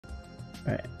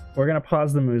All right, we're gonna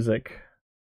pause the music,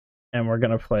 and we're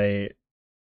gonna play.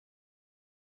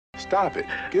 Stop it.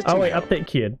 Get Oh some wait, help. update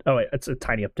keyed. Oh wait, it's a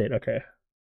tiny update. Okay,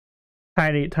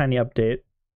 tiny update.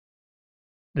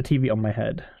 The TV on my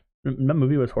head. The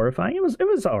movie was horrifying. It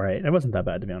was all right. It wasn't that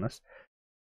bad, to be honest.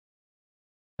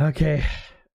 Okay,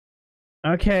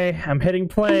 I'm hitting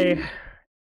play.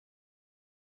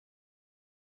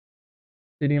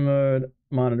 Studio mode,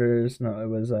 monitors. No, it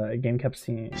was game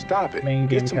capture. Stop it. Main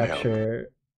Get game some capture.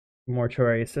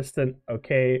 Mortuary assistant.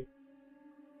 Okay.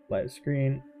 Live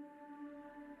screen.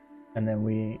 And then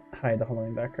we hide the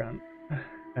Halloween background.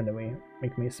 And then we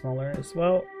make me smaller as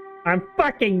well. I'm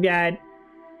fucking dead.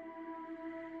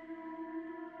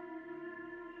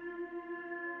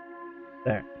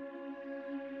 There.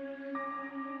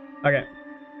 Okay.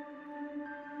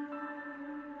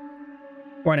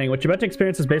 Warning, what you're about to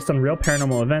experience is based on real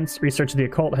paranormal events. Research of the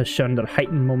occult has shown that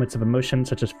heightened moments of emotion,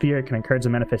 such as fear, can encourage the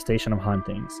manifestation of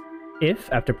hauntings.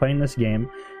 If, after playing this game,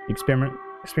 you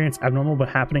experience abnormal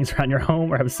happenings around your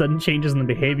home or have sudden changes in the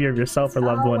behavior of yourself or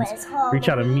loved ones, reach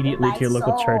out immediately to your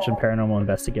local church and paranormal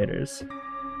investigators.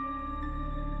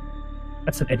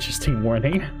 That's an interesting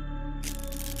warning.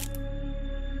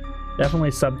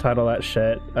 Definitely subtitle that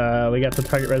shit. We got the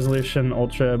target resolution,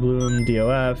 ultra, bloom,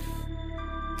 DOF,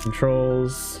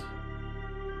 controls,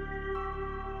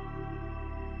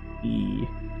 E,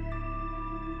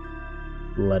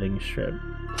 letting strip.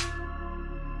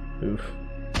 Oof.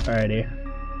 Alrighty.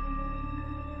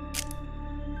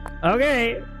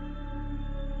 Okay.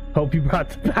 Hope you brought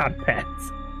the pound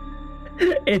pets.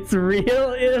 It's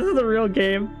real. This is a real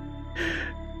game.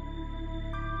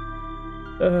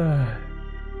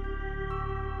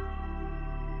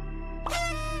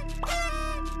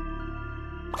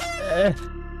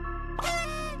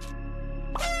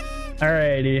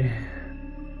 Alrighty.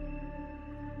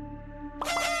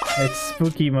 It's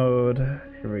spooky mode.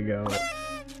 Here we go.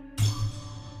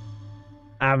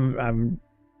 I'm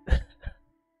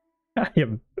I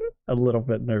am a little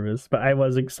bit nervous, but I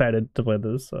was excited to play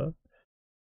this. So.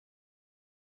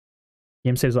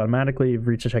 Game saves automatically. You've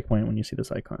reached a checkpoint when you see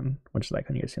this icon. Which is the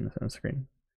icon you guys see on the screen?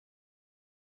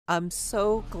 I'm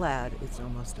so glad it's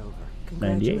almost over.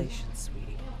 Congratulations,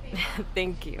 sweetie.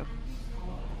 Thank you.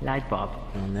 Light bulb.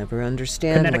 I'll never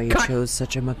understand why you chose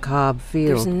such a macabre field.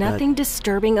 There's nothing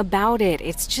disturbing about it.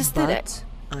 It's just that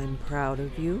I'm proud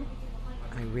of you.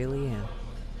 I really am.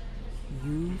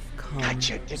 You've come.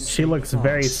 She looks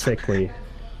very sickly.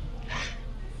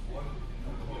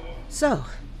 So,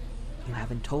 you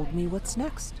haven't told me what's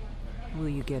next. Will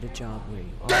you get a job where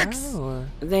you are, or?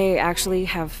 They actually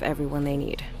have everyone they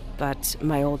need. But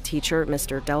my old teacher,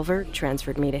 Mr. Delver,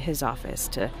 transferred me to his office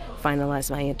to finalize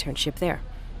my internship there.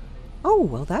 Oh,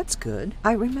 well, that's good.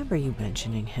 I remember you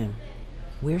mentioning him.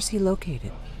 Where's he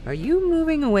located? Are you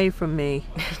moving away from me?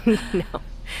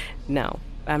 No,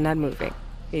 I'm not moving.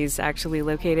 He's actually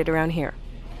located around here.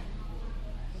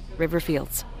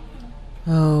 Riverfields.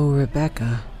 Oh,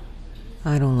 Rebecca.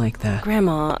 I don't like that.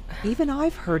 Grandma. Even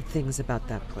I've heard things about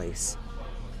that place.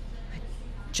 I'd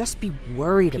just be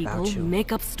worried about you. People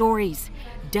make up stories.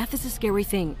 Death is a scary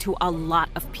thing to a lot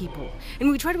of people. And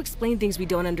we try to explain things we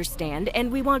don't understand,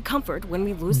 and we want comfort when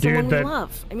we lose someone we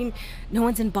love. I mean, no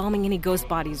one's embalming any ghost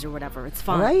bodies or whatever. It's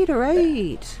fine. All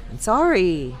right. I'm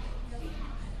sorry.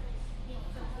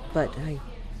 But I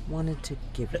wanted to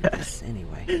give you this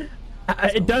anyway.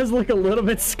 It does look a little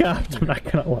bit scuffed, I'm not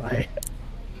gonna lie.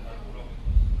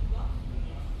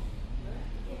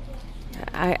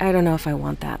 I don't know if I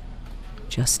want that.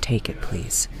 Just take it,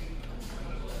 please.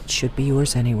 It should be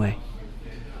yours anyway.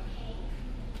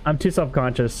 I'm too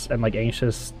self-conscious and like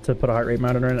anxious to put a heart rate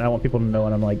monitor in. I want people to know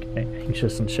when I'm like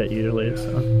anxious and shit usually,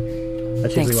 so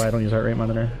that's usually why I don't use heart rate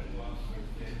monitor.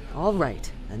 All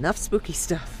right, enough spooky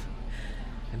stuff.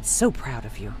 I'm so proud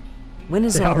of you. When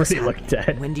is all this happening? Look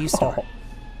dead. When do you start? Oh.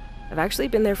 I've actually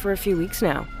been there for a few weeks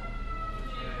now.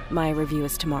 My review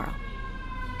is tomorrow.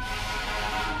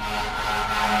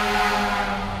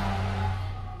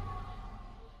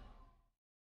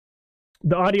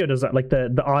 The audio does not, like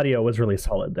the audio was really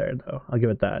solid there though. I'll give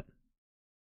it that.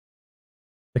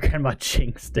 The grandma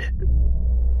jinxed it.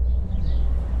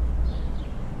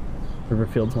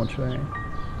 Riverfields Mortuary.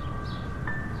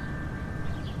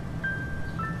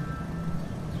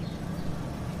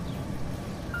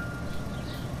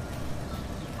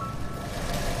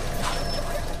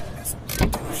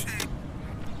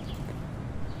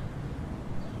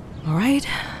 All right,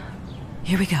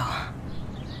 here we go.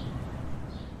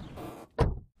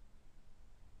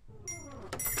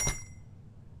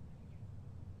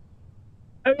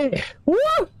 Okay. Woo!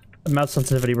 Mouse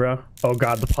sensitivity, bro. Oh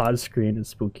god, the pause screen is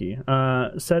spooky.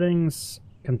 Settings.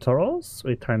 controls.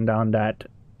 We turn down that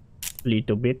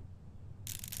little bit.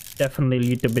 Definitely a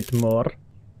little bit more.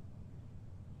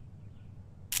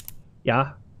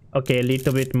 Yeah. Okay, a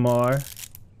little bit more.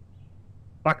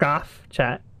 Fuck off,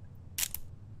 chat.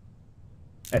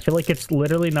 I feel like it's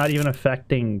literally not even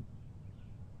affecting...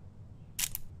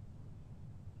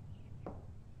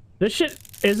 This shit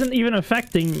isn't even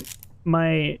affecting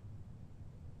my...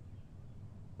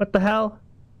 What the hell?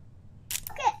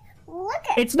 Look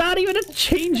at it's not even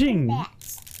changing.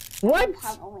 What?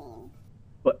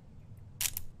 What?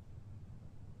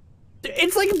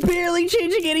 It's like barely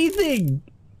changing anything.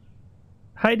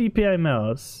 High DPI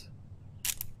mouse.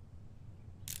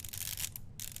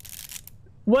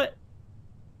 What?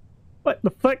 What the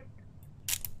fuck?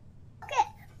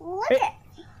 Look at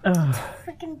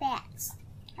freaking bats.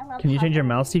 Can you change your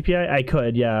mouse DPI? I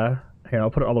could, yeah. Here, I'll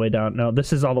put it all the way down. No,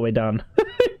 this is all the way down.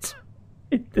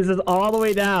 This is all the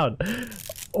way down.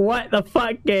 What the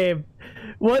fuck, game?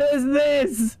 What is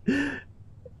this?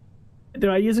 Do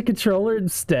I use a controller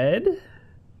instead?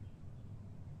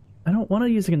 I don't want to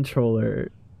use a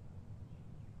controller.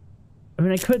 I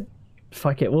mean, I could.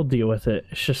 Fuck it, we'll deal with it.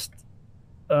 It's just,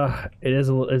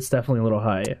 it's definitely a little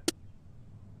high.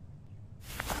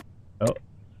 Oh,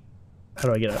 how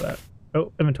do I get out of that?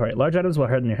 Oh, inventory. Large items will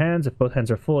hurt in your hands. If both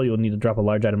hands are full, you will need to drop a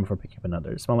large item before picking up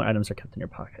another. Smaller items are kept in your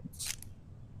pockets.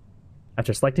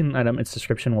 After selecting an item, its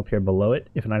description will appear below it.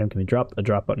 If an item can be dropped, a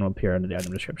drop button will appear under the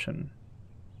item description.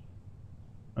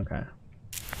 Okay.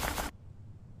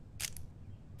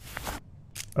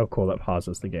 Oh, cool. That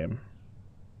pauses the game.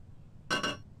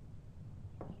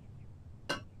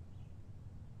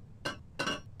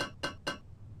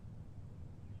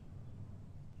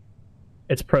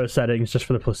 It's pro settings just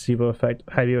for the placebo effect.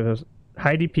 High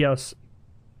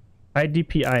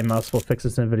DPI mouse will fix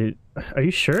this in video. Are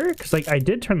you sure? Because like I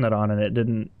did turn that on and it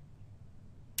didn't.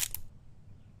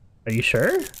 Are you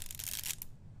sure?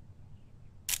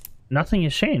 Nothing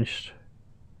has changed.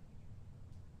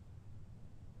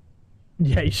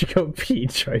 Yeah, you should go pee,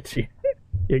 Georgie.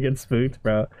 You get spooked,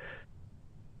 bro.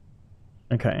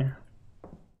 Okay.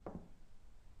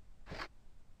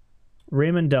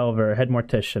 Raymond Delver, head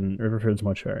mortician, Riverford's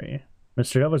Mortuary.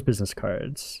 Mr. Delver's business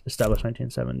cards, established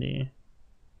 1970.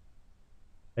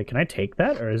 Wait, can I take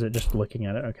that, or is it just looking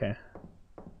at it? Okay.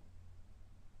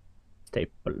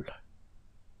 Staple.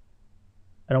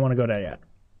 I don't want to go there yet.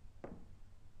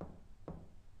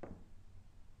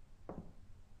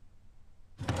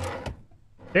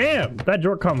 Damn, that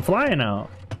drawer come flying out.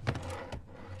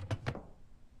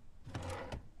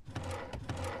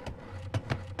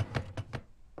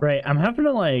 Right, I'm having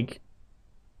to like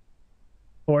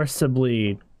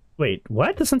forcibly wait,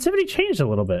 what? The sensitivity changed a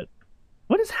little bit.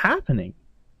 What is happening?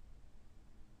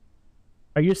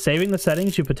 Are you saving the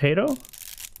settings, you potato? What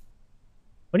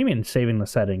do you mean saving the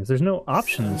settings? There's no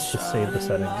options to save the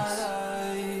settings.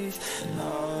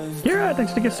 Kura,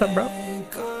 thanks for the gift sub, bro.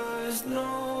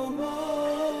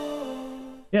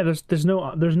 Yeah, there's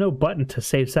no button to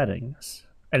save settings.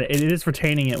 And it is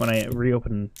retaining it when I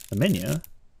reopen the menu.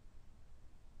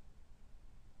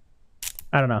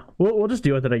 I don't know. We'll just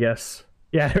deal with it, I guess.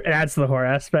 Yeah, it adds to the horror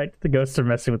aspect. The ghosts are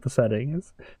messing with the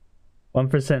settings.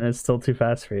 1% is still too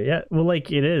fast for you. Yeah, well,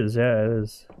 like, it is. Yeah, it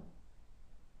is.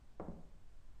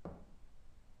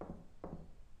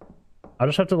 I'll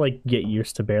just have to, like, get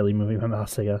used to barely moving my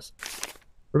mouse, I guess.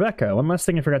 Rebecca, one last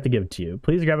thing I forgot to give to you.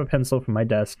 Please grab a pencil from my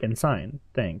desk and sign.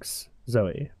 Thanks.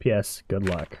 Zoe. P.S. Good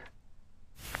luck.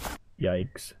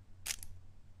 Yikes.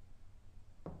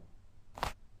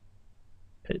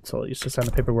 Pitzel used to sign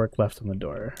the paperwork left on the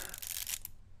door.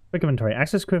 Quick inventory.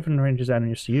 Access quick inventory ranges item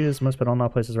used to use. Most but all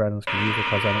not places where items can be used or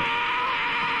cause item.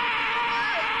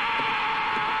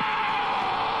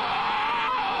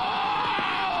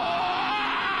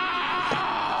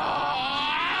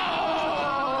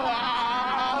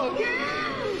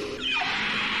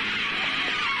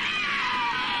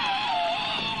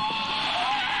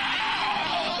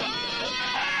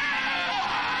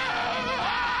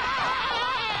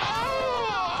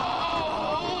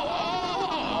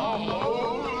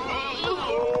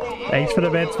 Thanks for the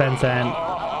bits, Vincent.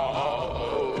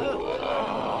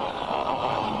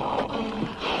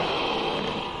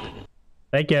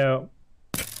 Thank you.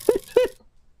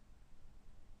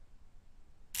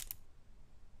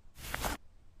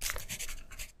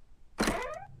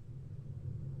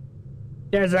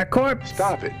 There's a corpse.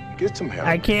 Stop it. Get some help.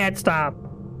 I can't stop.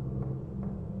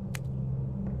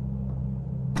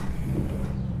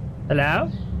 Hello?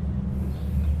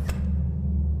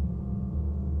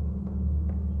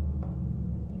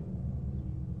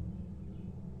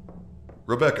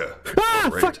 Rebecca. Ah,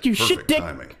 great. fuck you, Perfect shit dick.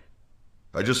 timing.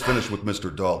 I just finished with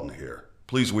Mr. Dalton here.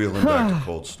 Please wheel him back to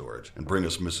cold storage and bring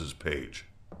us Mrs. Page.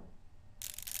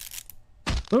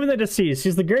 Moving the deceased.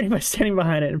 Use the gurney by standing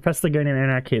behind it and press the gurney in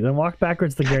anarchy. Then walk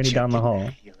backwards the gurney down the hall.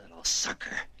 You little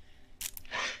sucker.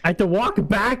 I have to walk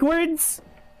backwards?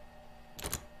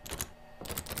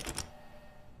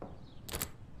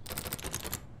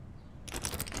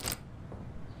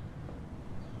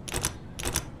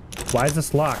 Why is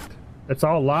this locked? It's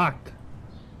all locked.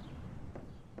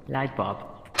 Light bulb.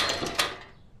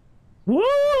 Woo!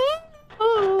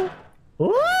 Woo!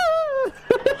 Woo!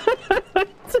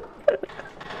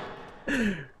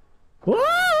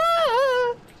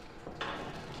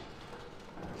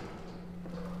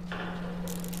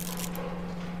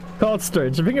 Cold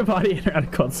storage. Bring a body in or out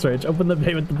of cold storage. Open the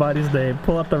bay with the body's name.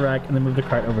 Pull up the rack and then move the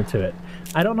cart over to it.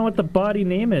 I don't know what the body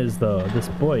name is though. This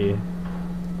boy.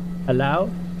 Hello?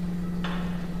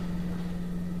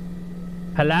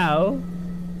 Hello?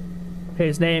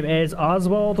 His name is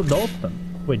Oswald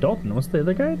Dalton. Wait, Dalton? What's the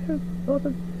other guy?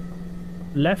 Dalton?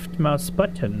 Left mouse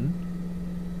button.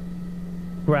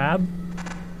 Grab.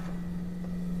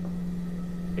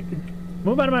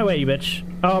 Move out of my way, you bitch.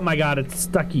 Oh my god, it's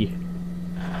stucky.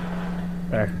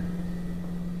 There.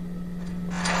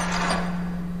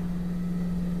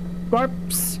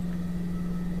 Corpse.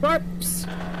 Corpse.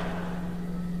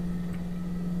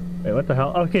 Wait, what the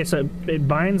hell? Okay, so it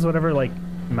binds whatever, like,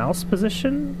 mouse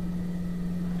position?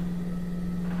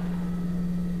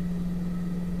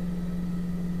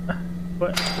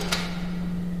 What?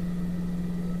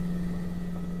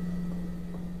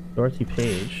 Dorothy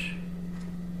Page.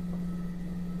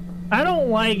 I don't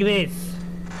like this.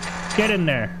 Get in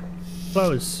there.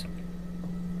 Close.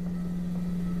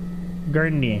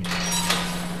 Gurney.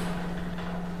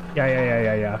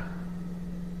 Yeah.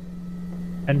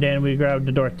 And then we grab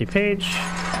the Dorothy Page.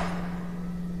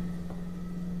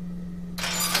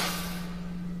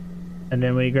 And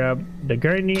then we grab the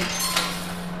gurney.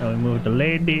 And we move the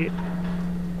lady.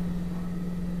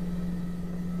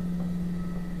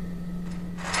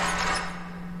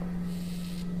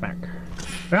 Back.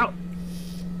 Out.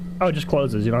 Oh, it just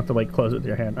closes. You don't have to like close it with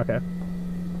your hand. Okay.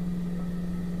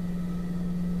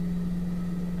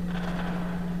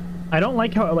 I don't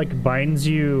like how it like binds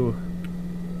you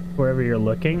wherever you're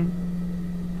looking.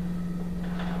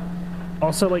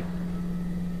 Also, like,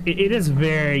 it is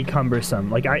very cumbersome.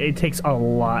 Like, it takes a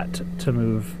lot to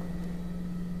move.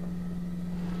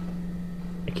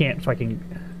 I can't fucking...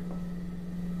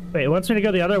 Wait, it wants me to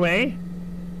go the other way?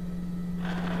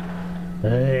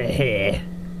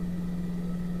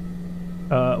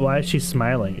 Why is she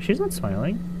smiling? She's not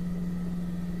smiling.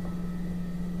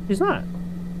 She's not.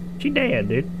 She dead,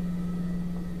 dude.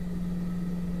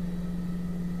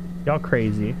 Y'all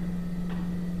crazy.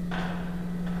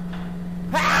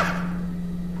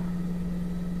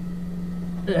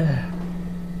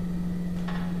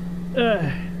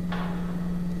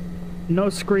 No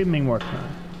screaming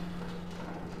workman.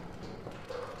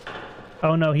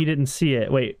 Oh no, he didn't see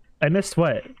it. Wait, I missed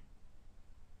what?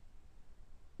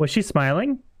 Was she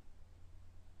smiling?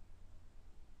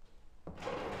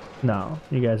 No,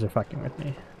 you guys are fucking with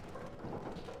me.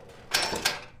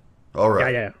 All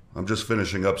right. Yeah. I'm just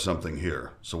finishing up something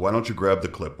here, so why don't you grab the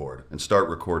clipboard and start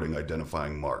recording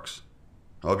identifying marks.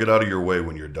 I'll get out of your way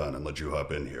when you're done and let you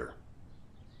hop in here.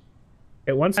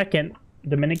 Wait, 1 second.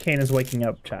 Dominican is waking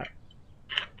up, chat.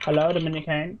 Hello,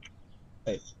 Dominican.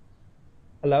 Wait.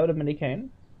 Hello, Dominican.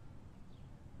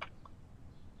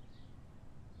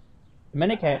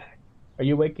 Dominican, are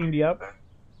you waking me up?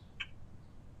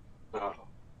 No.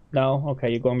 No?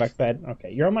 Okay, you're going back to bed.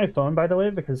 Okay, you're on my phone, by the way,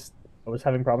 because I was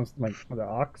having problems with the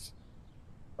aux.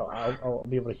 So I'll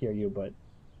be able to hear you, but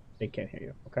they can't hear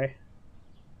you, okay?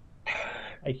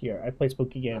 I play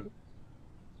spooky game.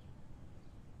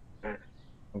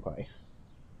 Okay.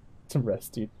 Some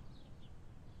rest, dude.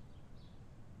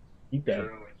 You dead.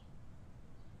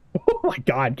 Oh my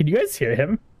god, can you guys hear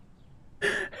him?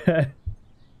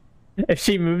 If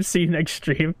she moves, see you next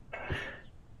stream.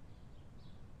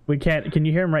 We can't. Can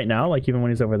you hear him right now? Like even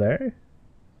when he's over there?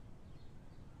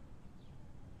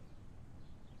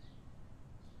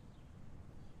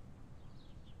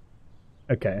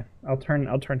 Okay, I'll turn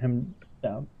him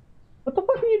down. What the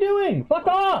fuck are you doing? Fuck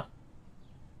off!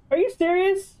 Are you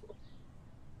serious?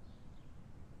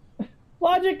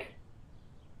 Logic.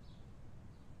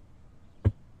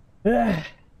 Ugh.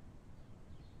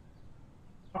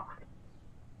 Fuck.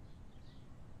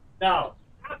 No,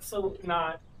 absolutely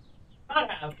not. Not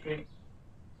happening.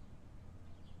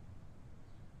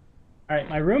 Alright,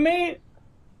 my roommate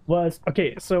was...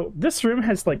 Okay, so this room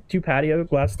has like 2 patio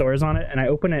glass doors on it, and I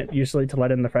open it usually to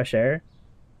let in the fresh air.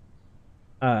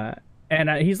 And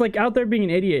he's like out there being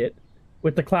an idiot.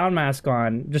 with the clown mask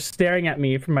on, just staring at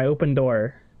me from my open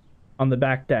door on the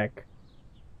back deck.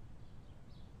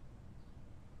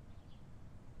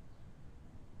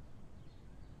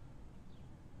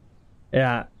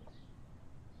 Yeah.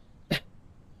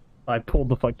 I pulled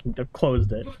the fucking...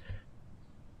 closed it.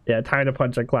 Yeah, time to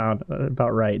punch a clown.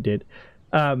 About right, dude.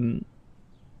 I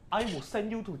will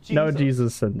send you to Jesus. No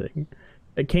Jesus sending.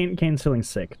 Kane's feeling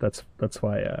sick. That's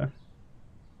why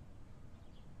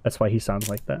he sounds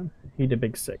like that. He did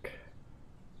big sick.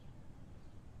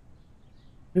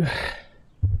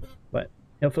 But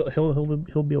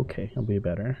he'll be okay. He'll be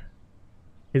better.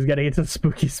 He's gotta get to the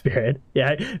spooky spirit.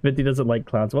 Yeah, Vinty doesn't like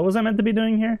clowns. What was I meant to be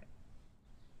doing here?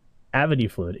 Avenue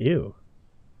fluid. Ew.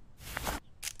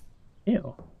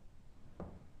 Ew.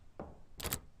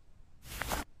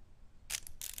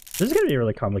 This is gonna be a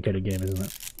really complicated game, isn't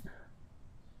it?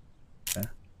 Okay.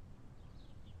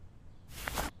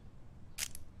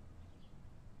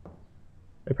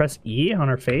 I press E on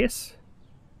her face.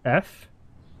 F.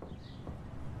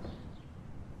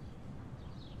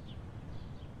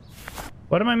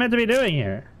 What am I meant to be doing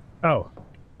here? Oh.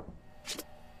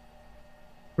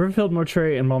 Riverfield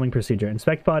Mortuary Embalming Procedure.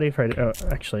 Inspect body for... Oh,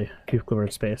 actually. Cubicle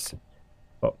word space.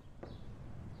 Oh.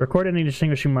 Record any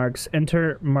distinguishing marks.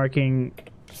 Enter marking...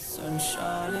 in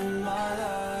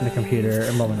the computer.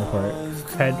 Embalming report.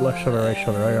 Head, left shoulder, right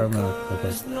shoulder, right arm,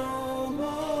 okay.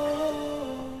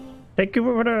 Thank you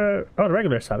for the... Oh, the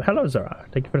regular sub. Hello, Zora.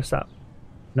 Thank you for the sub.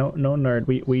 No nerd.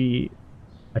 We...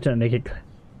 I didn't make it...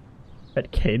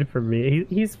 That kid for me.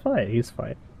 He's fine. He's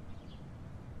fine.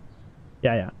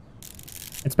 Yeah.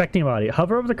 Inspecting body.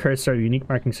 Hover over the cursor of unique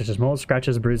markings such as moles,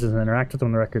 scratches, bruises, and interact with them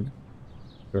on the record.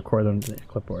 Record them to the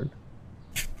clipboard.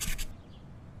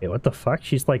 Hey, what the fuck?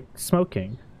 She's like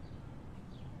smoking.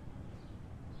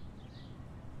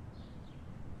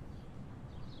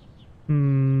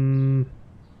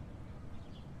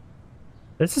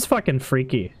 This is fucking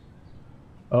freaky.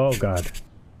 Oh god.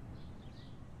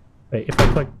 Wait, if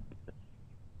I click...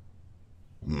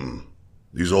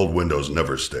 These old windows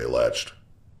never stay latched.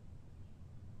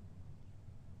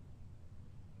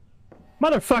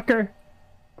 Motherfucker!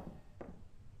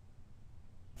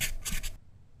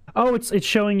 Oh, it's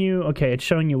showing you... Okay, it's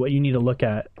showing you what you need to look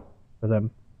at for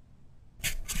them.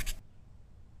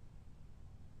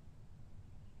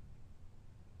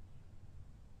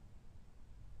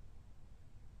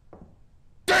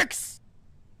 Dicks!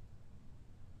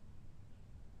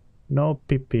 No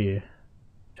pee-pee.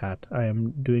 Chat. I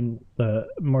am doing the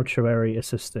mortuary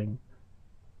assisting.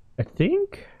 I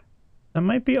think that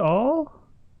might be all.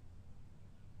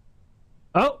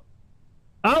 Oh!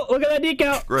 Oh, look at that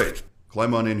decal! Great.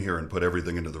 Climb on in here and put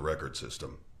everything into the record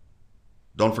system.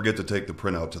 Don't forget to take the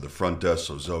printout to the front desk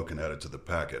so Zoe can add it to the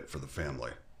packet for the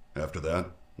family. After that,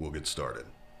 we'll get started.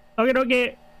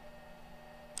 Okay.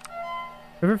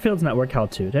 Riverfield's network how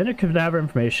to. To enter cadaver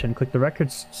information, click the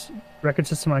record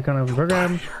system icon of the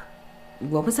program.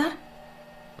 What was that?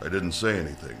 I didn't say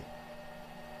anything.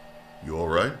 You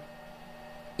alright?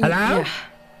 Hello? Yeah,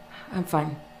 I'm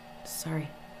fine. Sorry.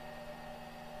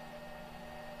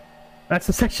 That's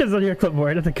the sections on your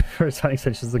clipboard of the corresponding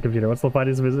sections of the computer. Once the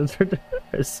body's visited,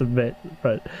 submit.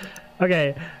 But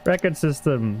okay, record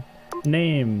system,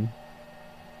 name,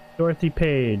 Dorothy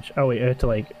Page. Oh wait, I have to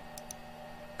like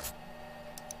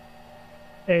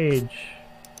age,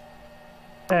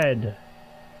 head,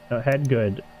 no head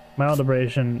good, mild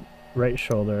abrasion, right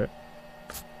shoulder,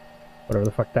 whatever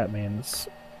the fuck that means.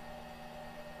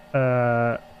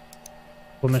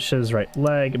 Blemishes, right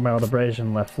leg, mild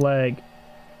abrasion, left leg.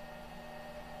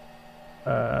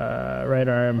 Right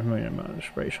arm,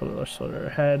 right shoulder, left shoulder,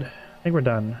 head. I think we're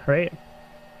done, right?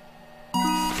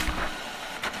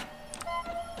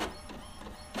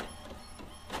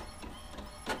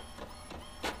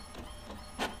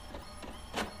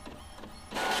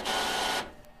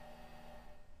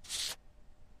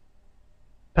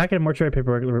 Packet of mortuary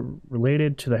paperwork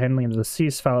related to the handling of the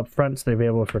deceased file up front so they're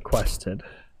available if requested.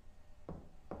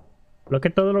 Look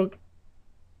at the little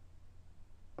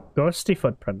ghosty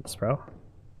footprints, bro.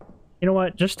 You know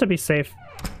what? Just to be safe,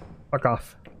 fuck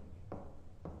off.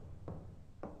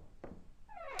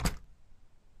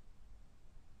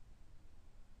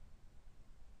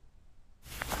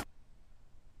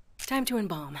 Time to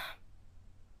embalm.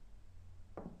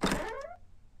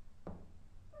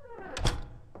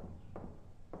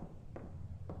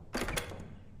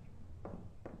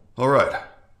 Alright.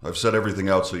 I've set everything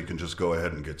out so you can just go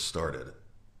ahead and get started.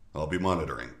 I'll be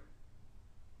monitoring.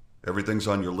 Everything's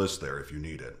on your list there if you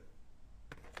need it.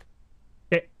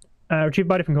 Okay. Retrieve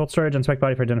body from cold storage, inspect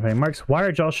body for identifying marks.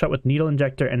 Wire jaw shut with needle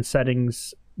injector and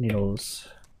settings needles.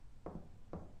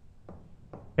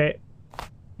 Okay.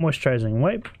 Moisturizing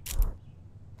wipe.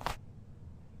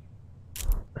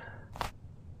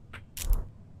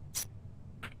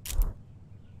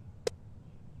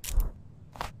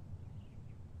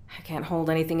 I can't hold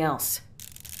anything else.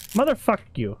 Motherfuck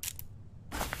you.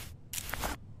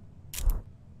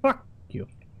 Fuck you.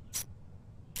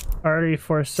 Artery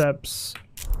forceps.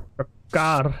 Oh,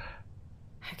 God.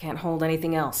 I can't hold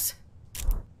anything else.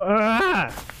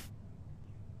 Ah!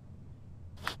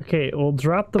 Okay, we'll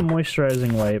drop the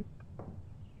moisturizing wipe.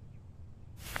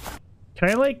 Can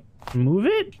I, like, move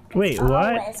it? Wait,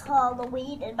 what? Always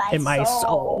Halloween in my In my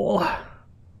soul.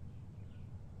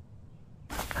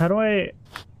 How do I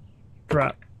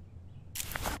drop?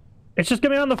 It's just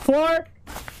gonna be on the floor?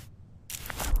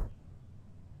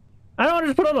 I don't want to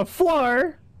just put it on the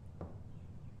floor.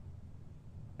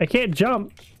 I can't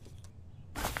jump.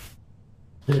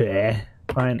 Yeah,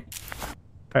 fine.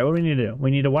 Alright, what do we need to do?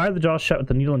 We need to wire the jaw shut with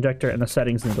the needle injector and the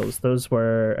settings needles. Those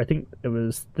were, I think it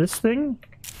was this thing?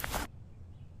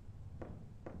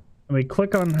 And we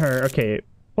click on her. Okay,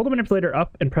 pull the manipulator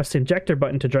up and press the injector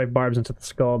button to drive barbs into the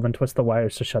skull, then twist the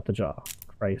wires to shut the jaw.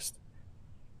 Christ.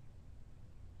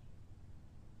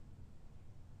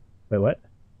 Wait, what?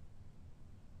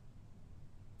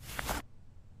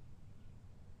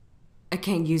 I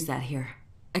can't use that here.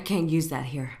 I can't use that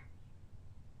here.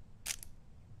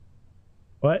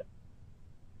 What?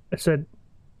 I said,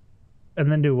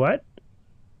 and then do what?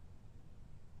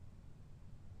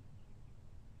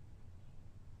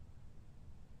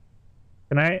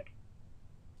 Can I?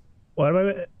 What am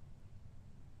I?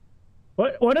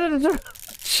 What did the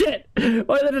shit?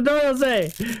 What did the tutorial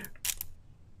say?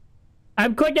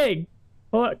 I'm clicking.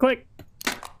 Hold on, click.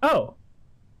 Oh.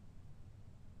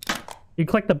 You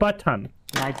click the button.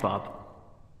 Light bulb.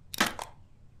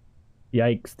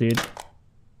 Yikes, dude.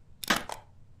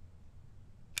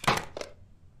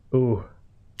 Ooh.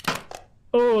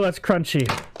 Oh, that's crunchy.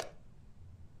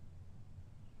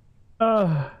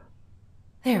 Oh.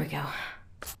 There we go.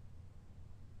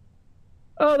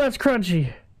 Oh, that's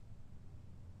crunchy.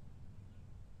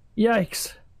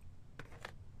 Yikes.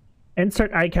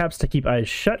 Insert eye caps to keep eyes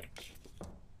shut.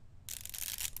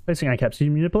 Placing eye caps.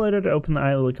 You manipulate it to open the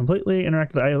eyelid completely.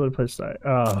 Interact with the eyelid. Place the eye.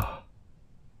 Oh.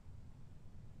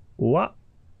 What?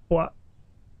 What?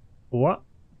 What?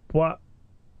 What?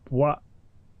 What?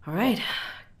 All right.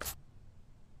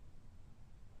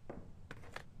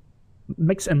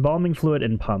 Mix embalming fluid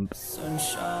and pump.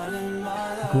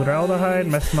 Glutaraldehyde,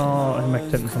 methanol, and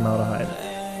mectin formaldehyde.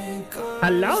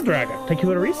 Hello, Dragon. Thank you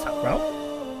for the reset, bro.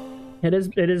 It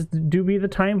is do be the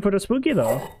time for the spooky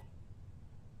though.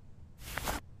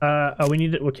 Oh, we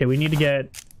need to, okay, we need to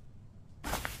get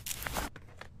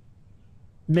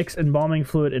mix embalming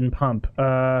fluid and pump.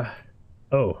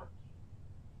 Oh.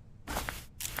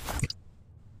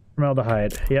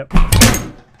 Formaldehyde, yep.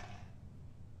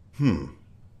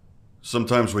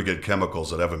 Sometimes we get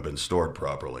chemicals that haven't been stored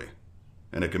properly,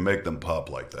 and it can make them pop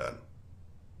like that.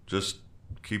 Just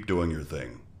keep doing your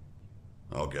thing.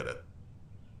 I'll get it.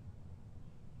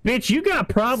 Bitch, you got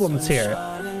problems here.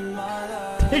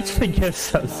 Bitch thinks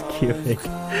so cute.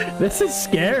 This is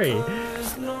scary.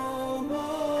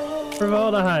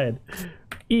 Formaldehyde.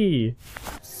 E.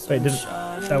 Wait, did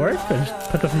that work? Did I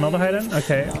just put the formaldehyde in?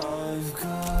 Okay.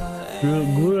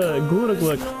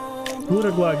 Glutaglug.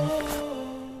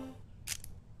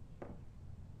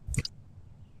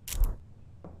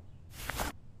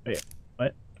 Wait,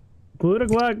 what?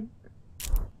 Glutaglug.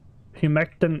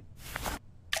 Humectant.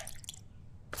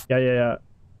 Yeah.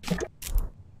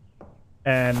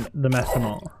 And the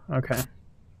methanol. Okay.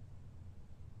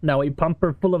 Now we pump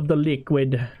her full of the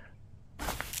liquid.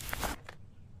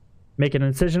 Make an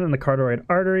incision in the carotid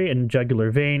artery and jugular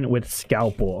vein with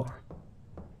scalpel.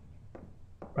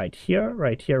 Right here,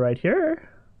 right here, right here.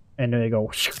 And there you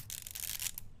go.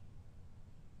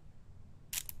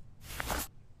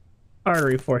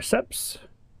 Artery forceps.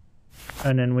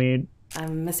 And then we...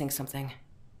 I'm missing something.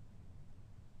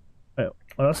 Wait,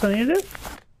 what else do I need to do?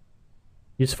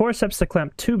 Use forceps to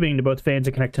clamp tubing to both veins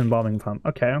and connect to embalming pump.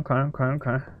 Okay.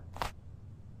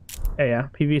 Yeah,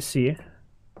 PVC.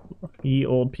 Ye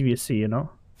old PVC, you know?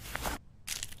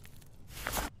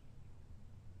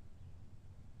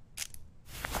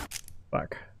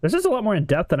 Fuck. This is a lot more in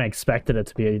depth than I expected it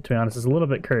to be honest. It's a little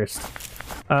bit cursed.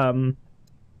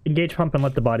 Engage pump and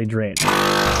let the body drain.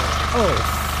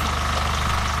 Oh.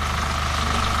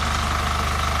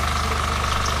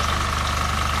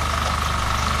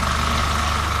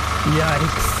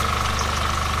 Yikes.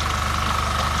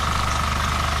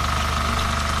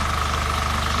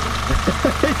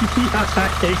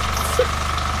 Yikes.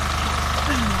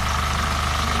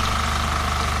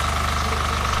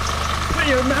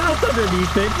 your mouth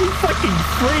underneath it. You fucking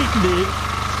freak, dude.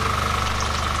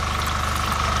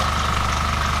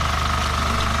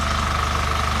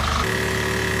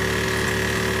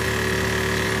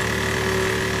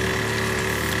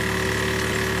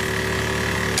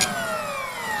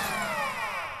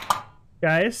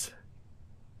 Guys,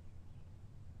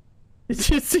 did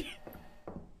you see?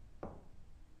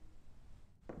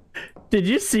 Did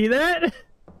you see that?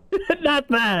 Not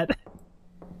that.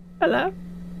 Hello?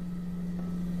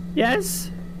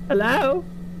 Yes? Hello?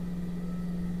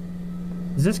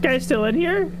 Is this guy still in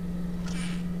here?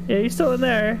 Yeah, he's still in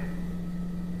there.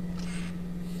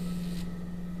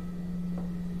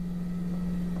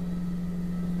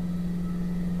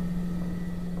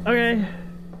 Okay.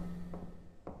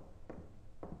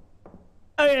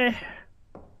 Okay.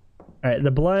 Alright,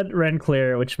 the blood ran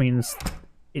clear, which means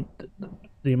the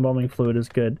embalming fluid is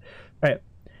good. Alright.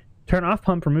 Turn off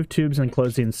pump, remove tubes, and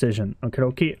close the incision. Okay,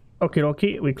 okay. Okay,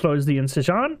 okay. We close the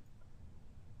incision.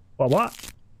 Wah.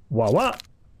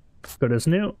 Good as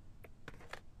new.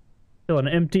 Fill an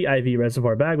empty IV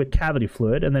reservoir bag with cavity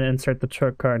fluid, and then insert the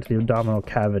trocar into the abdominal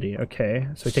cavity. Okay,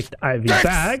 so we take the IV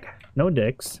bag. No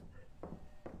dicks.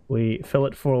 We fill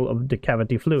it full of the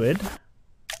cavity fluid.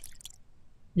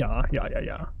 Yeah.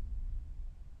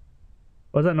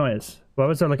 What was that noise? Why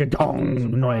was there like a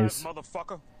dong noise?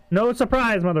 No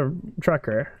surprise, mother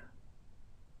trucker.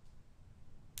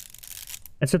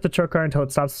 Insert the trocar until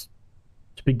it stops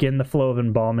to begin the flow of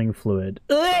embalming fluid.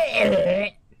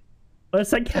 Let's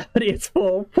say cavity is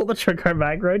full. Pull the trocar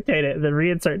back, rotate it, and then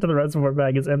reinsert to the reservoir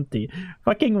bag is empty.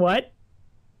 Fucking what?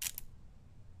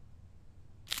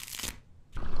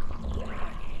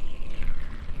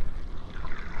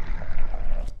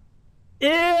 Ew!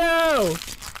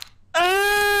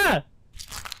 Ah!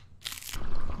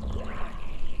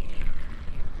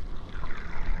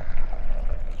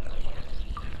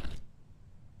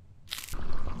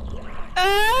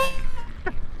 Ah!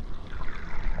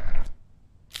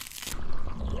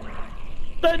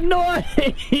 The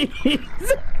noise!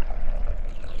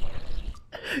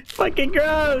 Fucking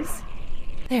gross!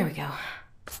 There we go.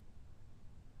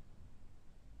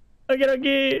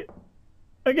 Okay.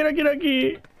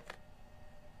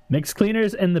 Mix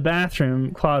cleaners in the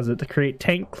bathroom closet to create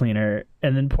tank cleaner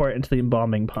and then pour it into the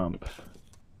embalming pump.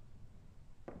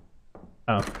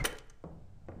 Oh.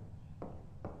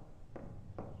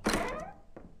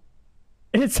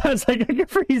 It sounds like a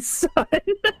Capri Sun.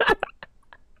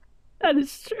 That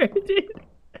is true,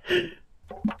 dude.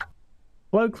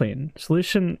 Flow clean.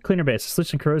 Solution cleaner base.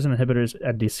 Solution corrosion inhibitors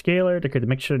at descaler to create the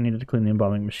mixture needed to clean the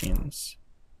embalming machines.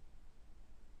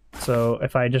 So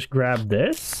if I just grab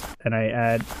this and I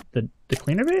add the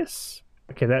cleaner base,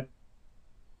 okay, that.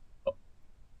 Oh.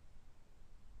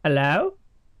 Hello?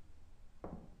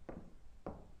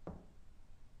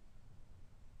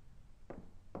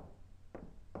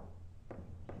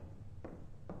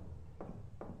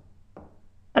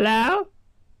 Hello?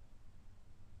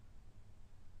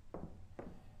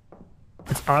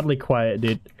 It's oddly quiet,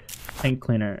 dude. Tank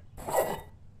cleaner.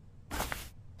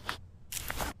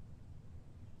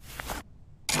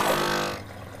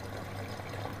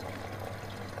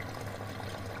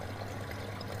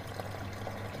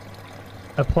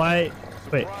 Apply.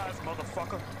 Wait.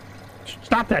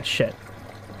 Stop that shit.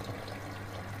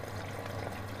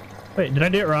 Wait, did I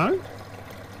do it wrong?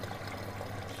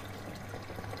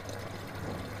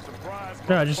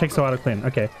 No, it just takes a while to clean.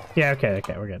 Okay. Yeah, okay,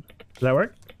 we're good. Does that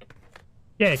work?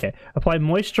 Yeah, okay. Apply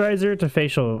moisturizer to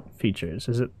facial features.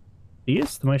 Is it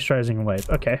these? The moisturizing wipe.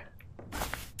 Okay.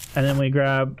 And then we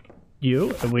grab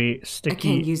you and we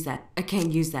sticky. I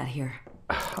can't use that here.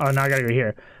 Oh, now I gotta go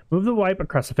here. Move the wipe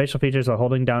across the facial features while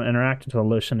holding down interact until the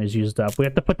lotion is used up. We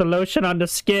have to put the lotion on the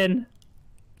skin.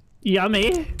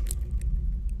 Yummy.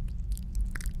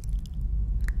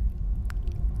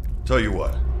 Tell you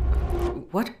what.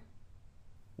 What?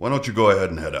 Why don't you go ahead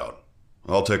and head out?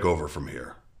 I'll take over from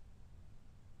here.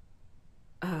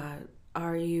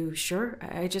 Are you sure?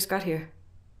 I just got here.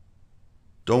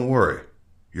 Don't worry.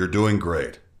 You're doing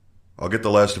great. I'll get the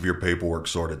last of your paperwork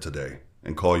sorted today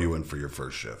and call you in for your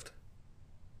first shift.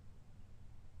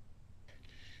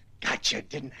 Gotcha,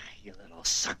 didn't I, you little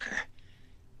sucker?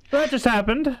 That just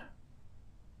happened.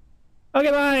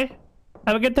 Okay, bye.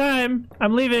 Have a good time.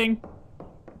 I'm leaving.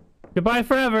 Goodbye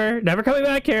forever. Never coming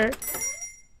back here.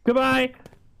 Goodbye.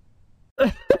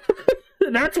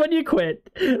 That's when you quit.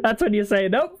 That's when you say,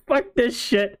 nope, fuck this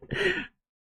shit.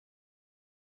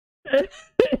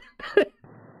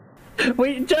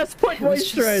 We just put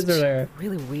moisturizer there.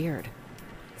 Really weird.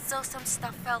 So some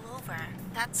stuff fell over.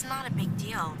 That's not a big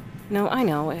deal. No, I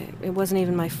know. It wasn't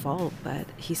even my fault, but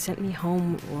he sent me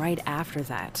home right after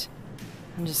that.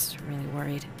 I'm just really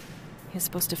worried. He was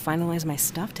supposed to finalize my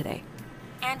stuff today.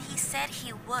 And he said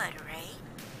he would, right?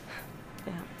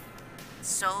 Yeah.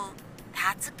 So,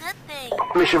 that's a good thing.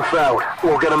 Mission failed.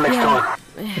 We'll get him next time.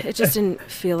 It just didn't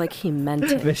feel like he meant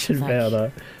it. Mission failed, huh?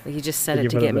 Like he just said it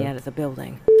to get me out of the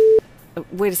building.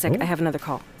 Wait a sec, I have another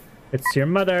call. It's your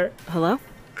mother. Hello?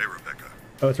 Hey, Rebecca.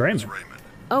 Oh, it's Raymond. It's Raymond.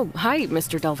 Oh, hi,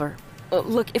 Mr. Delver.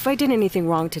 Look, if I did anything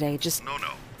wrong today, just... No.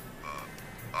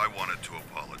 I wanted to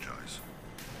apologize.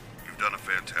 You've done a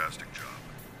fantastic job.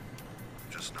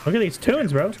 Just not Look at these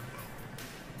tunes, bro. too well.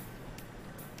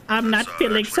 I'm not That's,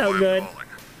 feeling actually so why I'm good. calling.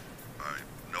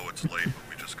 I know it's late, but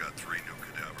we just got 3 new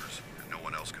cadavers, and no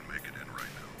one else can make it in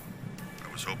right now.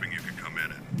 I was hoping you could come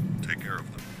in and take care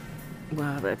of them.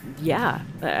 Well,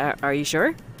 yeah. Are you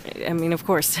sure? I mean, of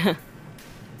course.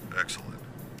 Excellent.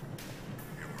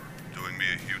 You're doing me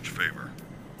a huge favor.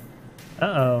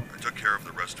 Uh-oh. I took care of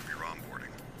the rest of your onboarding.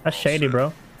 That's All shady, set.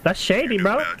 bro. That's shady, Your new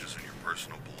bro. badges and your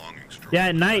personal belongings drove Yeah, at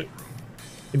to the night. bedroom.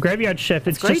 The graveyard shift.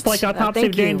 It's Great. just like Autopsy of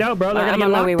Thank Jane you. Doe, bro. They're gonna I'm get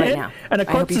on my locked way right in, now. and the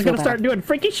I hope corpse you is feel gonna start better. doing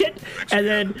freaky shit, Thanks, and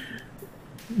man.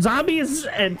 then zombies,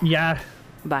 and yeah.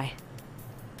 Bye.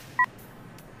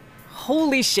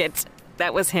 Holy shit.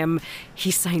 That was him.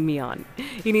 He signed me on.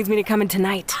 He needs me to come in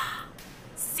tonight.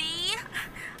 See?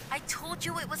 I told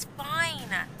you it was fine.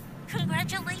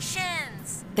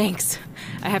 Congratulations. Thanks.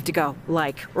 I have to go.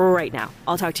 Like, right now.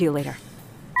 I'll talk to you later.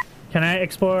 Can I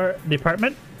explore the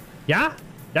apartment? Yeah?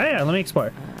 Yeah, let me explore.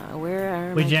 Where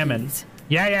are We my jamming. keys?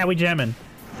 Yeah, we jamming.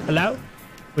 Hello?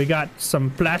 We got some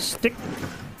plastic.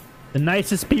 The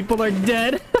nicest people are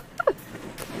dead.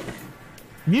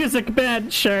 Music,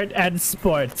 band, shirt, and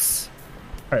sports.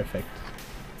 Perfect.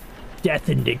 Death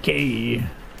and decay.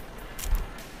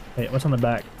 Wait, what's on the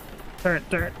back? Turn.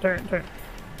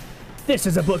 This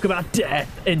is a book about death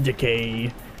and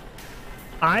decay.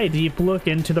 I deep look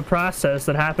into the process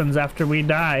that happens after we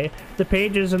die. The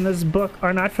pages in this book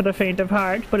are not for the faint of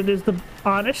heart, but it is the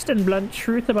honest and blunt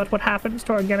truth about what happens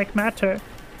to organic matter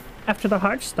after the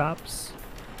heart stops.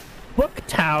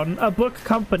 Booktown, a book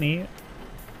company.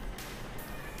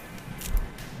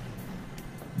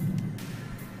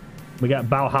 We got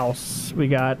Bauhaus. We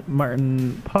got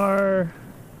Martin Parr.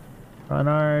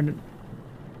 Renard.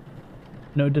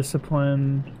 No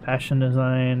Discipline. Fashion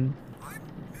Design. I'm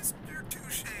Mr. Two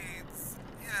Shades.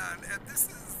 Yeah, and this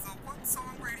is the One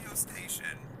Song radio station.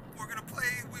 We're gonna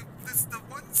play with this the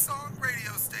One Song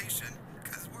radio station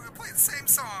because we're gonna play the same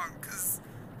song because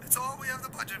it's all we have the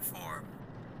budget for.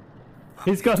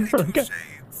 He's going for like a...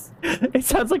 It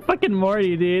sounds like fucking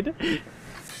Morty, dude.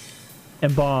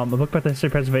 Embalm, a book about the history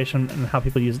of preservation and how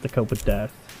people use it to cope with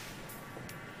death.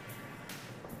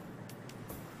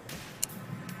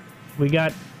 We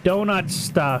got donut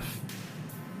stuff.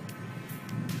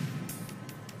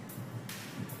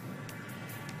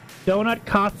 Donut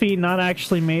coffee, not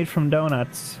actually made from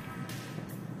donuts.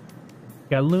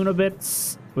 We got Luna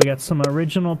Bits. We got some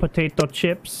original potato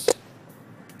chips.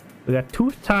 We got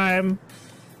Tooth Time.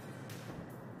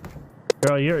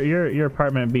 Girl, your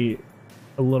apartment be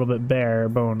a little bit bare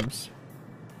bones.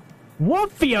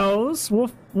 Wolfios!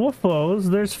 Wolfos,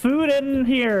 there's food in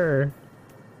here.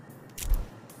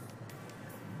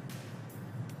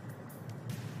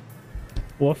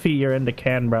 Wolfie, you're in the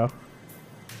can, bro.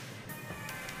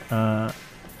 Am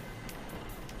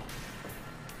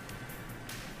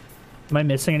I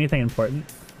missing anything important?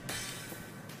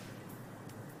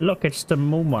 Look, it's the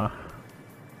Muma.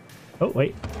 Oh,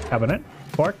 wait. Cabinet.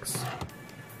 Forks.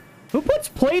 Who puts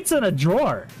plates in a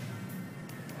drawer?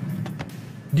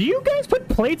 Do you guys put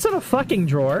plates in a fucking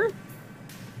drawer?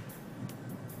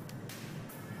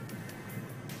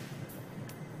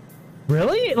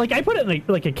 Really? Like, I put it in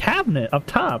like a cabinet up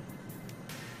top.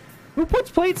 Who puts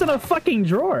plates in a fucking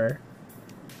drawer?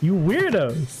 You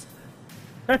weirdos.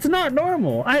 That's not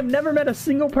normal. I've never met a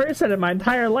single person in my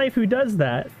entire life who does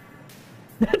that.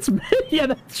 That's... yeah,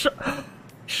 that's...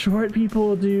 Short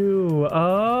people do.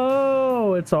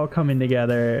 Oh, it's all coming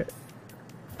together.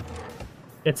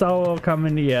 It's all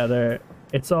coming together.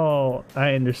 It's all...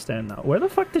 I understand now. Where the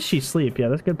fuck does she sleep? Yeah,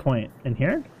 that's a good point. In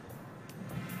here?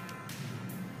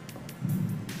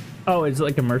 Oh, is it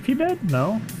like a Murphy bed?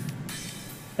 No.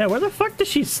 Yeah, where the fuck does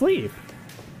she sleep?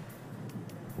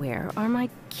 Where are my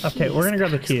keys? Okay, we're gonna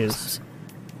grab the keys.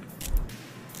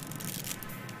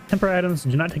 Temporary items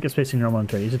do not take up space in your normal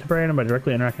inventory. Use a temporary item by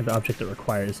directly interacting with the object that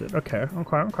requires it. Okay.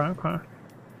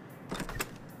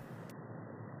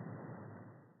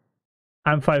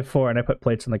 I'm 5'4" and I put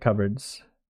plates in the cupboards.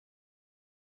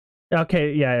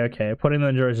 Okay, yeah, okay. Putting them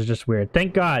in the drawers is just weird.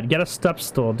 Thank God. Get a step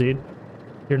stool, dude.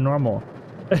 You're normal.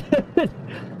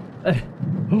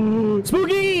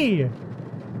 Spooky!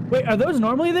 Wait, are those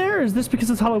normally there, or is this because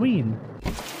it's Halloween?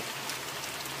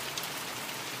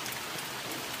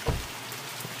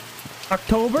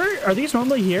 October? Are these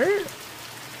normally here?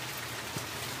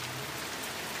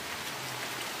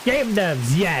 Game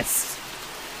devs, yes!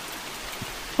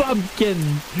 Pumpkin!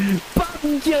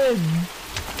 Pumpkin!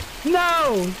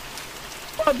 No!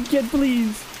 Pumpkin,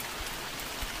 please!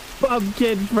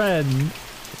 Pumpkin friend!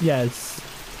 Yes.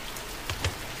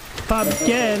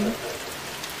 Pumpkin!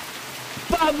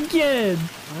 Pumpkin!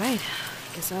 Alright,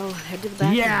 guess I'll head to the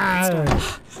back.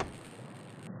 Yeah!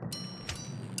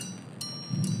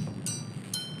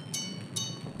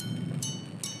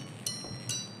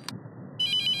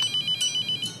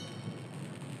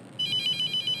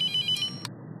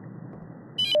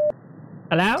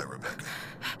 Hello? Hi, Rebecca.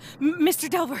 Mr.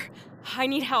 Delver, I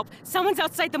need help. Someone's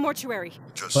outside the mortuary.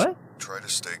 Just What? try to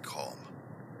stay calm.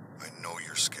 I know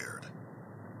you're scared.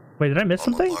 Wait, did I miss I'll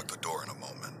something? unlock the door in a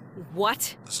moment.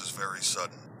 What? This is very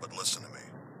sudden, but listen to me.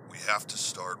 We have to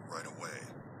start right away.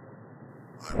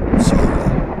 I'm sorry.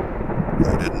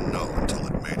 I didn't know until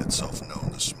it made itself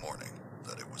known this morning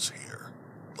that it was here,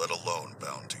 let alone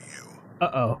bound to you.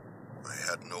 Uh-oh. I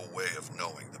had no way of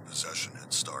knowing the possession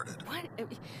had started. What?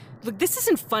 Look, this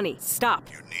isn't funny. Stop.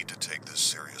 You need to take this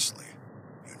seriously.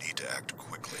 You need to act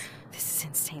quickly. This is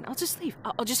insane. I'll just leave.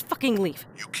 I'll just fucking leave.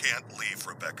 You can't leave,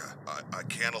 Rebecca. I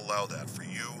can't allow that for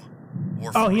you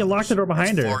or for Oh, he others. locked the door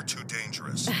behind It's her. far too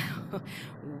dangerous.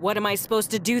 What am I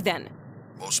supposed to do then?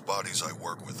 Most bodies I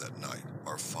work with at night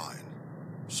are fine,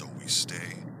 so we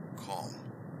stay calm,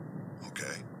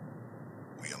 okay?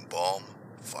 We embalm,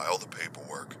 file the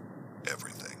paperwork,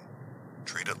 everything.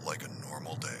 Treat it like a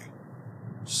normal day.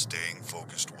 Staying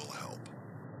focused will help.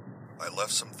 I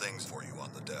left some things for you on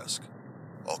the desk.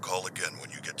 I'll call again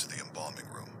when you get to the embalming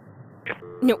room.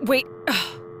 No, wait.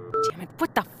 Ugh, damn it.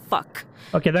 What the fuck?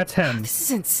 Okay, that's him. This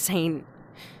is insane.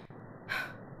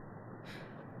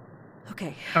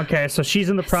 Okay. Okay, so she's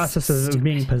in the process of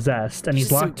being possessed, and he's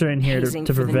Just locked her in here hazing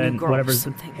to for the new prevent girl or whatever's...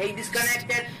 something. Hey,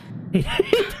 disconnected. He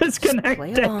disconnected.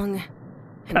 Play along.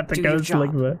 And Got the do your ghost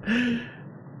like job. the...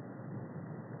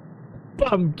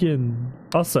 Pumpkin.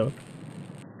 Also...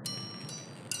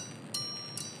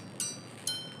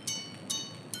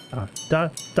 Da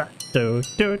da do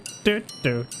do do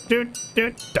do do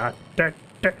do da da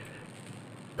da.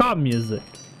 Calm music.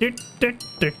 Do do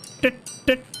do do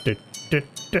do do do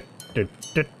do do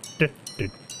do do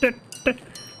do do.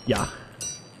 Yeah.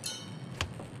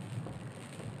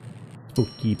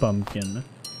 Spooky pumpkin.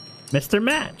 Mr.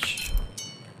 Match.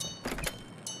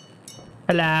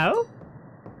 Hello?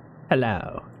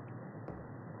 Hello?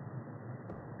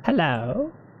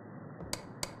 Hello?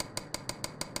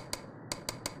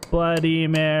 Bloody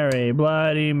Mary,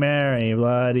 Bloody Mary,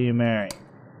 Bloody Mary.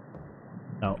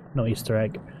 No, no Easter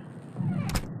egg.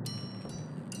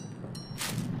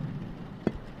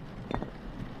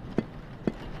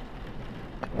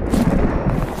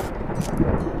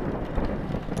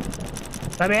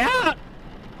 Let me out!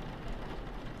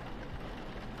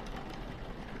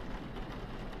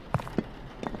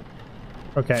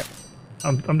 Okay.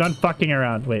 I'm done fucking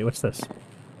around. Wait, what's this?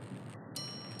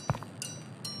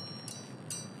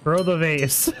 Throw the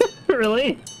vase.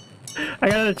 Really? I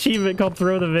got an achievement called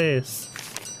Throw the Vase.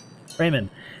 Raymond,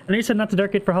 I know you said not to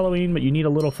dark it for Halloween, but you need a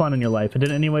little fun in your life. I did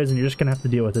it anyways, and you're just gonna have to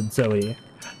deal with it, Zoe.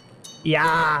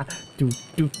 Yeah! Do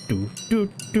do do do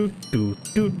do do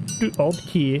do do. Alt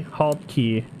key, halt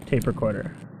key, tape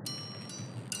recorder.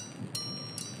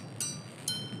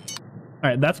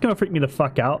 Alright, that's gonna freak me the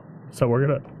fuck out, so we're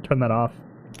gonna turn that off.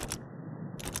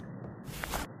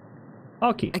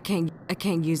 Alt key. I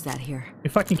can't use that here. You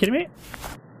fucking kidding me?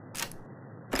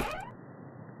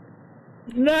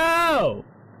 No!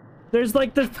 There's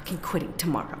like the... I'm fucking quitting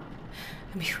tomorrow.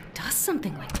 I mean, who does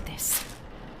something like this?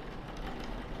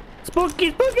 Spooky,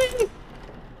 spooky!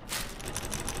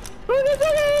 Spooky,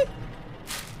 spooky!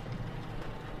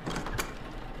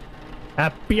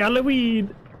 Happy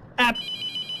Halloween! Da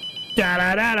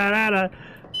da da da da da!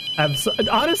 I'm so...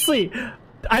 Honestly,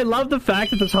 I love the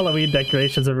fact that there's Halloween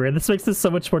decorations over here. This makes this so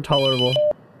much more tolerable.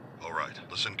 All right,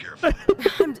 listen carefully.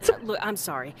 Look, I'm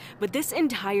sorry, but this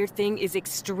entire thing is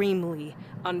extremely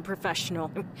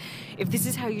unprofessional. If this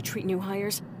is how you treat new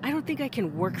hires, I don't think I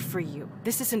can work for you.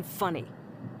 This isn't funny.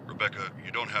 Rebecca,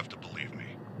 you don't have to believe me,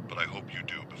 but I hope you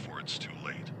do before it's too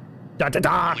late. Da da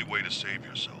da! The only way to save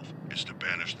yourself is to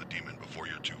banish the demon before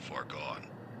you're too far gone.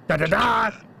 Da da To do da!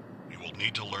 that, you will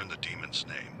need to learn the demon's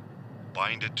name,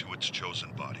 bind it to its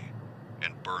chosen body,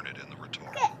 and burn it in the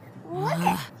retort.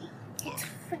 Look,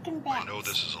 I know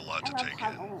this is a lot to take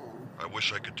in. I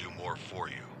wish I could do more for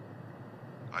you.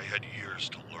 I had years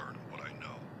to learn what I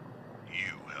know.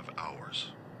 You have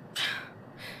hours.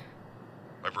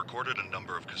 I've recorded a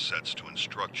number of cassettes to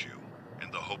instruct you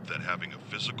in the hope that having a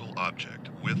physical object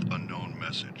with a known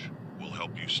message will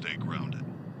help you stay grounded.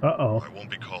 Uh-oh. I won't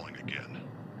be calling again.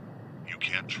 You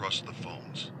can't trust the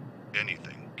phones.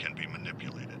 Anything can be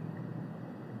manipulated.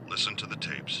 Listen to the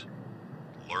tapes.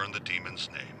 Learn the demon's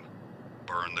name.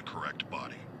 Burn the correct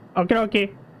body. Okay,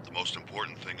 okay. The most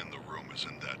important thing in the room is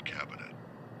in that cabinet.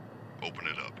 Open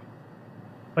it up.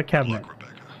 What cabinet? Good luck,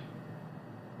 Rebecca.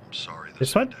 I'm sorry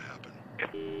This had one? to happen.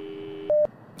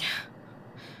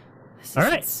 This is All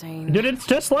right. insane. Dude, it's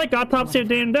just like Autopsy of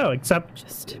Dame Doe,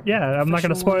 except, yeah, I'm not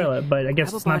going to spoil it, but I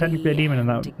guess it's not technically a demon in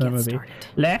that movie. Started.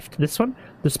 Left, this one,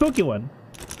 the spooky one.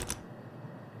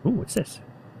 Ooh, what's this?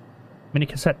 Mini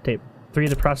cassette tape. 3,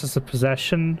 the process of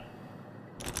possession.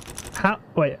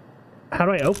 Wait, how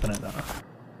do I open it, though?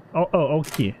 Oh,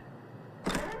 okay.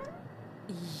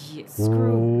 Yeah,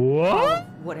 screw What?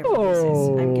 whatever this is.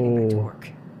 I'm getting back to work.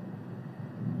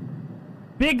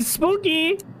 Big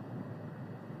spooky!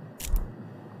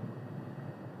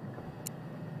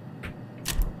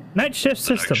 Night shift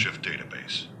system. Night shift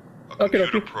database. A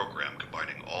computer program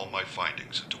combining all my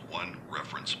findings into one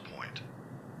reference point.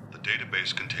 The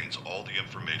database contains all the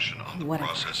information on the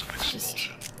process of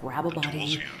expulsion, Grab a the body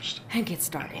tools used, and get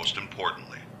started. and most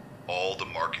importantly, all the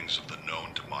markings of the known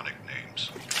demonic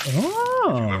names.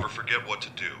 Oh. If you ever forget what to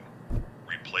do,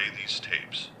 replay these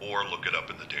tapes or look it up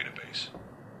in the database.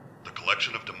 The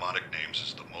collection of demonic names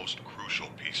is the most crucial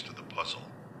piece to the puzzle.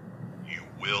 You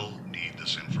will need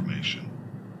this information.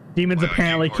 Demons My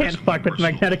apparently ID card can't is in my fuck with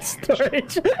personal magnetic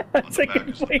belongings storage. drawer. That's On a the back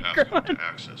is the complete passcode grind. to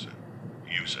access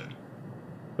it. Use it.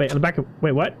 Wait, on the back of...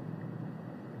 Wait, what?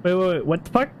 Wait, what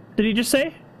the fuck did he just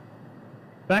say?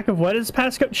 Back of what is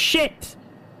passcode? Shit!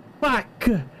 Fuck!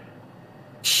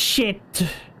 Shit!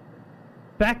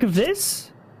 Back of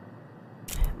this?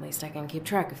 At least I can keep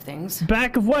track of things.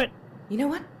 Back of what? You know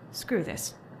what? Screw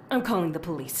this. I'm calling the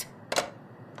police.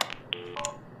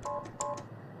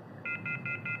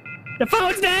 The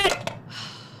phone's dead!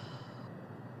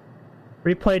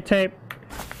 Replay tape.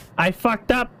 I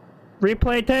fucked up.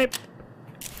 Replay tape.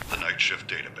 The night shift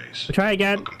database. We'll try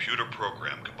again. A computer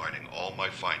program combining all my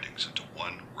findings into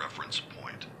one reference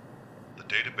point. The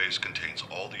database contains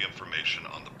all the information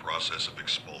on the process of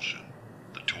expulsion,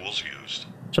 the tools used,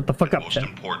 Shut the fuck and up, most Chad.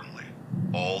 importantly,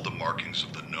 all the markings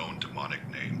of the known demonic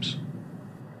names.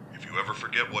 If you ever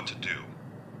forget what to do,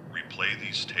 replay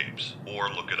these tapes or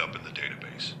look it up in the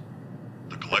database.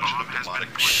 The collection of demonic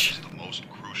names is the most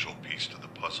crucial piece to the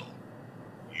puzzle.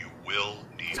 You will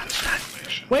need this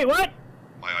information. Wait, what?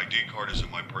 My ID card is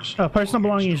in my personal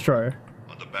belongings drawer.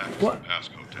 On the back is What? the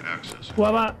passcode to access it.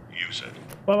 What? Use it.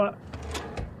 What?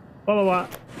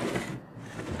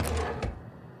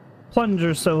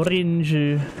 Plunger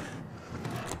syringe.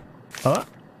 What?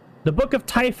 The Book of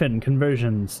Typhon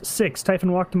conversions. 6.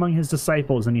 Typhon walked among his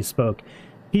disciples and he spoke.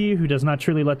 He who does not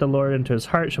truly let the Lord into his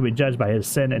heart shall be judged by his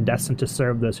sin and destined to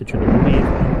serve those who truly believe,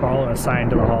 for all are assigned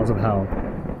to the halls of hell.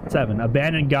 7.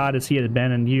 Abandon God as he had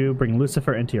abandoned you. Bring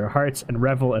Lucifer into your hearts and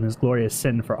revel in his glorious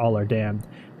sin, for all are damned.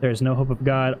 There is no hope of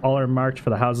God. All are marked for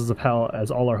the houses of hell,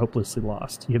 as all are hopelessly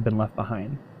lost. You have been left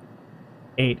behind.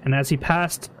 8. And as he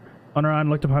passed, Onaran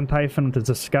looked upon Typhon with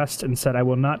disgust and said, I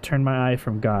will not turn my eye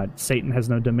from God. Satan has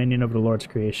no dominion over the Lord's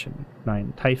creation.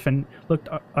 9. Typhon looked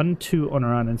unto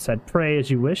Onaran and said, Pray as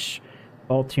you wish.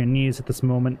 Fall to your knees at this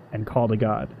moment and call to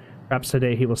God. Perhaps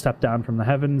today he will step down from the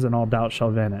heavens and all doubt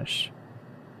shall vanish.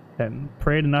 10.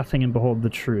 Pray to nothing and behold the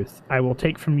truth. I will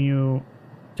take from your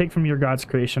God's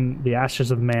creation the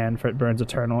ashes of man, for it burns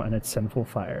eternal in its sinful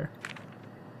fire.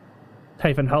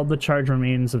 Typhon held the charred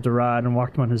remains of Durad and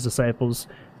walked among his disciples,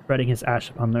 spreading his ash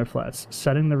upon their flesh.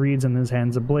 Setting the reeds in his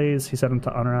hands ablaze, he said unto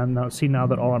Onaran, See now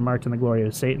that all are marked in the glory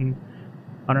of Satan.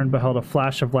 Onaran beheld a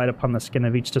flash of light upon the skin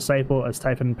of each disciple as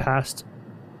Typhon passed,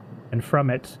 and from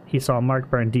it he saw a mark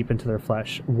burn deep into their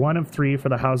flesh. 1 of 3 for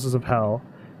the houses of hell,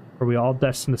 for we all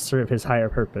destined to serve his higher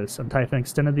purpose. And Typhon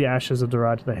extended the ashes of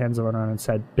Durad to the hands of Onaran and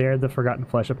said, Bear the forgotten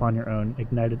flesh upon your own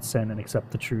ignited sin and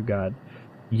accept the true God.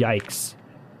 Yikes.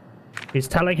 He's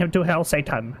telling him to hell,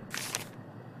 Satan.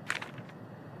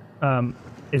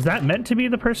 Is that meant to be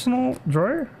the personal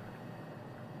drawer?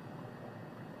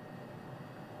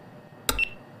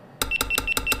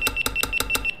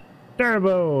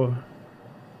 Turbo.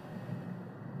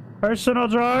 Personal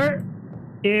drawer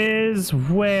is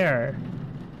where?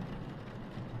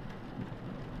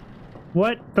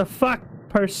 What the fuck?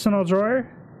 Personal drawer?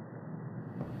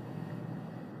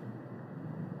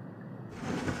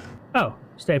 Oh,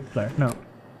 stapler. No.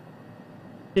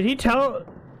 Did he tell...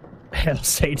 Hell,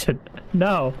 Satan.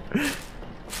 No.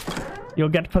 You'll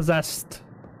get possessed.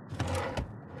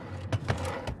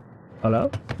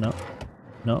 Hello? No.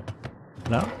 No.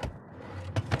 No.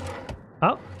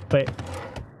 Oh, wait.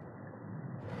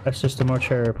 That's just a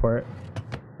mortuary report.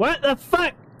 What the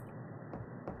fuck?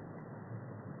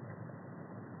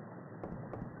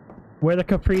 Where the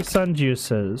Capri Sun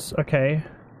juice is. Okay.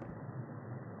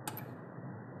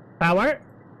 Power.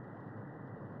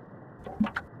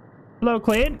 Hello,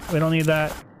 clean. We don't need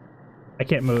that. I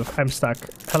can't move. I'm stuck.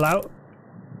 Hello?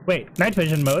 Wait, night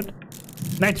vision mode.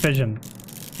 Night vision.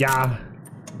 Yeah.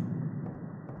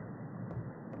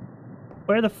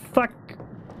 Where the fuck?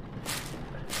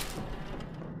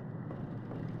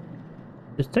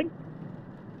 This thing?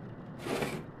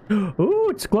 Ooh,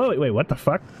 it's glowing. Wait, what the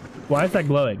fuck? Why is that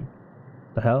glowing?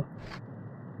 The hell?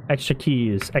 Extra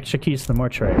keys. Extra keys to the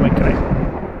mortuary. Wait, can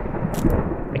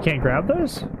I can't grab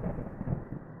those?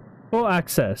 Full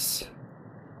access.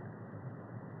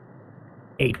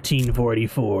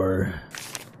 1844.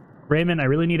 Raymond, I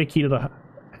really need a key to the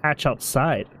hatch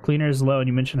outside. Cleaner is low and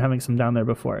you mentioned having some down there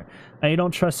before. I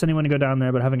don't trust anyone to go down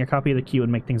there, but having a copy of the key would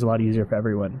make things a lot easier for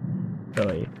everyone.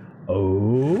 Really.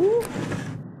 Oh?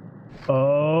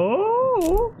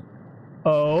 Oh?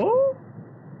 Oh?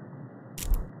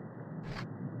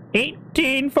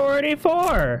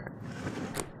 1844!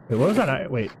 Wait, what was that?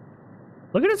 Wait.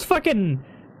 Look at his fucking...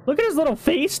 Look at his little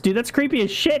face, dude. That's creepy as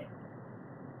shit.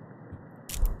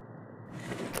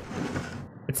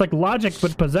 It's like Logic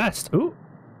but possessed. Ooh.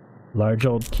 Large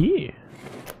old key.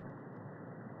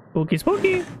 Spooky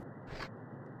spooky.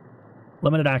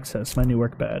 Limited access. My new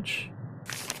work badge.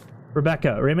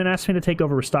 Rebecca. Raymond asked me to take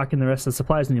over restocking the rest of the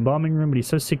supplies in the embalming room, but he's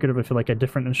so secretive I feel like I have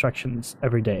different instructions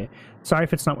every day. Sorry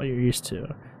if it's not what you're used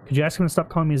to. Could you ask him to stop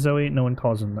calling me Zoe? No one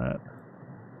calls him that.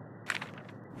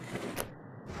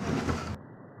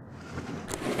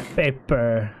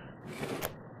 Paper.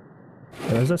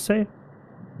 What does that say?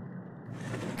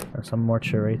 Or some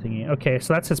mortuary thingy. Okay,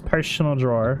 so that's his personal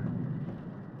drawer.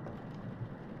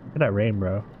 Look at that rain,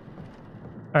 bro.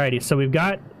 Alrighty, so we've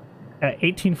got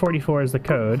 1844 is the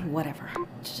code. Whatever.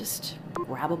 Just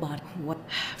grab a body. What?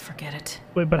 Forget it.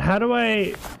 Wait, but how do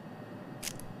I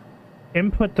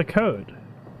input the code?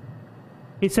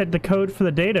 He said the code for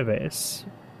the database.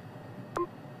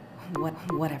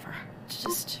 Whatever.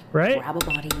 Just right? grab a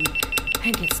body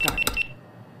and get started.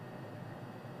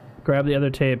 Grab the other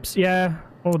tapes. Yeah,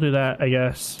 we'll do that, I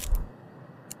guess.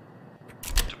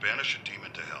 To banish a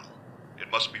demon to hell,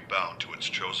 it must be bound to its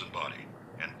chosen body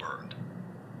and burned.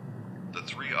 The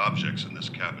three objects in this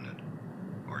cabinet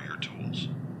are your tools.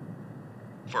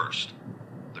 First,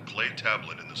 the clay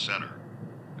tablet in the center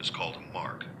is called a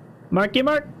mark. Marky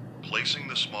mark. Placing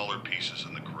the smaller pieces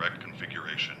in the correct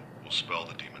configuration will spell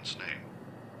the demon's name.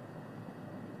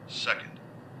 Second,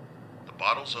 the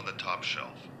bottles on the top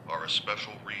shelf are a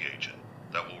special reagent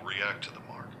that will react to the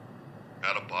mark.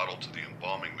 Add a bottle to the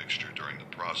embalming mixture during the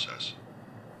process.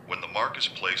 When the mark is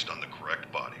placed on the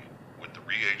correct body with the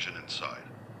reagent inside,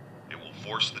 it will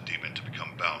force the demon to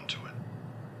become bound to it.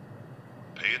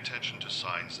 Pay attention to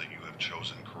signs that you have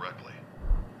chosen correctly.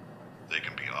 They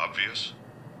can be obvious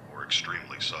or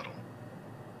extremely subtle.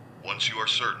 Once you are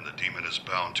certain the demon is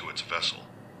bound to its vessel,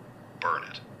 burn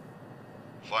it.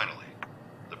 Finally,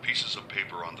 the pieces of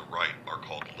paper on the right are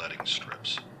called letting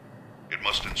strips. It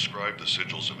must inscribe the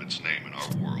sigils of its name in our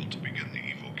world to begin the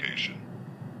evocation.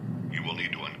 You will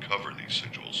need to uncover these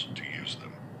sigils to use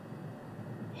them.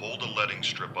 Hold a letting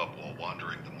strip up while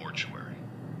wandering the mortuary.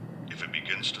 If it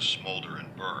begins to smolder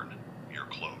and burn, you're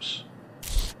close.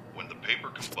 When the paper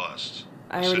combusts,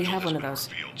 I already have one of those.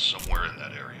 Revealed somewhere in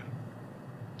that area.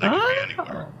 They can be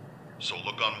anywhere, so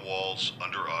look on walls,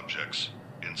 under objects,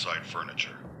 inside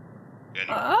furniture.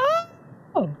 Anywhere.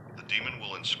 The demon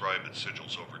will inscribe its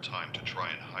sigils over time to try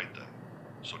and hide them,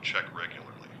 so check regularly.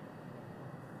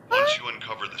 Once you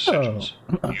uncover the sigils,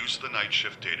 use the night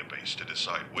shift database to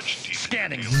decide which demon.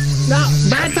 Scanning. No,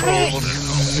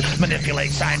 that's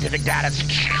Manipulate scientific data.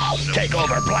 Take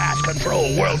over, blast,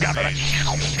 control world government.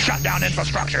 Shut down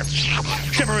infrastructure.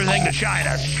 Ship everything to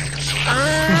China.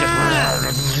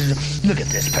 Look at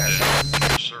this person.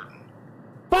 Certain.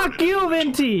 Fuck you,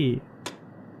 Venti!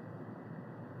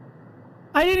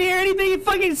 I didn't hear anything he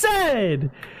fucking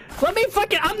said! Let me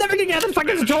fucking... I'm never gonna get this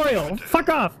fucking tutorial! Fuck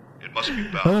off! It must be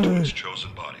bound to its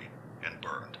chosen body and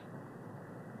burned.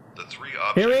 The three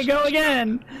objects... Here we go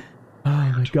again! Oh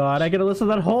my god, I gotta listen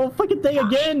to that whole fucking thing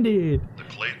again, dude! The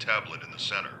clay tablet in the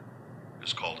center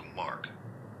is called a mark.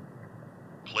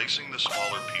 Placing the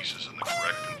smaller pieces in the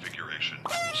correct configuration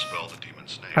will spell the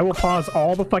demon's name. I will pause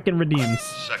all the fucking redeems.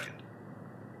 Second,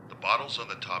 the bottles on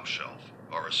the top shelf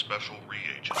are a special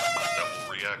reagent that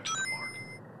will react to the mark.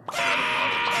 Add a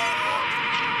bottle to the embalming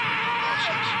mixture during the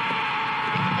process.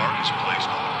 When the mark is placed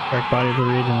on the Dark body of the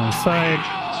region inside.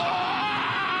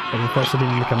 I can force the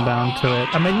demon to come down to it.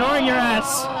 I'm ignoring your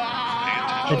ass!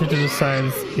 Enter to the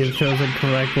signs you've chosen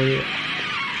correctly.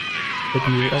 It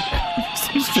can be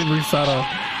extremely subtle.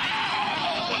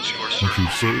 Once you are If you're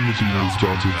certain the demon is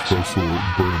bound to its vessel,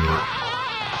 burn it.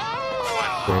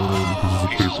 Finally, this is a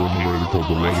paper on the right called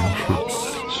the lighting strips.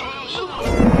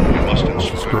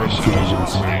 I'll scrap to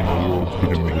its name on the wall to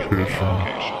begin meditation.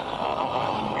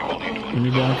 You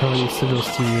need to uncover these sigils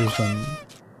to use them.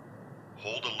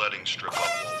 Hold a letting strip up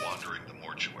while wandering the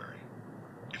mortuary.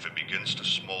 If it begins to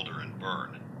smolder and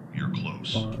burn, you're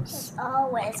close. It's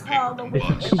always Paper all the way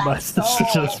combusts. to my Combust the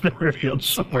sigils soul. has been revealed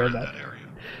somewhere in that. area.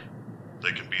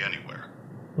 They can be anywhere.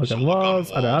 Look So on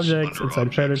walls, other objects, under inside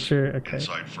objects, furniture. Okay.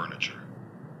 Inside furniture.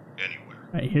 Anywhere.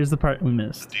 Alright, here's the part we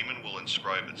missed. The demon will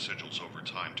inscribe its sigils over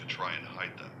time to try and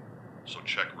hide them, so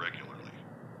check regularly.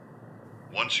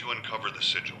 Once you uncover the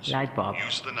sigils,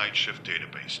 use the night shift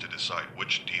database to decide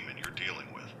which demon you're dealing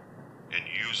with, and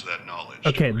use that knowledge.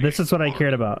 Okay, to this is what I create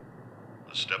cared a about.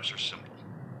 The steps are simple.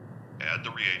 Add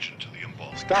the reagent to the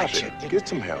embalming. Stop it. Get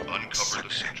some help. Uncover the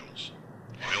sigils.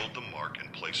 Build the mark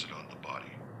and place it on the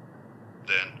body.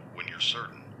 Then, when you're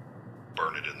certain,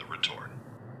 burn it in the retort.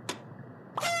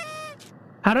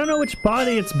 I don't know which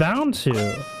body it's bound to.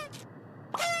 Look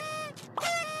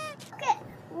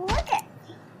at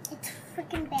it's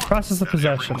freaking bad. Process of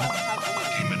possession.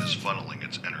 The demon is funneling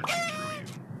its energy through you,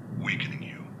 weakening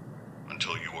you,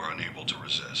 until you are unable to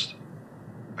resist.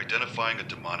 Identifying a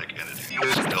demonic entity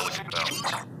is a delicate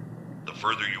balance. The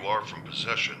further you are from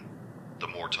possession, the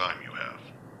more time you have.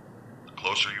 The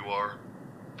closer you are,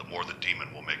 the more the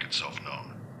demon will make itself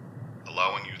known,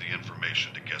 allowing you the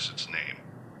information to guess its name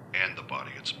and the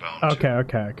body it's bound to. Okay.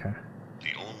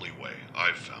 The only way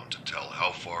I've found to tell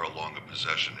how far along a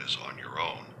possession is on your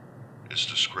own is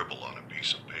to scribble on a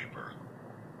piece of paper.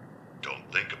 Don't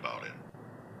think about it.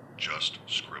 Just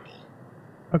scribble.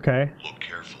 Okay. Look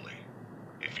carefully.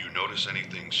 If you notice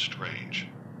anything strange,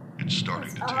 it's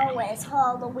starting to It's tingle. always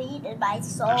Halloween in my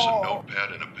soul. There's a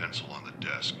notepad and a pencil on the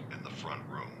desk in the front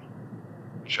room.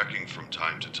 Checking from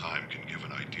time to time can give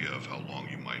an idea of how long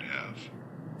you might have.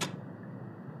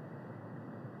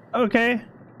 Okay.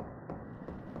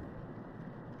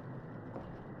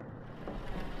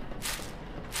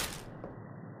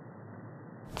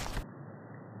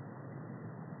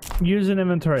 Use an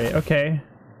inventory. Okay.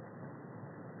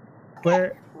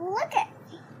 Where? Look at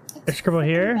I scribble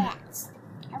here. bats.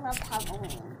 I love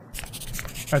Halloween.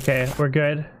 Okay, we're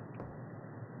good.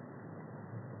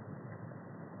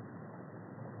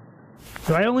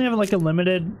 Do I only have like a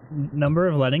limited number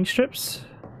of letting strips?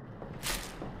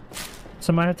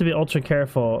 So I might have to be ultra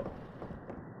careful.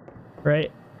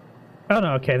 Right? Oh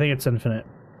no, okay, I think it's infinite.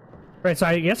 Right, so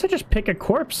I guess I just pick a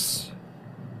corpse.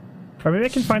 Or maybe I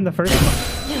can find the first one.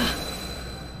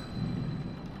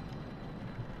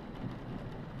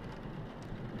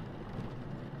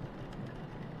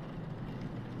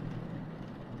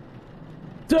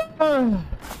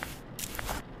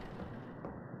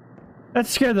 That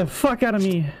scared the fuck out of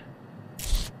me.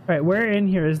 Alright, where in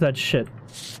here is that shit?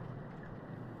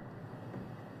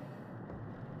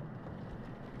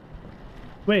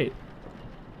 Wait.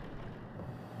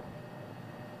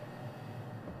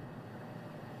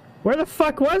 Where the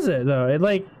fuck was it though? It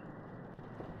like...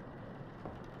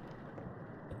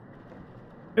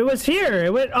 It was here.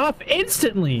 It went off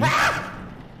instantly.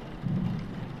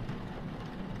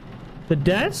 The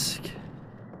desk?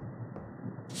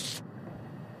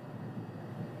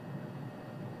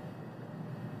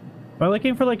 Am I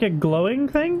looking for like a glowing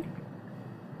thing?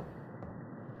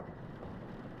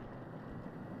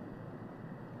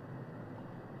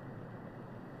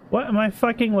 What am I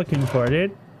fucking looking for,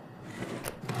 dude?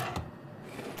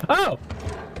 Oh!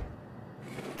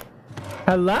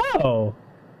 Hello!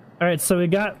 Alright, so we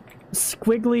got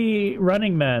squiggly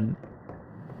running man.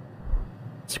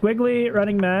 Squiggly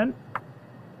running man.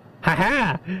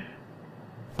 Haha!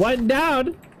 One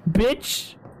down,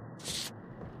 bitch!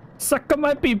 Suck on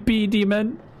my pee-pee,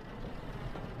 demon.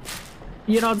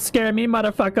 You don't scare me,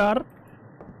 motherfucker.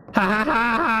 Ha ha ha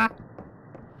ha!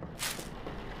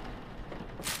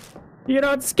 You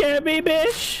don't scare me,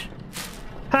 bitch!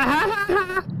 Ha ha ha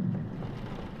ha!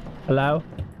 Hello?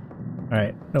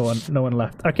 Alright, no one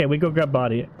left. Okay, we go grab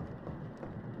body.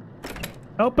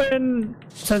 Open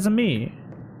sesame.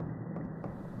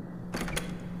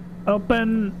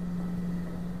 Open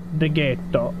the gate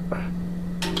door.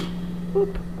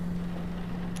 Boop.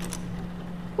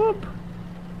 Boop.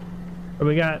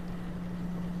 We got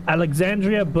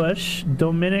Alexandria Bush,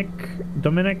 Dominic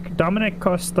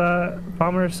Costa,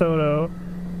 Palmer Soto.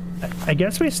 I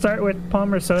guess we start with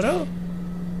Palmer Soto.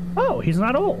 Oh, he's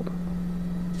not old.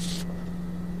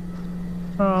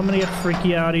 Oh, I'm gonna get freaky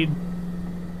outy.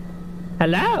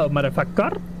 Hello,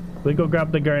 motherfucker. We go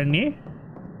grab the gurney.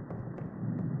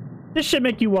 This should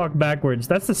make you walk backwards.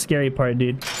 That's the scary part,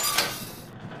 dude.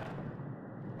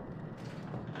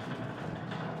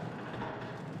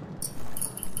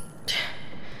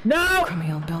 No!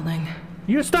 Crummy old building.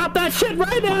 You stop that shit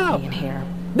right now! In here.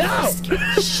 No! Scare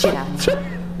the shit out of me.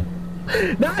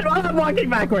 Not while I'm walking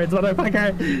backwards,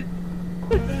 motherfucker!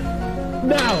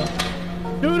 No!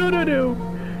 Do.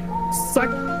 Suck.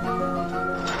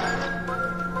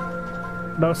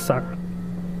 No suck.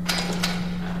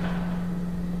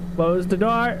 Close the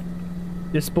door.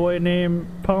 This boy named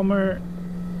Palmer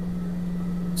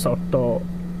Soto.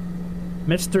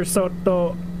 Mr.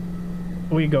 Soto.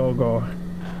 We go.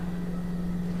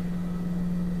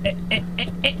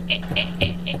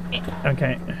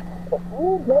 Okay. If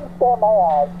you don't stare my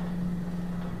eyes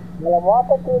while I'm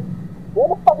walking, where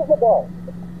the fuck is the door?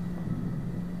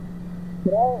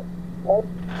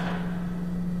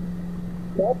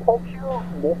 Can I push you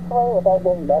this way without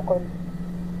going backwards?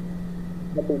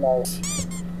 That'd be nice.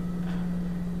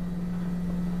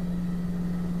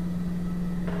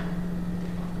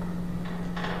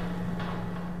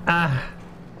 Da.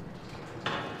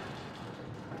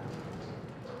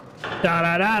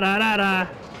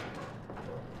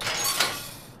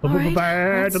 All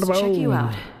right, let's check you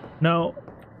out. No,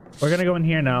 we're gonna go in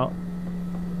here now.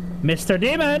 Mr.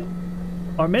 Demon,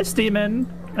 or Miss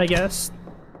Demon, I guess.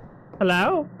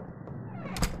 Hello.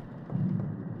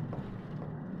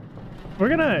 We're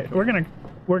gonna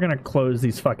close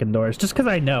these fucking doors just because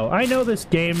I know this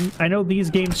game. I know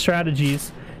these game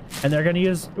strategies, and they're gonna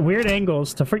use weird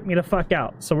angles to freak me the fuck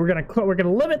out. So we're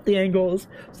gonna limit the angles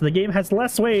so the game has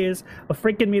less ways of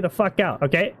freaking me the fuck out.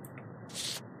 Okay.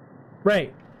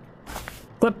 Right.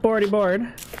 Clipboardy board.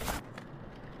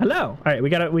 Hello. All right, we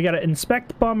gotta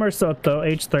inspect Palmer Soto,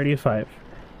 age 35.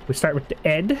 We start with the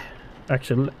Ed.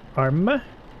 Actually, arm.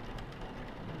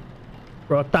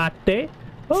 Rotate.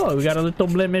 Oh, we got a little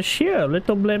blemish here.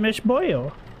 Little blemish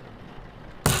boyo.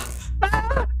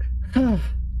 Ah!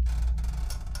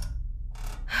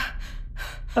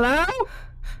 Hello?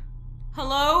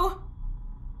 Hello?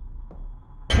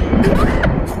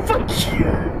 Fuck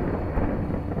you.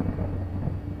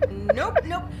 Nope.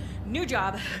 New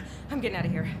job. I'm getting out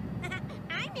of here.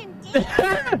 I'm in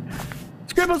danger.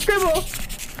 Scribble.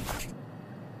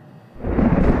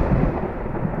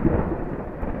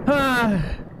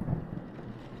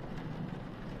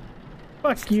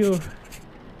 Fuck you.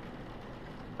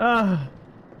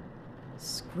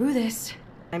 Screw this.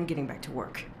 I'm getting back to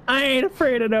work. I ain't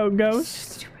afraid of no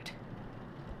ghosts. Stupid.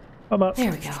 How about?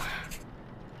 There we go.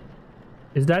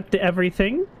 Is that the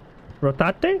everything?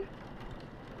 Rotate?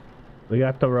 We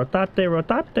got the rotate. What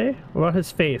about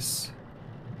his face?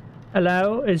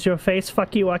 Hello? Is your face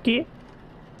fucky wucky?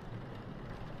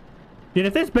 Dude,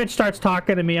 if this bitch starts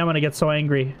talking to me, I'm gonna get so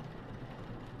angry.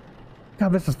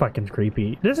 God, this is fucking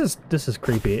creepy. This is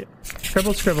creepy.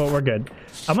 Scribble, we're good.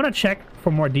 I'm gonna check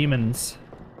for more demons.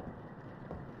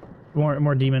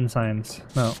 More demon signs.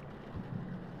 No.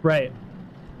 Right.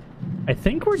 I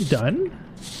think we're done.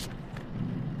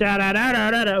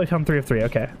 We found 3 of 3.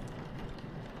 Okay.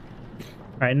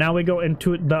 All right, now we go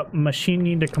into the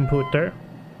machine, the computer.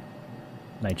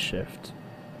 Night shift.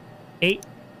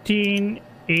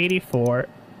 1884.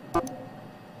 Wait,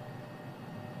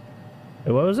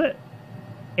 what was it?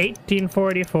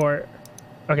 1844.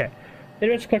 Okay.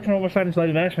 Database collection of findings,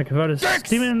 light management, converted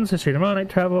demons, history, demonic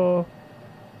travel.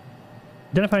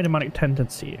 Identify demonic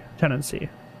tendency.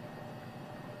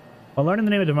 While learning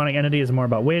the name of demonic entity is more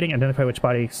about waiting, identify which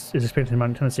body is experiencing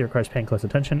demonic tendency requires paying close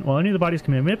attention. While any of the bodies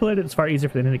can be manipulated, it's far easier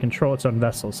for the entity to control its own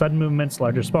vessel. Sudden movements,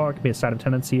 large or small, can be a sign of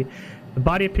tendency. The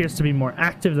body appears to be more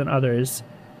active than others,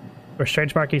 or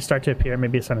strange markings start to appear, may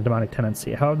be a sign of demonic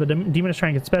tendency. However, the demon is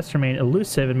trying its best to remain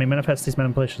elusive and may manifest these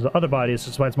manipulations to other bodies,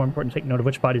 which is why it's more important to take note of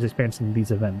which body is experiencing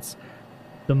these events.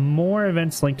 The more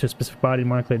events linked to a specific body, the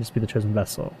more likely it is to be the chosen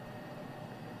vessel.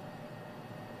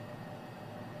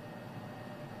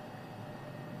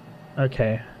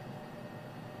 Okay.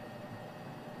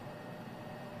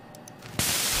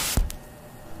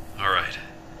 All right.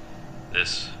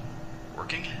 This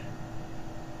working?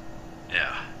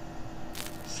 Yeah.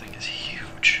 This thing is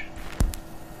huge.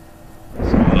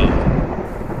 So,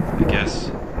 I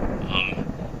guess,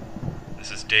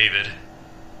 this is David.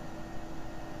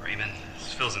 Raymond,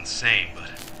 this feels insane,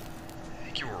 but I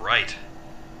think you were right.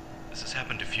 This has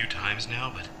happened a few times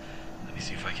now, but let me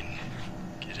see if I can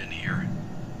get in here.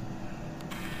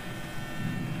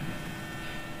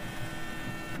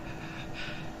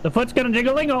 The foot's gonna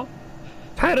jiggle-lingle.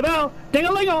 Hi the bell!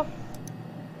 Ding-a-ling-a!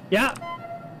 Yeah.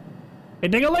 Hey,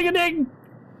 ding-a-ling-a-ding!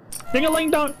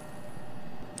 Ding-a-ling-dong!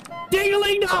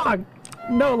 Ding-a-ling-dong!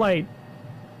 No light.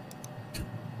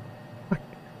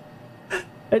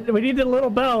 We need the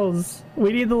little bells.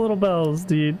 We need the little bells,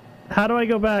 dude. How do I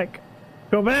go back?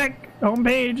 Go back!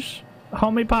 Homepage!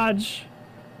 Homepage!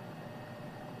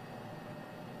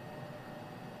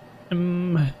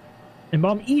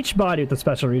 Embalm each body with a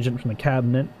special reagent from the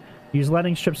cabinet. Use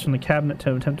lighting strips from the cabinet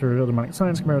to attempt to reveal demonic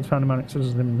signs. Compare with found demonic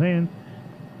signs in the vein.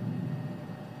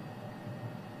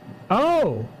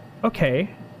 Oh! Okay.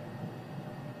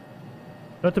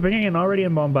 But to bringing an already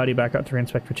embalmed body back out to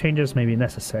reinspect for changes may be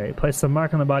necessary. Place the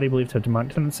mark on the body believed to have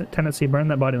demonic tendency. Burn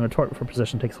that body in the torque before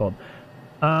possession takes hold.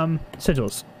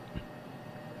 Sigils.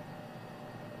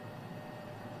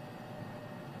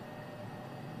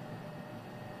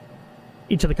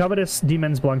 Each of the covetous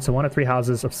demons belongs to one of 3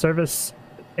 houses of service.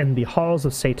 In the halls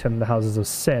of Satan, the houses of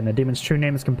sin. A demon's true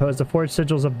name is composed of 4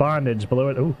 sigils of bondage. Below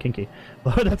it, ooh, kinky.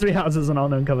 Below the 3 houses and all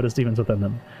known covetous demons within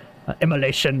them.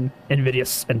 Immolation,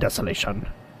 Invidious, and Desolation.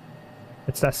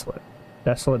 It's Desolate.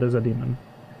 Desolate is a demon.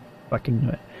 Fucking knew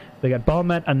it. They got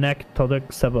Balmet, Anek, Toduk,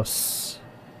 Sevos.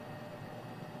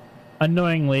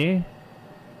 Annoyingly,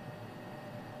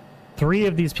 3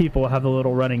 of these people have the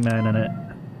little running man in it.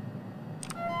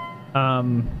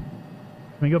 Can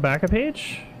we go back a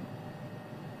page?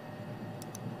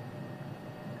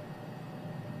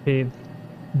 Okay,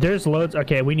 there's loads.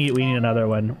 Okay, we need another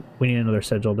one. We need another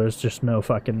sigil. There's just no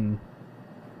fucking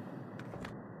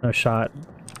shot.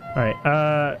 All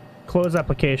right. Close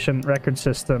application. Record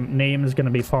system. Name is gonna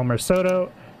be Palmer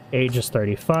Soto. Age is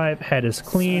 35. Head is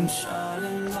clean.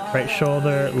 Right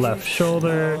shoulder. Left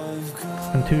shoulder.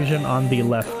 Contusion on the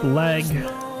left leg.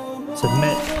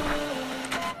 Submit.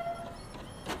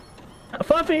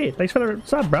 Fluffy, thanks for the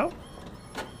sub, bro.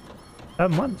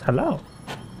 7 months. Hello.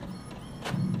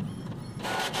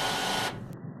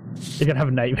 You're gonna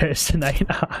have nightmares tonight.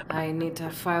 I need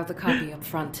to file the copy up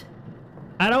front.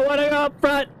 I don't want to go up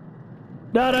front.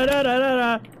 Da da da da da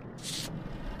da.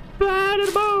 Fly to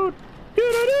the moon. Do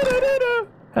do do do do do.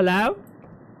 Hello,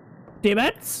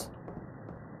 demons.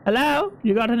 Hello,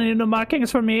 you got any new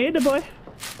markings for me, the boy,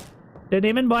 the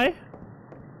demon boy,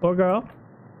 or girl?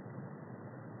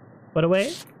 Put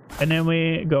away, and then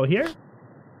we go here,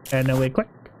 and then we click.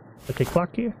 Okay,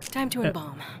 clock here. Time to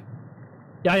embalm.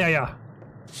 Yeah.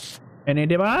 Any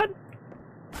demon?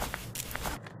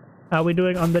 How are we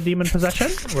doing on the demon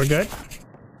possession? We're good.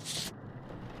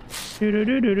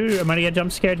 I'm gonna get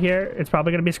jump scared here. It's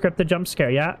probably gonna be scripted jump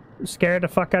scare. Yeah, scare the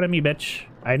fuck out of me, bitch.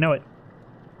 I know it.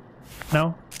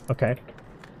 No? Okay.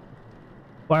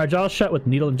 Wire jaws shut with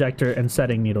needle injector and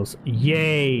setting needles.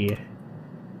 Yay!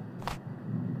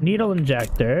 Needle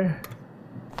injector.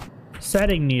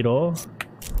 Setting needle.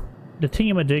 The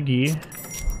thingamadigi.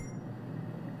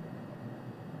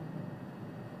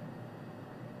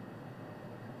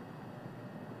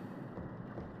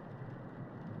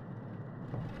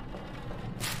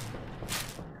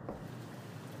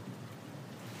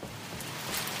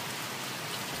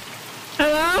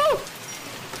 Hello?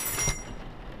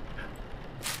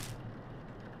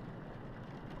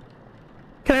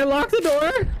 Can I lock the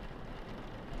door?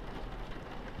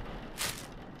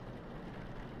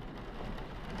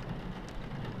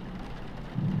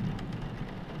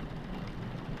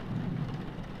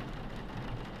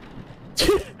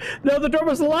 No, the door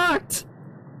was locked!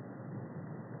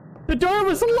 The door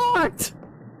was locked!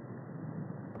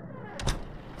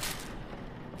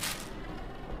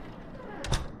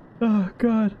 Oh,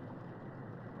 God.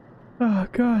 Oh,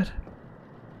 God.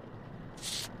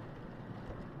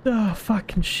 Oh,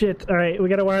 fucking shit. Alright, we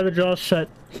gotta wire the jaws shut.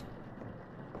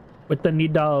 With the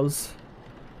needles.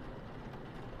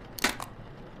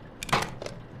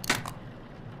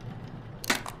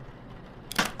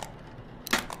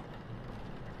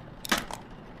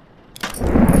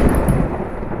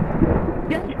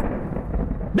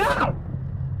 No!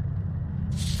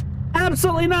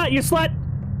 Absolutely not, you slut!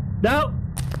 No!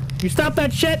 You stop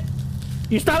that shit!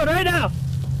 You stop it right now!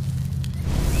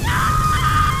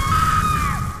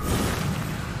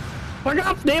 Fuck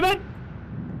off, David!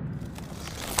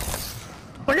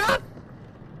 Fuck off!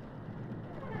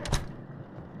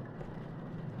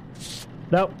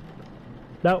 No.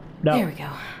 No, no. There we go.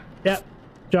 Yep.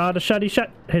 Jaw to shutty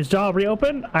shut. His jaw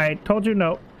reopened? I told you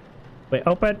no. Wait,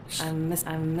 open.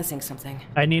 I'm missing something.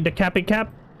 I need a cappy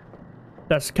cap.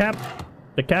 That's cap.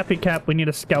 The cappy cap. We need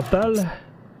a scalpel.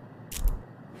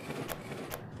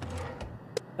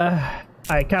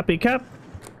 I cappy cap.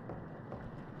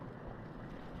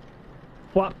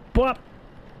 Bwop, bwop.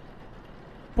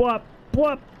 Bwop,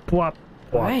 bwop, bwop,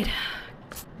 bwop. Alright.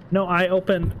 No, I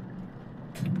opened.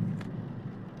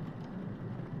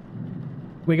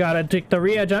 We gotta take the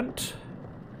reagent.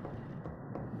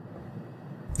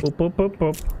 Boop, boop, boop,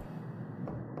 boop.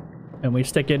 And we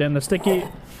stick it in the sticky.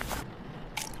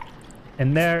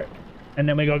 In there. And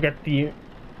then we go get the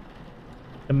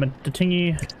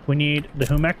thingy. We need the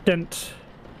humectant.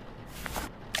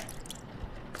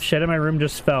 Shit in my room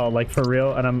just fell, like for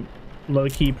real, and I'm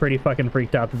low-key pretty fucking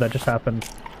freaked out that that just happened.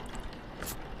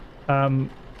 No,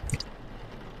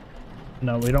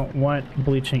 we don't want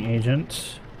bleaching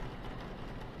agent.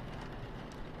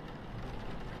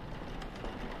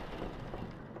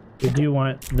 We do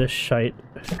want this shite.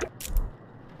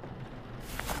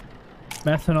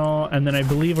 Methanol, and then I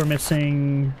believe we're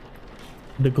missing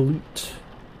the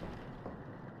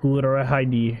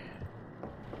glutarahide.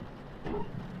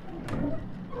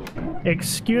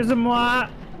 Excuse-moi,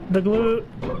 the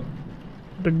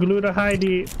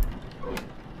glutarahide.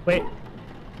 Wait.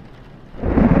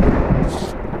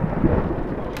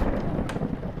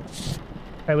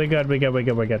 Hey, we good.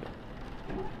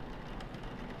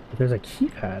 There's a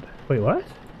keypad. Wait, what?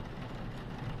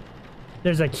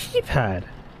 There's a keypad.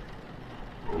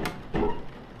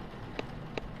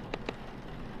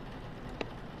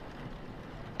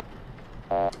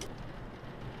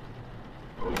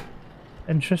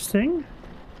 Interesting.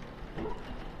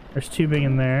 There's tubing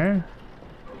in there.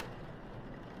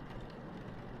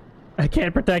 I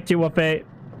can't protect you, Wolfie.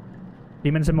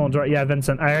 Demon symbol drawer. Yeah,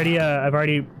 Vincent. I've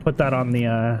already put that on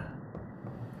the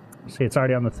see, it's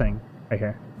already on the thing. Right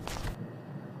here.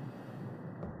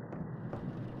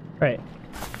 Right.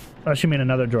 Oh, she mean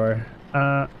another drawer.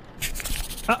 Uh-oh!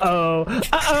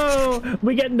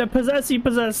 We getting the possess.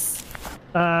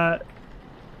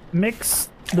 Mix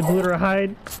the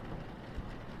glutarahide.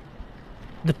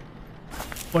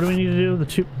 What do we need to do? The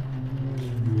two...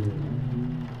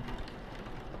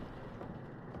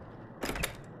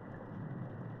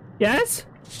 Yes?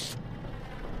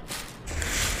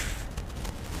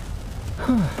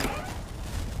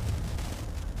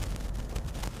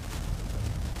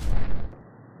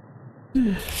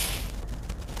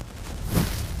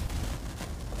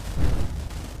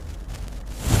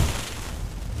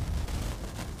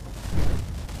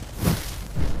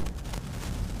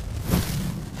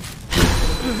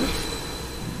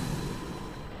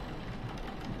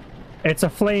 It's a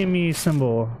flamey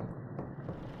symbol.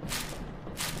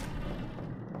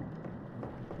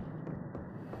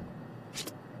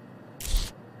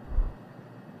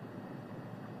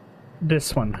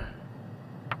 This one.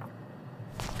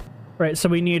 Right, so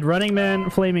we need Running Man,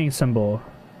 flaming symbol.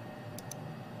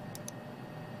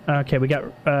 Okay, we got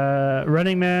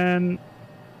Running Man.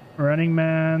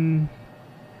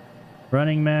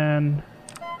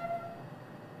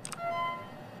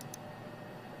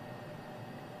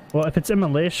 Well, if it's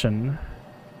immolation...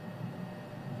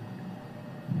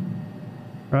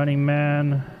 Running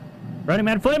Man,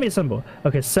 flaming symbol!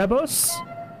 Okay, Sebos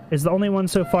is the only one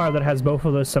so far that has both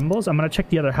of those symbols. I'm gonna check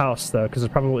the other house, though, because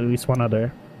there's probably at least one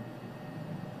other.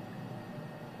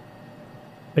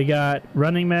 We got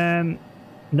Running Man...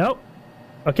 Nope!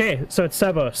 Okay, so it's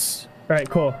Sebos. Alright,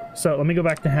 cool. So, let me go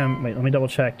back to him. Wait, let me double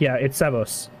check. Yeah, it's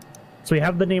Sebos. So we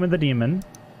have the name of the demon.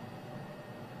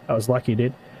 I was lucky,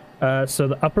 dude. So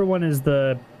the upper one is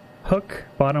the hook,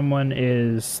 bottom one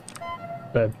is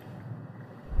the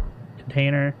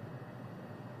container.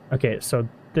 Okay, so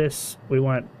this, we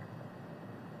want...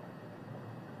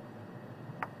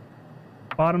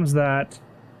 Bottom's that.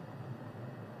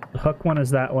 The hook one is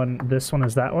that one. This one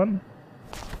is that one.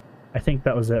 I think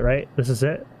that was it, right? This is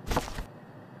it?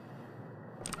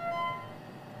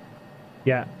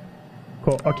 Yeah.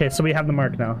 Cool. Okay, so we have the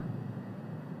mark now.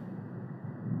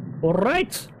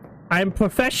 Alright! I'm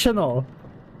professional!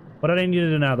 What did I need to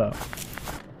do now, though?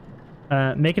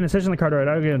 Make an incision in the card right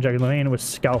out and jugular vein with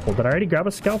scalpel. Did I already grab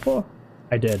a scalpel?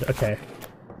 I did. Okay.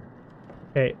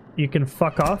 Okay, you can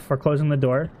fuck off. We're closing the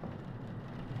door.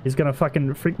 He's gonna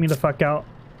fucking freak me the fuck out.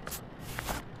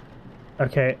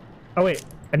 Okay. Oh, wait.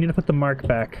 I need to put the mark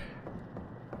back.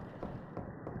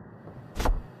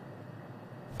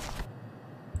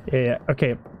 Yeah,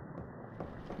 okay.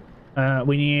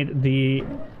 We need the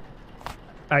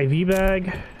IV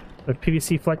bag, the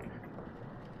PVC flex.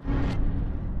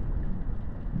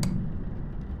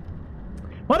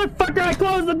 Motherfucker, I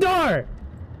closed the door!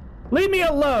 Leave me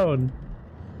alone!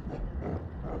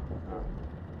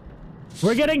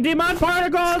 We're getting demon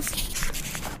particles!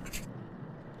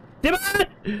 Demon!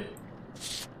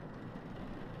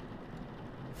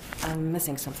 I'm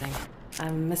missing something.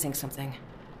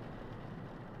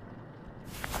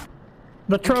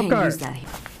 The trocar. Use that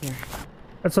here.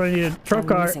 That's what I needed.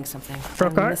 Trocar. I'm missing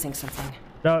something.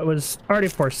 No, it was already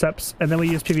forceps, and then we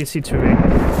used PVC tubing.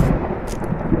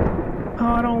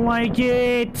 Oh, I don't like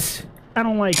it. I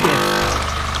don't like it.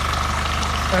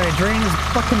 Alright, drain his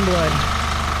fucking blood.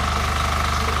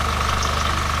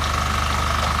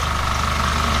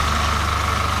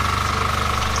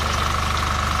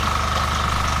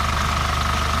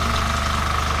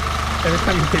 Every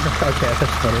time you take a podcast,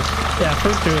 that's funny. Yeah,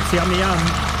 fruit juice, yum yum.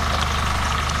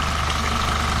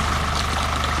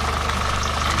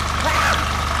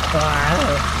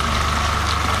 Wow.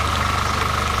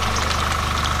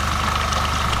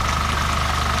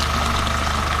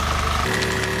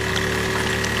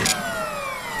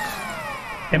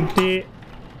 Empty.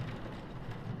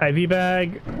 IV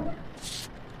bag.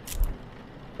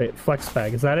 Wait, flex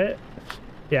bag, is that it?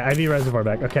 Yeah, IV reservoir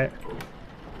bag, okay.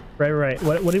 Right.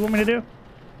 What do you want me to do?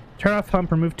 Turn off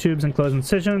pump, remove tubes, and close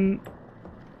incision.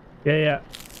 Yeah.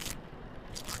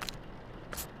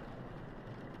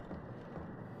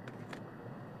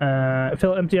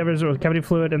 Fill empty reservoir with cavity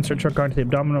fluid, insert short guard into the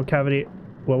abdominal cavity.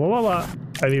 Whoa.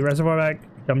 IV reservoir bag.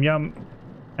 Yum.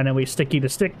 And then we sticky the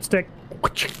stick.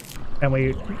 And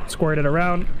we squirt it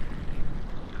around.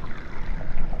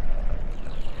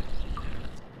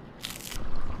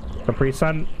 Capri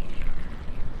Sun.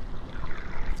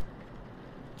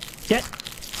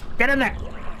 Get in there.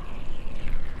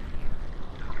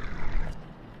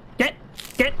 Get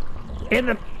in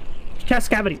the chest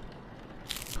cavity.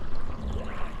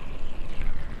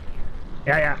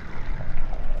 Yeah.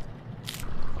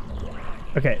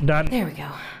 Okay, done. There we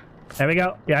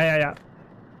go. Yeah.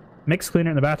 Mix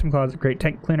cleaner in the bathroom closet. Great.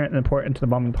 Tank cleaner and then pour it into the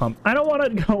bombing pump. I don't want to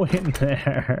go in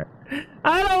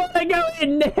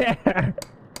there.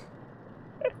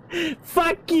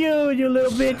 Fuck you, you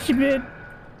little bitch.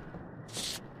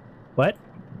 What?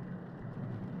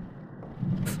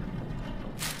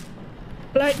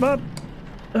 Light bulb.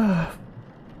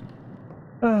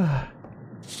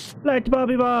 Light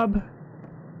Bobby Bob.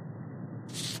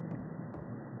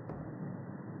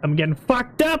 I'm getting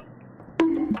fucked up.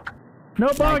 No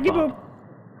boggy boop.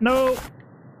 No,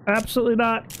 absolutely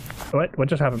not. What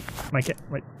just happened? Wait.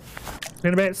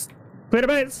 Clear the base.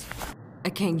 I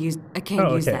can't use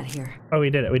that here. Oh, we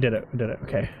did it.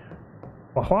 Okay.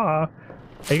 Wah-wah.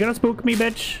 Are you gonna spook me,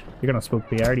 bitch? You're gonna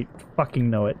spook me. I already fucking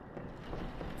know it.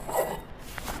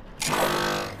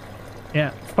 Yeah,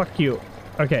 fuck you.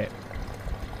 Okay.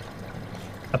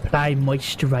 Apply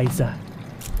moisturizer.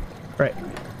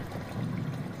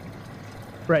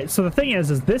 Right, so the thing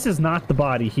is this is not the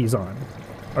body he's on.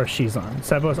 Or she's on.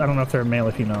 Sebos, I don't know if they're male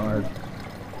or female, or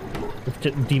if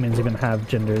demons even have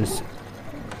genders.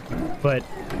 But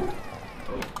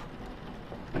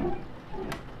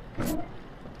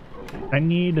I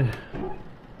need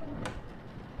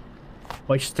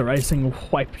moisturizing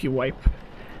wipe.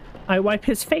 I wipe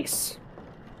his face.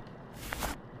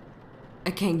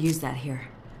 I can't use that here.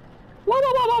 Right.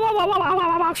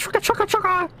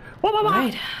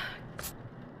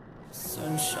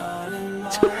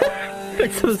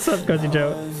 Thanks for the sub, Cozy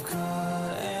Joe.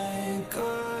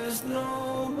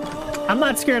 I'm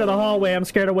not scared of the hallway. I'm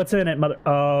scared of what's in it, mother.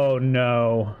 Oh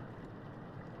no.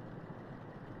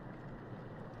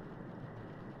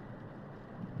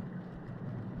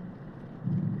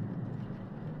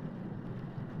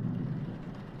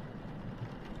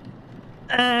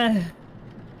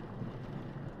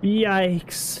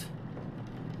 Yikes.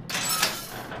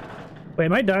 Wait,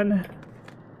 am I done?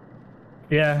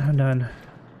 Yeah, I'm done.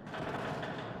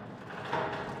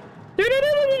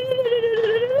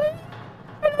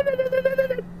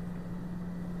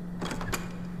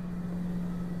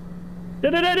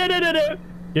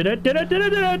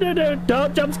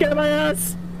 Don't jump scare my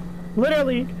ass.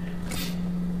 Literally.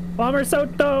 Bomber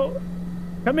Soto.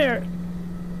 Come here.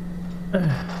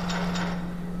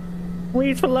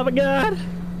 Please, for the love of God.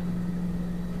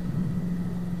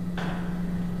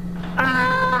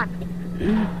 Ah!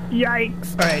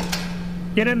 Yikes. Alright.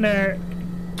 Get in there.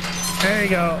 There you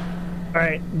go.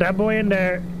 Alright, that boy in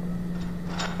there.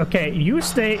 Okay, you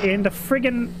stay in the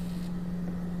friggin...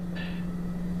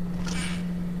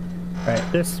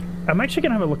 Alright, this... I'm actually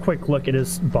gonna have a quick look at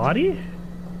his body.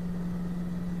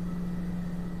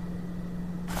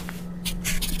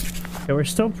 Okay, we're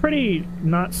still pretty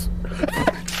not...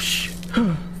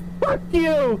 Fuck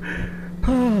you!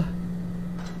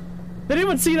 Did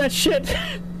anyone see that shit?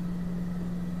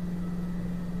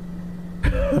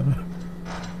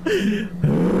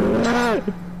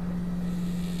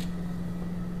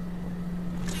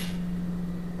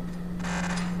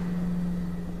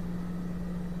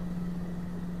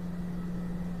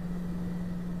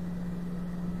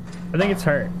 I think it's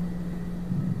her.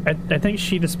 I think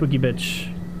she the spooky bitch.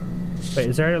 Wait,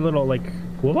 is there a little like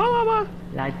Wah, wah, wah, wah.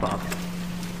 Light bulb.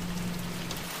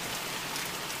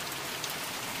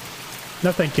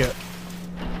 No, thank you.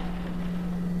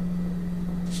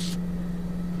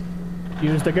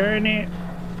 Use the gurney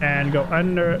and go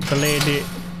under the lady.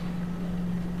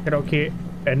 Okay,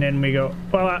 and then we go.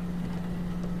 Voila.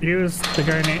 Use the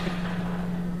gurney.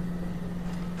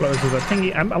 Closes the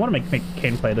thingy. I want to make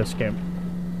Kane play this game.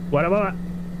 What?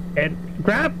 And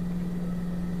grab,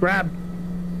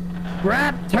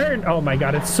 turn. Oh my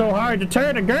god, it's so hard to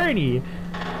turn a gurney.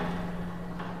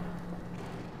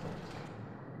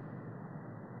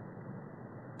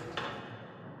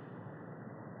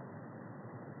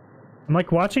 I'm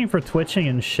like watching for twitching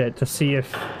and shit to see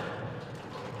if...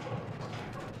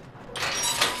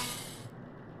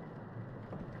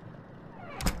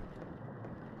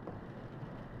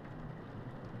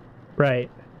 Right.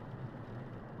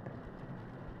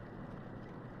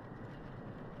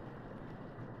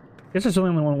 This is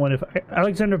only one if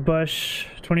Alexander Bush,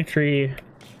 23.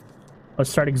 Let's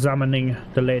start examining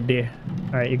the lady.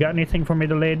 Alright, you got anything for me,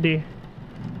 the lady?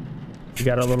 You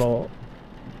got a little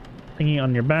thingy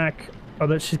on your back.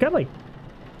 Oh, she's got like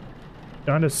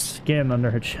kind of skin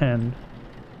under her chin.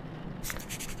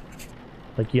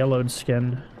 Like yellowed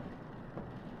skin.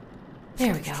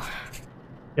 There we go.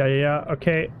 Yeah.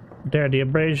 Okay. There are the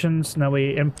abrasions. Now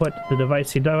we input the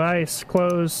device.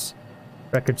 Close.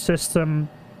 Record system.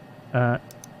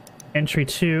 Entry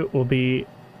 2 will be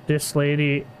this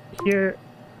lady here.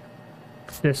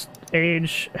 This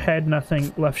age, head,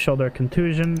 nothing, left shoulder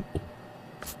contusion.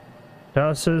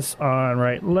 Dialysis on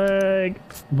right leg.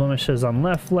 Blemishes on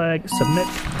left leg. Submit.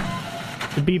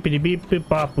 Beepity beep boop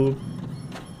bop boop.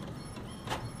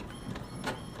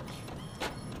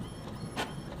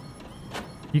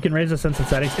 You can raise the sensitive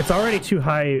settings. It's already too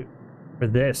high for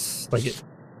this. Like it.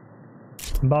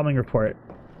 Bombing report.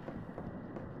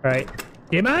 Alright.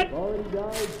 Demon?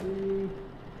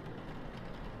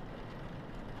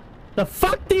 The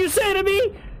fuck do you say to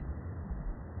me?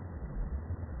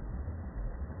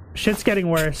 Shit's getting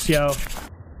worse, yo.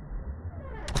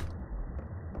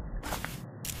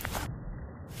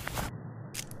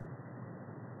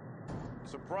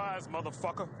 Surprise,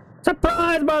 motherfucker.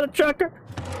 Surprise, mother trucker.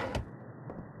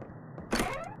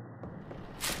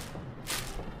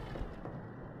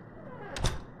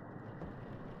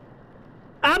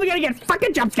 I'm gonna get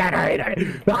fucking jump scared.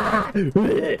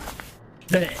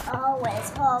 Always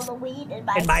Halloween in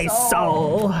my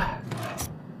soul.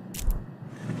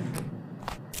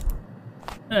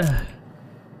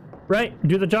 Right,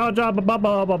 do the jaw, ba ba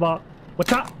ba ba ba.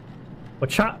 What's up?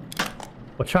 What's up?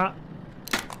 What's up?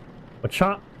 What's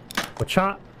up? What's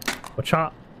up? What's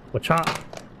up? What's up?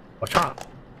 What's up?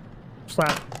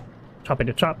 Slap. Chopping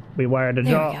the chop. We wire the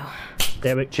jaw.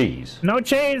 There we go. Cheese. No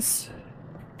cheese.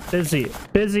 Busy.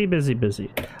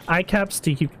 Eye caps.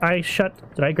 Eye shut.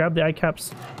 Did I grab the eye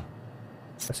caps?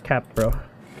 That's cap, bro.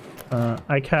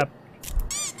 Eye cap.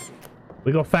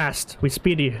 We go fast. We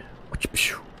speedy.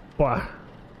 Right.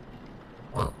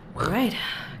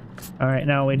 Alright,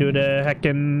 now we do the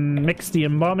heckin' mix the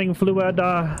embalming fluid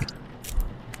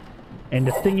and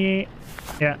the thingy.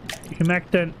 Yeah,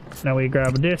 humectant. Now we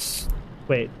grab this.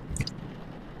 Wait.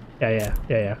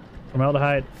 Yeah.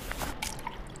 Formaldehyde.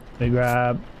 We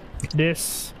grab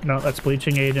this. No, that's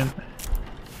bleaching agent.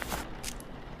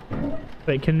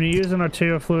 Wait, can we use an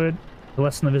arterial fluid to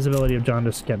lessen the visibility of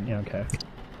jaundiced skin? Yeah, okay.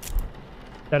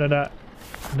 The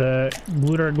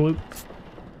glute.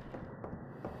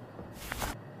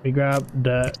 We grab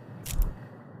the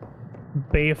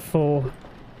Bayful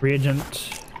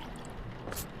reagent.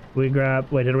 We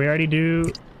grab... Wait, did we already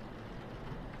do...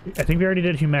 I think we already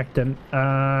did humectant.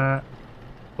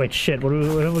 Wait, shit, what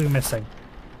are we missing?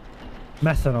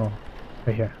 Methanol.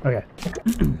 Right here. Okay.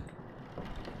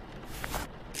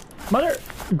 Mother...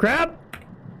 Grab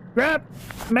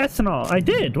methanol. I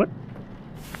did. What?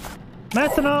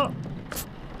 Methanol.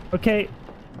 Okay.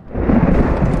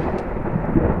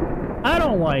 I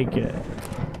don't like it.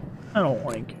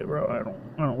 Bro.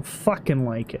 I don't fucking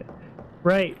like it.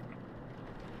 Right.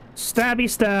 Stabby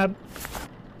stab.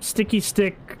 Sticky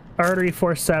stick. Artery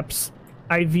forceps.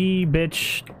 IV,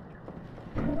 bitch.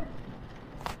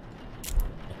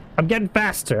 I'm getting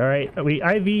faster, alright? We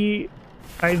IV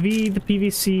the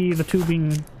PVC, the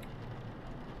tubing.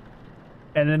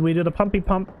 And then we do the pumpy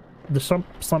pump. The slump.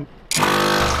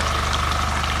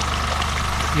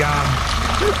 Yeah.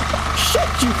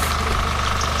 Shit, you.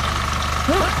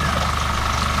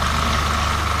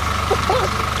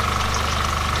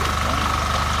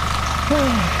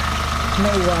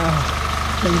 No, wow.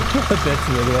 That's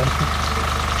video.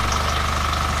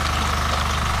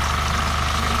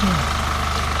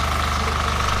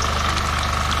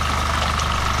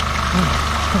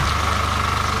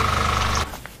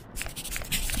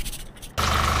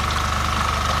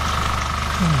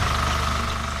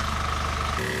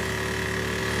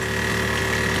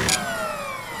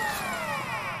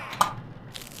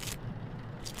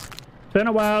 It's been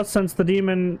a while since the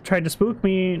demon tried to spook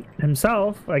me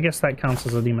himself. I guess that counts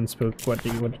as a demon spook, what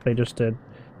they just did.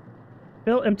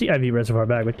 Fill empty IV reservoir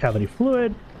bag with cavity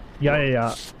fluid.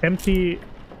 Yeah. Empty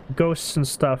ghosts and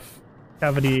stuff.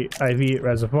 Cavity IV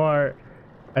reservoir.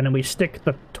 And then we stick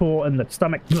the tool in the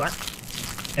stomach.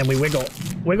 And we wiggle.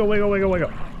 Wiggle. Wiggle.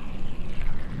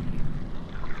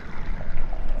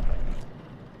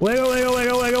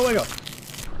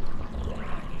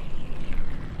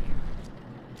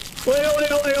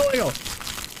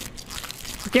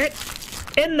 Get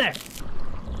in there.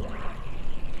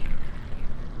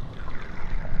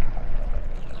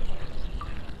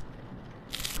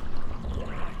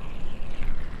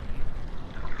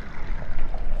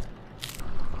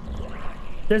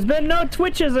 There's been no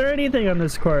twitches or anything on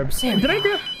this corpse. Did I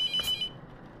do?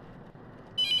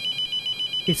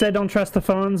 He said don't trust the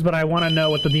phones, but I want to know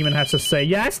what the demon has to say.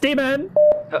 Yes, demon!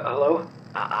 Hello?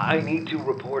 I need to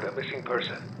report a missing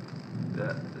person.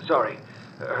 Sorry.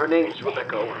 Her name's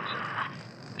Rebecca Owens.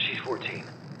 She's 14.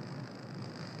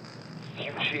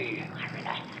 She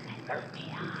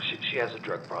has a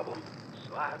drug problem.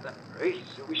 I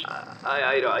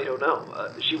don't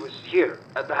know. She was here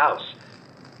at the house.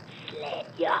 Slit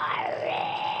your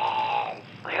wrist.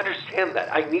 I understand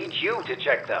that. I need you to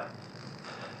check them.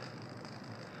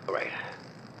 All right.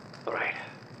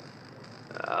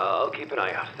 I'll keep an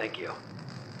eye out. Thank you.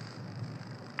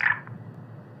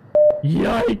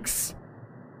 Yikes!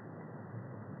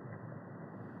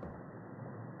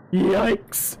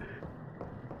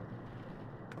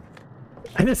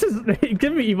 And this is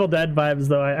giving me Evil Dead vibes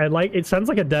though. I like it. Sounds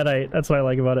like a Deadite. That's what I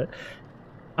like about it.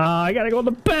 I gotta go in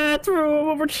the bathroom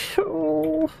over.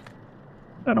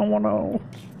 I don't want to.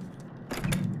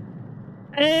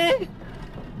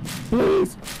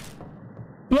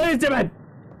 Please, damn it!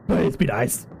 Please be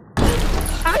nice.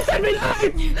 I said be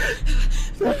nice.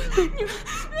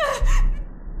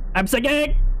 I'm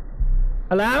singing.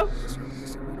 Hello?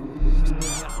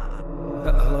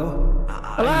 Hello?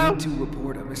 Hello? I need to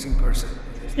report a missing person.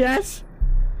 Yes?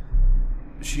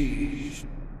 She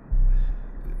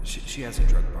has a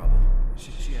drug problem.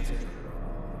 She has a drug problem.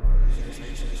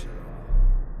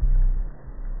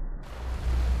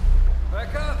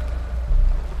 Rebecca!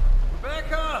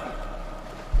 Rebecca!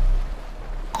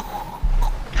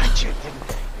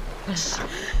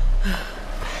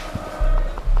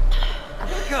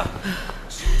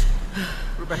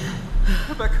 Rebecca!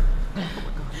 Oh my God.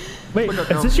 Wait, oh my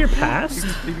God, is this your past?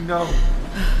 No. Oh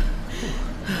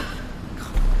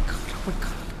my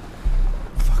God.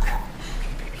 Fuck.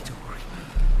 Okay, baby, don't worry.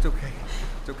 It's okay.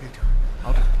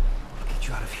 I'll get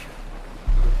you out of here.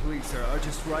 The police are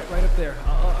just right up there.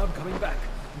 I'm coming back.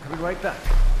 I'm coming right back.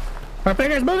 Our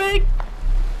finger's moving!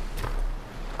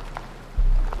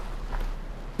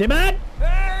 Demon!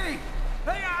 Hey!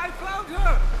 I found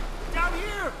her! Down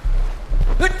here!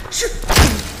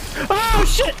 Oh,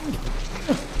 shit!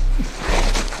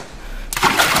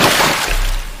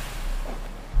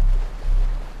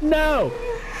 No!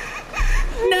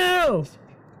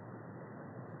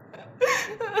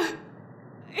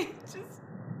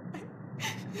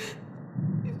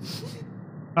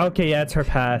 Okay, yeah, it's her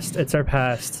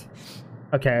past.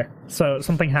 Okay, so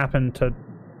something happened to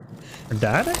her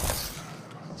dad?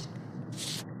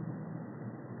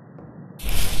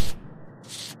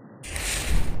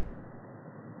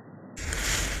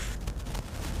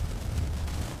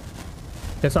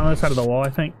 It's on the other side of the wall, I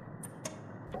think.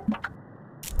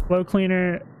 Flow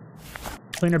cleaner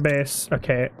base.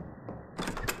 Okay.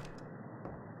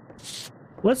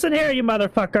 Listen here, you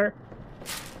motherfucker.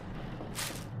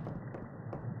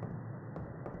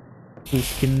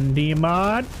 Fucking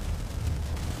demon.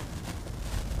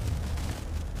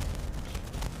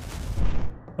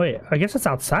 Wait, I guess it's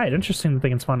outside. Interesting that they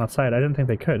can spawn outside. I didn't think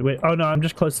they could. Wait, oh no, I'm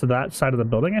just close to that side of the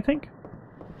building, I think.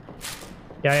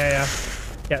 Yeah,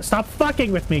 stop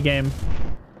fucking with me, game.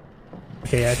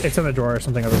 Okay, yeah, it's in the drawer or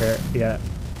something over here. Yeah.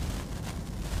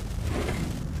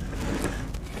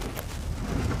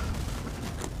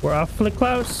 We're awfully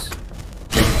close.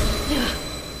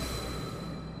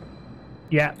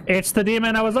 Yeah, it's the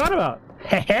demon I was on about.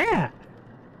 Heh.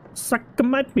 Suck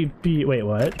my pee. Wait,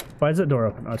 what? Why is the door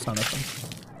open? Oh, it's not open.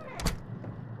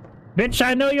 Bitch,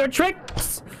 I know your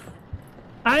tricks!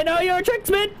 I know your tricks,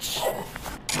 bitch!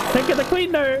 Think of the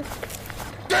cleaner!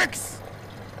 Dicks!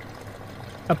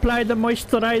 Apply the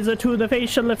moisturizer to the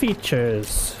facial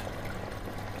features.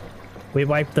 We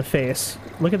wipe the face.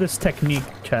 Look at this technique,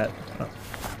 chat. Oh.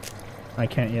 I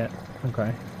can't yet.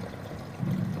 Okay.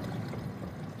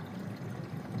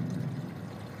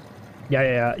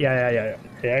 Yeah.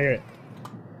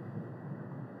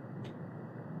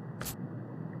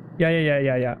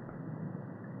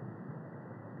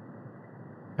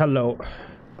 Hello.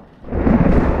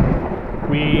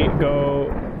 We go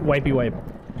wipey wipe.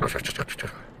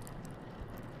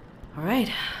 All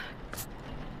right.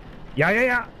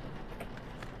 Yeah.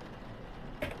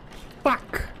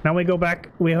 Fuck. Now we go back.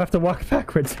 We have to walk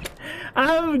backwards.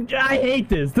 I hate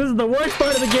this. This is the worst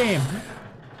part of the game.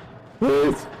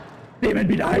 Please. Demon,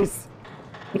 be nice.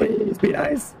 Please be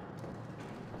nice.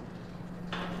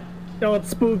 Don't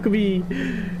spook me.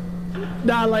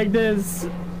 Not like this.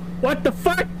 What the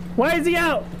fuck? Why is he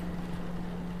out?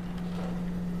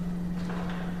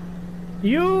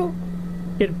 You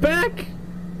get back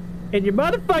in your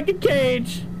motherfucking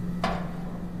cage.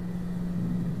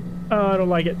 Oh, I don't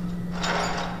like it.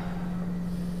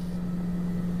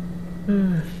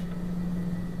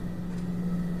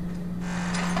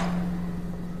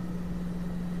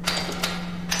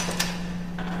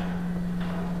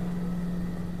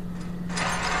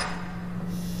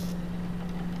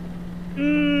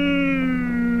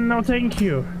 No, thank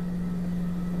you.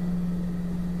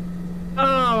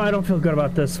 Oh, I don't feel good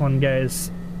about this one,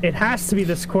 guys. It has to be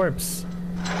this corpse.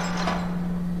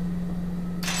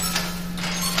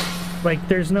 Like,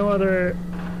 there's no other...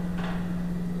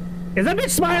 Is that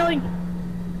bitch smiling?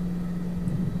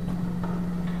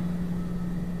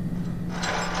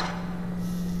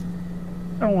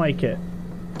 I don't like it.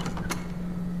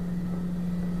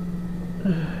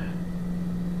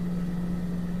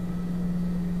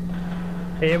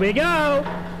 Here we go!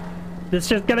 This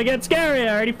shit's gonna get scary.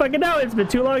 I already fucking know. It's been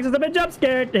too long since I've been jump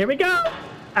scared. Here we go!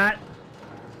 Hey!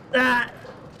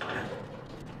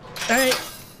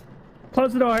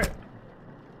 Close the door.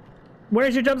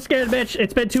 Where's your jump scared, bitch?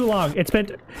 It's been too long. It's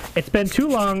been too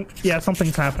long. Yeah,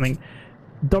 something's happening.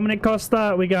 Dominic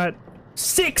Costa, we got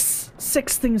six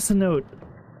things to note.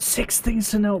 6 things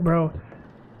to note, bro.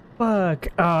 Fuck.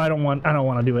 Oh, I don't want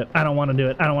to do it. I don't want to do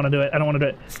it.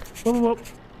 Whoa, whoa, whoa.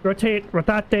 Rotate,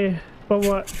 rotate,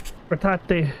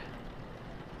 rotate.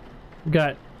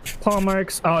 Got paw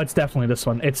marks. Oh, it's definitely this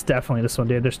one. It's definitely this one,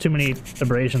 dude. There's too many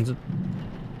abrasions.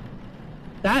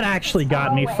 That actually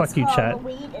got me. Fuck you, chat.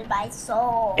 Halloween in my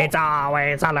soul. It's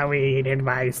always Halloween in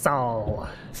my soul.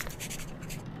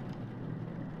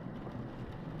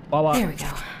 There we go.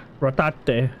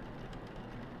 Rotate.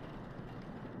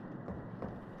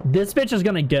 This bitch is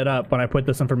gonna get up when I put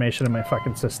this information in my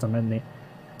fucking system, isn't he?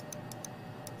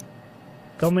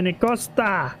 Dominic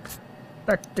Costa!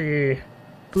 30.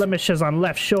 Blemishes on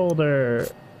left shoulder.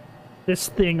 This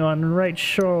thing on right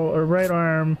shoulder, right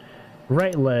arm,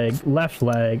 right leg, left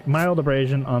leg. Mild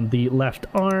abrasion on the left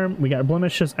arm. We got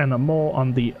blemishes and a mole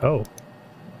on the... Oh.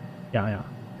 Yeah.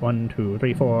 1, 2,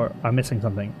 3, 4. I'm missing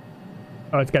something.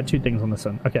 Oh, it's got 2 things on this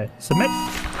one. Okay. Submit.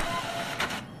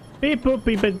 Beep boop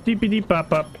beep beep beep beep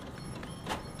pop up.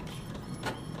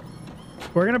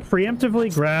 We're gonna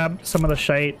preemptively grab some of the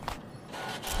shite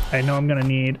I know I'm gonna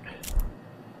need.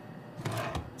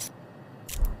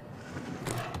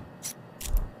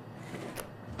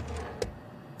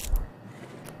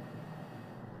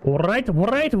 Alright.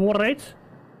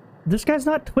 This guy's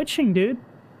not twitching, dude.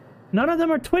 None of them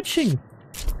are twitching.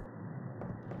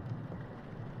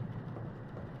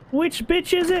 Which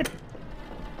bitch is it?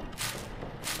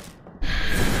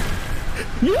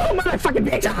 You motherfucking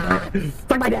bitch!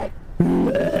 Fuck my dick!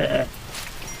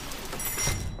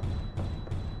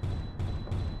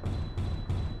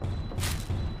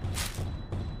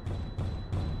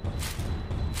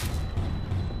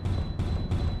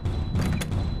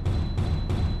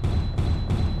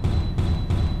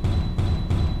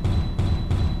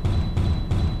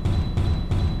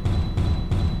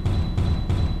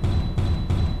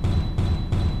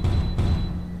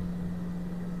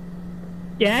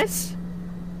 Yes?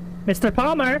 Mr.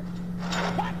 Palmer?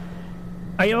 What?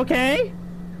 Are you okay?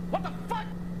 What the fuck?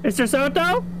 Mr.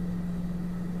 Soto?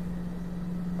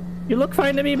 You look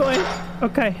fine to me, boy.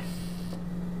 Okay.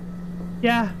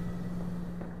 Yeah.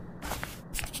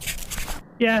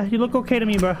 Yeah, you look okay to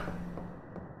me, bro.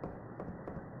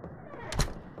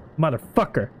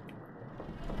 Motherfucker.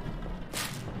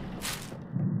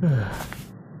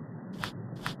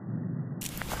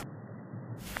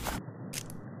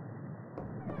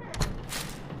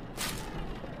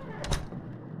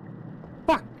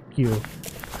 You.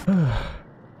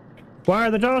 Why are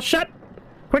the doors shut?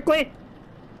 Quickly!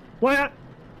 Why?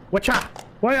 Watcha!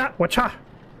 Why? Watcha!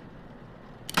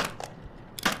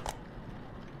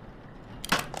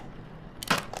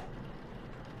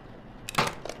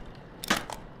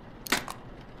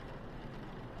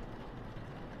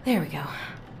 There we go.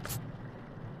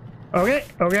 Okay.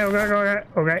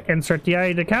 Insert the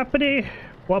eye decapity.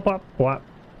 Wop. All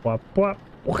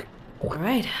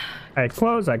right. I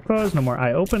close. No more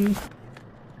eye open.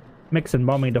 Mix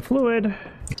embalming to fluid.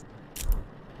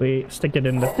 We stick it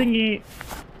in the thingy.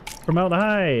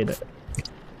 Formaldehyde.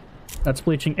 That's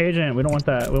bleaching agent. We don't want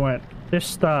that. We want this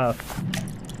stuff.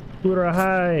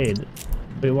 Fluoride.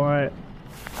 We want...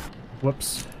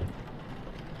 Whoops.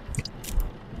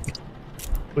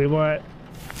 We want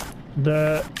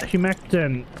the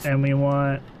humectant, and we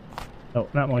want... Oh,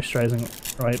 not moisturizing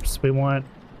wipes. We want...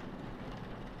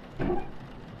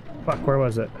 Fuck, where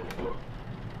was it?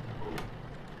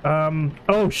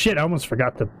 Oh shit, I almost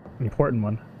forgot the important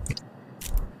one.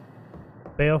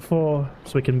 Baleful,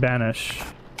 so we can banish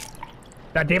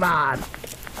the demon!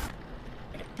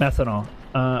 Methanol,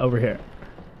 over here.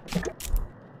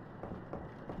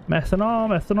 Methanol,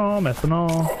 methanol,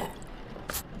 methanol.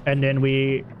 And then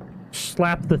we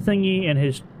slap the thingy in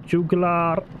his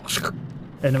jugular.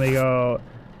 And then we go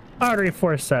artery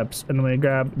forceps. And then we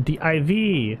grab the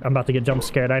IV. I'm about to get jump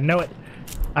scared. I know it.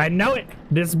 I know it.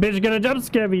 This bitch gonna jump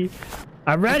scare me.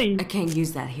 I'm ready. I can't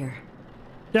use that here.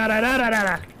 Da da da da da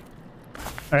da.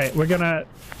 All right, we're gonna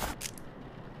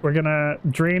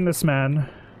drain this man.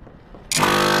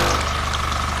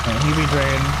 And UV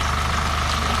drain.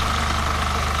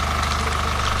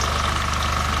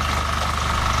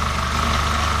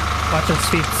 Watch his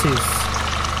feetsies.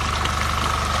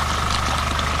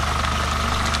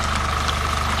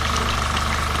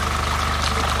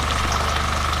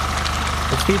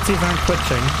 His feetsies aren't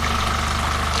twitching.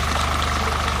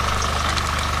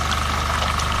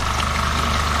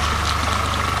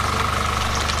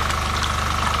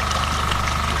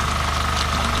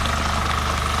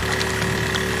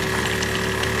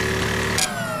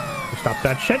 You stop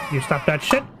that shit. You stop that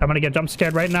shit. I'm gonna get jump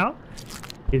scared right now.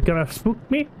 He's gonna spook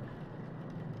me.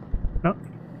 No.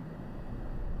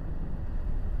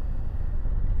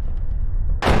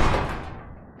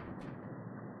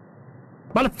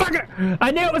 Motherfucker!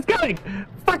 I knew it was coming!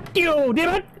 Fuck you,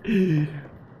 demon!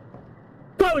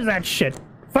 Close that shit!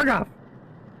 Fuck off!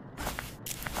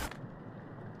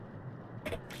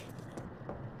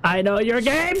 I know your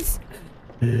games!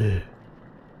 I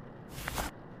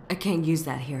can't use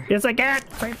that here. Yes, I can!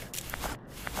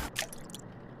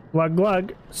 Glug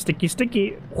glug. Sticky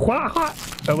sticky. Wha ha!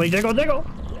 Oh, wait, jiggle jiggle!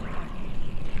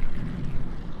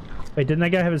 Wait, didn't that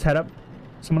guy have his head up?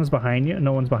 Someone's behind you?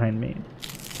 No one's behind me.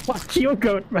 Fuck you,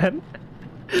 goat man.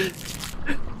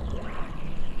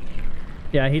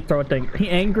 Yeah, he throw a thing. He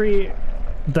angry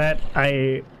that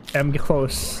I am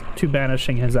close to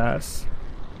banishing his ass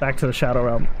back to the Shadow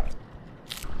Realm.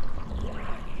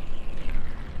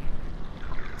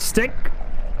 Stick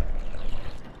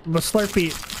the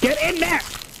Slurpee. Get in there!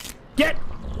 Get!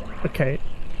 Okay.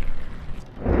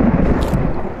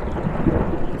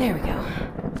 There we go.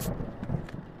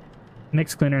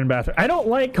 Nick's cleaner in bathroom. I don't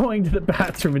like going to the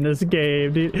bathroom in this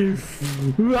game, dude.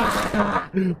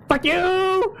 Fuck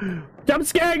you! Jump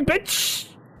scaring, bitch!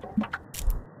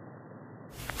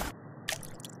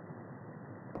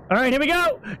 Alright, here we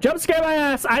go! Jump scare my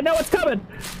ass! I know what's coming!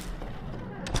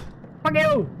 Fuck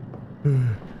you!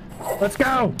 Let's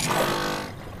go!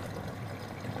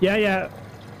 Yeah, yeah.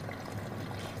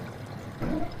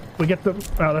 We get the...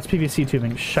 Oh, that's PVC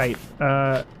tubing. Shite.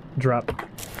 Drop.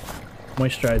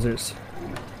 Moisturizers.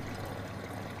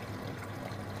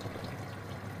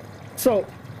 So,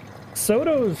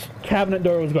 Soto's cabinet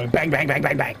door was going bang, bang, bang,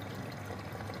 bang, bang.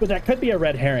 But that could be a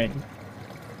red herring.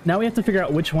 Now we have to figure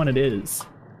out which one it is.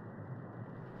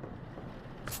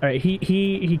 Alright,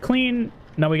 he clean.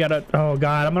 Now we gotta... Oh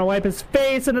god, I'm gonna wipe his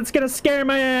face and it's gonna scare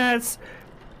my ass.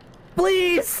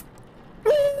 Please!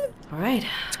 Alright.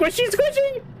 Squishy,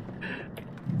 squishy!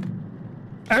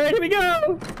 Alright, here we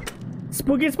go!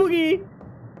 Spooky, spooky!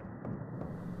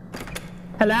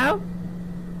 Hello?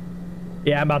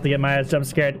 Yeah, I'm about to get my ass jump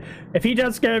scared. If he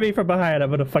jump scared me from behind,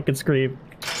 I'm gonna fucking scream.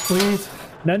 Please.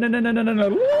 No, no, no, no, no, no,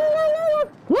 no.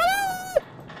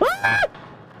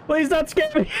 Please don't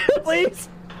scare me. Please.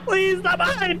 Please, not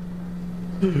behind.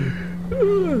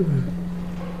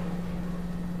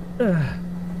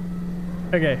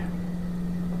 Okay.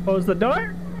 Close the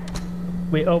door.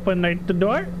 We open the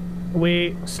door.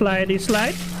 We slidey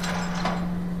slide.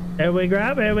 And we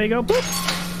grab, and we go boop.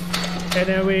 And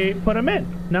then we put them in.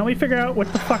 Now we figure out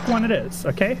what the fuck one it is,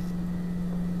 okay?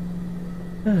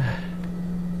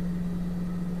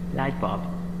 Light bulb.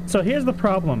 So here's the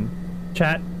problem,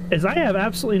 chat, is I have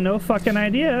absolutely no fucking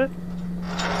idea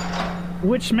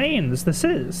which mains this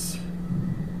is.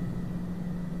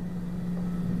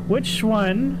 Which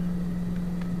one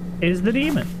is the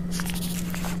demon?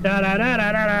 Da da da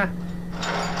da da da.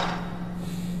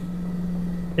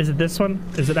 Is it this one?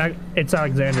 Is it? It's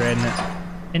Alexandria, isn't it?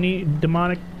 Any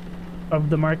demonic of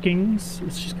the markings?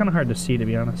 It's just kind of hard to see, to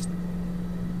be honest.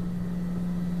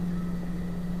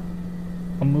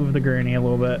 I'll move the gurney a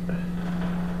little bit.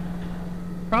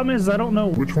 Problem is, I don't know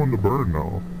which one to burn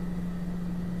now.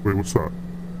 Wait, what's that?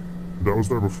 That was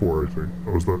there before, I think.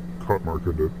 That was that cut mark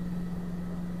I did.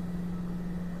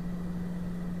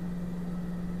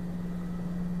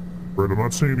 Right, I'm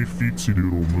not seeing any feetsy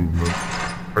doodle movement.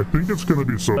 I think it's gonna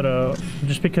be so. But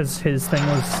just because his thing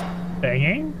was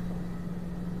banging?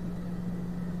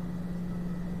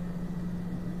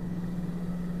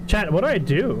 Chat, what do I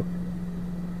do?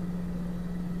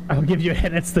 I'll give you a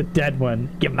hint, it's the dead one.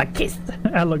 Give him a kiss.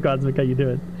 Hello, Godsmic, how you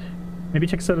doing? Maybe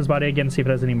check Soda's body again, see if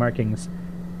it has any markings.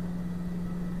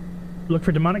 Look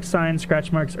for demonic signs,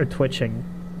 scratch marks, or twitching.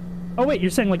 Oh wait,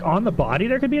 you're saying like on the body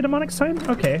there could be a demonic sign?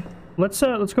 Okay. Let's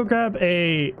go grab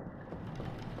a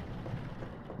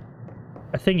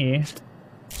thingy.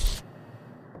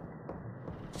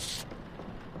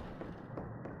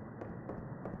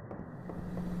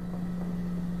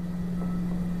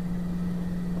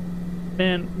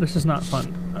 Man, this is not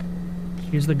fun.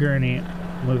 Use the gurney,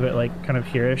 move it like kind of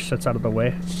here-ish, so it's out of the way.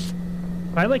 If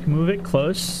I like move it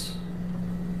close,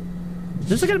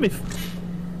 this is gonna be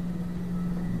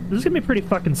pretty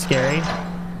fucking scary.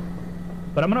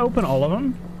 But I'm gonna open all of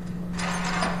them.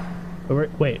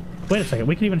 But wait a second.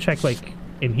 We can even check like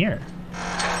in here.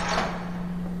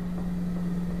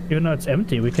 Even though it's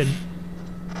empty, we could.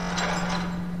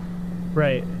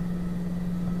 Right.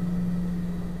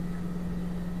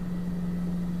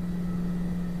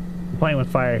 I'm playing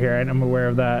with fire here, and I'm aware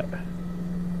of that.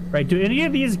 Right. Do any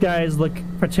of these guys look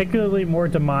particularly more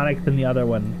demonic than the other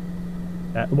one?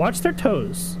 Watch their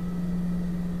toes.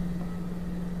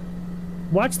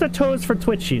 Watch the toes for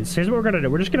twitchies. Here's what we're gonna do.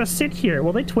 We're just gonna sit here.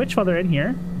 Will they twitch while they're in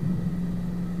here?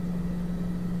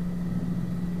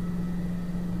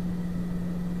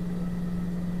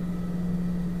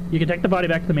 You can take the body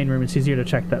back to the main room. It's easier to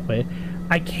check that way.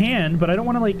 I can, but I don't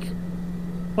want to like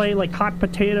play like hot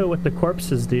potato with the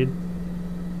corpses, dude.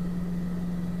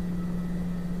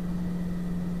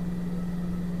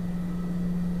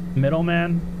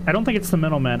 Middleman? I don't think it's the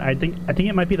middleman. I think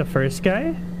it might be the first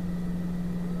guy.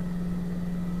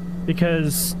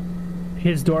 Because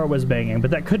his door was banging, but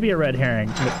that could be a red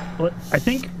herring. But I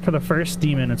think for the first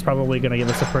demon, it's probably going to give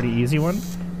us a pretty easy one.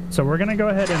 So we're going to go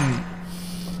ahead and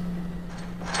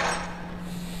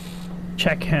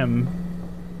check him,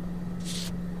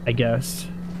 I guess.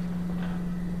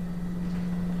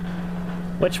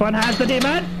 Which one has the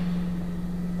demon?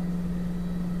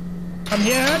 Come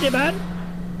here, demon.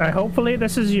 Hopefully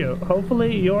this is you.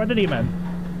 Hopefully you're the demon.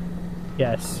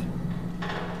 Yes.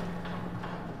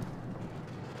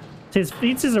 His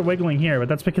feetsies are wiggling here, but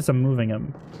that's because I'm moving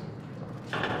him.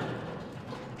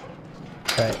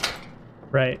 Right.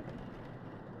 Right.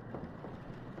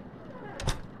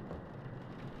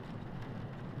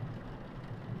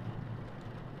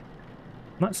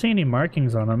 I'm not seeing any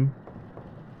markings on him.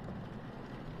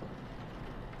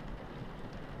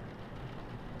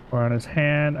 Or on his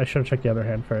hand. I should have checked the other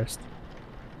hand first.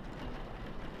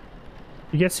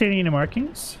 You guys see any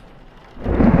markings?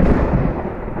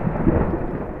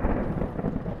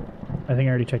 I think I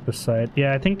already checked this side.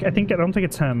 Yeah, I don't think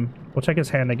it's him. We'll check his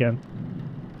hand again.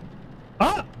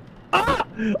 Ah! Ah!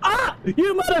 Ah!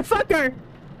 You motherfucker!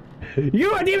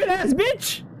 You a demon ass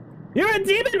bitch! You're a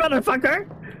demon motherfucker!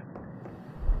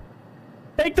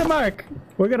 Take the mark.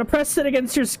 We're gonna press it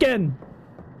against your skin.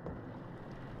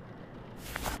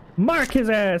 Mark his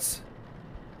ass.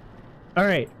 All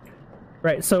right.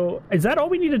 Right. So is that all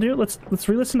we need to do? Let's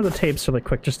re-listen to the tapes really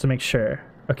quick just to make sure.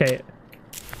 Okay.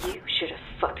 You should have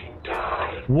fucking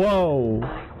died. Whoa.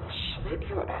 I will slit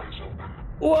your ass open.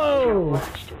 Whoa. Your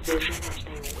last vision as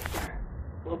they wither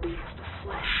will be of the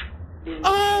flesh being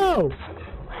oh. from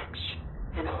your legs,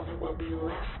 and all that will be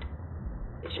left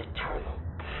is eternal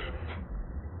pain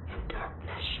and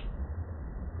darkness.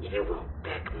 You will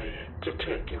beg me to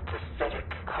take your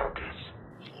pathetic carcass.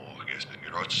 Oh, I guess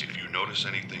if you notice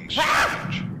anything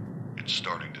strange, it's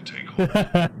starting to take hold.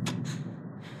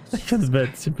 That's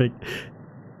bad, stupid.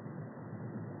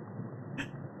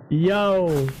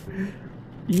 Yo,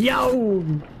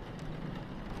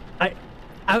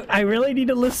 I really need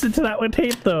to listen to that one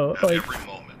tape though. At every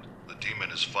moment, the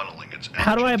demon is funneling its energy.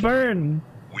 How do I burn?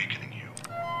 Weakening you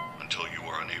until you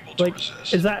are unable to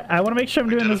resist. Is that? I want to make sure I'm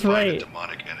doing this right. A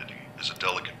demonic entity is a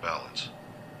delicate balance.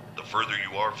 The further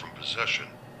you are from possession,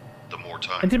 the more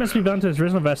time. Entity must be bound to his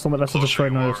original vessel. The vessel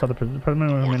destroyed. Notice other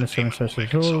permanent administering special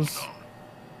tools.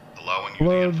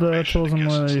 Load the tools and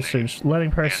more research. Letting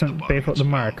person pay for the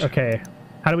mark. Okay.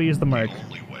 How do we use the mark? The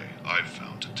only way I've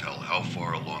found to tell how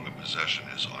far along a possession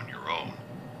is on your own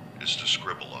is to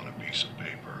scribble on a piece of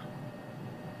paper.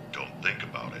 Don't think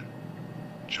about it.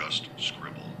 Just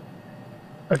scribble.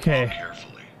 Okay. Draw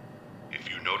carefully.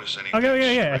 notice anything.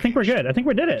 Okay, yeah. I think we're good. I think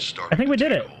we did it. I think we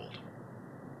did it.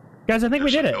 Guys, I think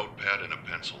we did it. There's a notepad and a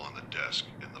pencil on the desk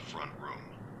in the front room.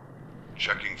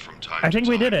 Checking from time I think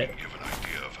to we time did it. can give an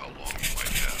idea of how long you might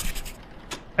have.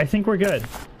 I think we're good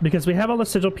because we have all the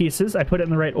sigil pieces. I put it in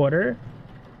the right order.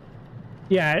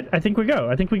 Yeah, I think we go.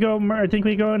 I think we go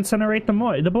incinerate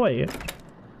the boy.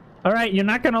 All right, you're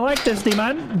not gonna like this,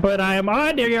 demon, but I am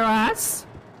on to your ass.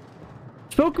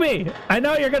 Spook me. I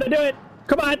know you're gonna do it.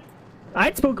 Come on.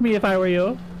 I'd spook me if I were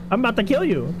you. I'm about to kill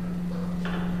you.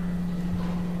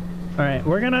 All right,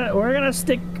 we're gonna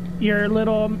stick your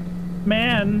little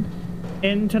man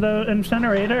into the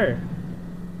incinerator.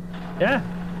 Yeah.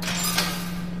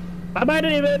 Bye-bye,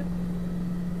 David.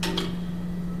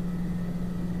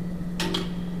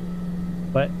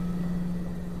 What?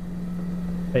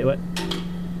 Wait, what?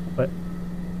 What?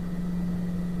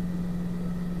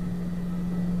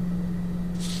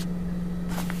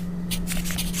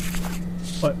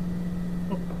 What?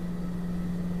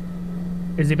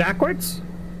 Is he backwards?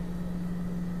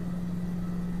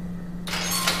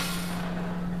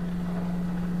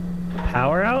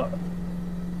 Power out?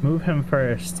 Move him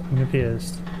first. I'm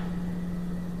confused.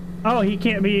 Oh, he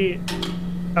can't be...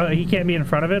 Oh, he can't be in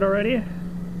front of it already?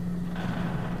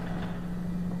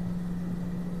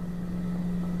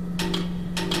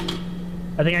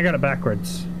 I think I got it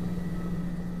backwards.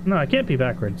 No, I can't be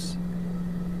backwards.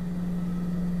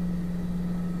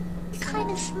 Kind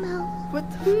of smell. What?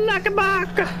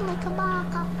 Nakamaka!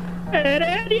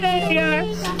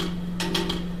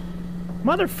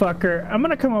 Motherfucker, I'm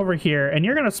gonna come over here and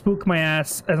you're gonna spook my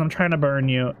ass as I'm trying to burn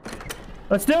you.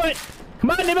 Let's do it!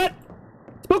 Come on, Nibbit!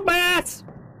 Spook my ass!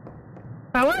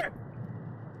 Power!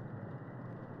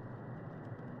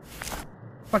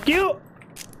 Fuck you!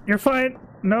 You're fine.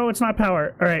 No, it's not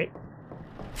power. Alright.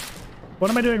 What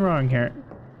am I doing wrong here?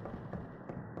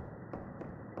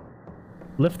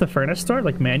 Lift the furnace door?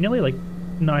 Like manually? Like,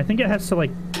 no, I think it has to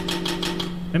like...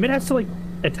 Maybe it has to like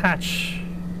attach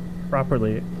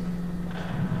properly.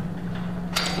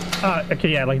 Oh, okay,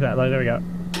 yeah, like that. Like, there we go.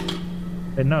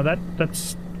 Okay, no,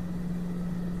 that's...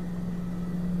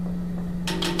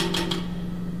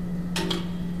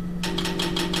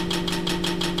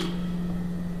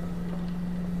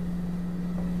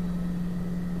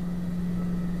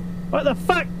 What the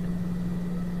fuck?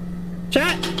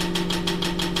 Chat!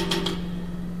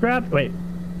 Grab... Wait.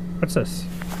 What's this?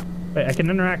 Wait, I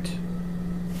can interact.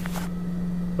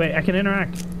 Wait, I can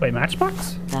interact. Wait,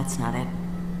 matchbox? That's not it.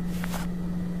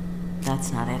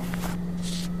 That's not it.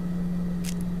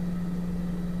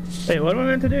 Wait, what am I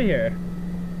meant to do here?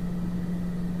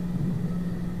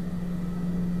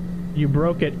 You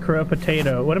broke it, Kura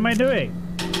Potato. What am I doing?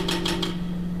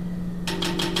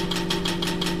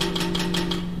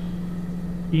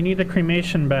 You need a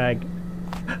cremation bag.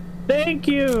 Thank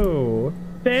you!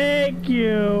 Thank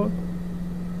you!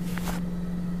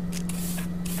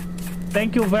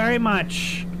 Thank you very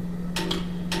much.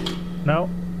 No.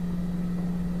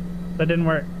 That didn't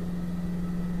work.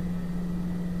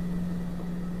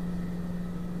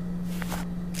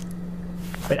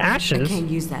 Wait, ashes? I can't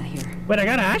use that here. Wait, I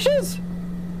got ashes?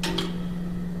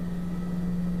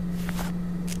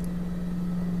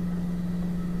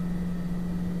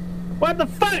 What the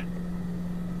fuck?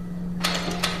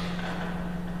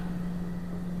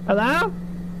 Hello?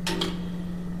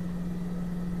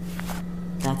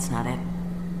 That's not it.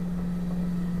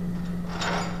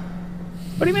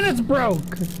 What do you mean it's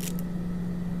broke?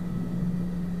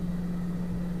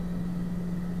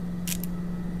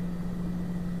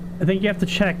 I think you have to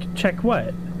check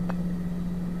what?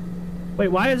 Wait,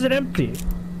 why is it empty?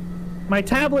 My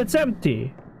tablet's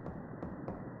empty.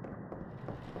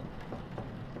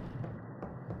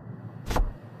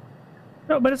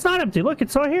 No, but it's not empty. Look,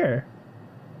 it's all here.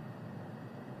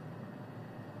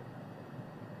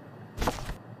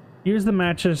 Use the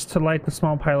matches to light the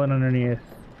small pilot underneath.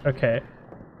 Okay.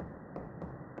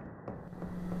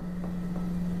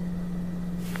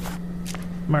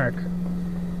 Mark.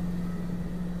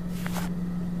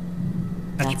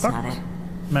 That's not it.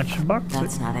 Matchbox?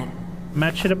 That's not it.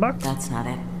 Match it a box? That's not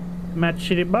it.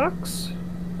 Match it a box?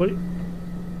 What?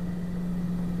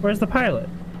 Where's the pilot?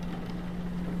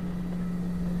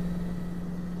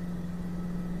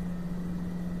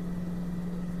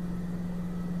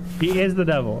 He is the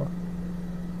devil.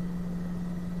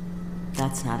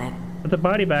 That's not it. Put the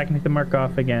body back and hit the mark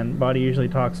off again. Body usually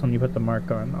talks when you put the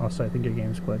mark on. Also, I think your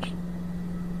game's glitched.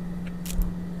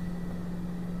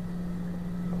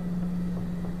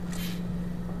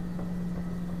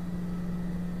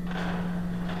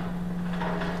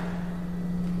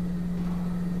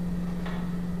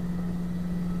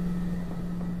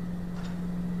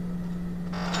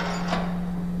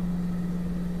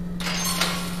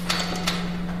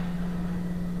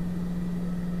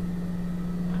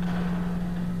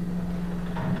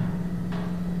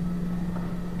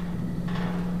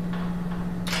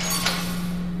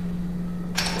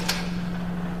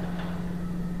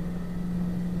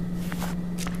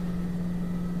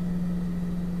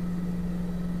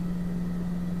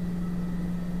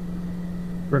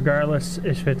 Regardless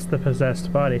if it's the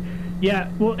possessed body.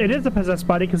 Yeah, well, it is a possessed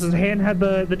body because his hand had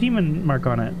the demon mark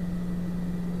on it.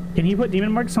 Can he put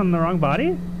demon marks on the wrong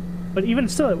body? But even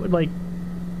still, it would like...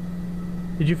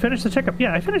 Did you finish the checkup?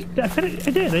 Yeah, I finished. I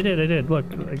did. Look,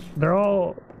 like, they're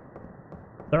all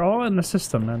in the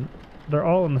system, man. They're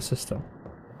all in the system.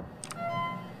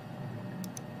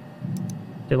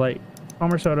 They like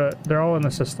Homer Soda. They're all in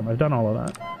the system. I've done all of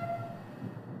that.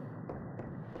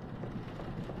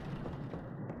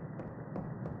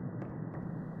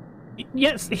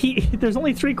 Yes, there's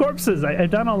only 3 corpses.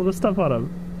 I've done all of this stuff on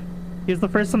him. He's the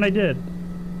first one I did.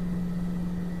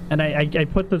 And I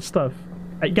put the stuff.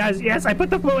 Guys, yes, I put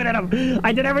the fluid in him.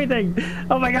 I did everything.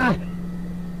 Oh my god.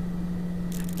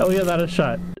 We'll give that a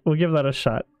shot. We'll give that a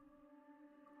shot.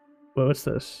 Wait, what's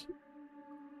this?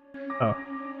 Oh.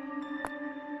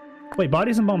 Wait,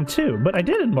 body's embalmed too, but I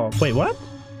did embalm. Wait, what?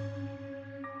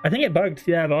 I think it bugged.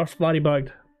 Yeah, the lost body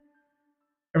bugged.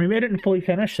 Or maybe I didn't fully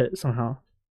finish it somehow.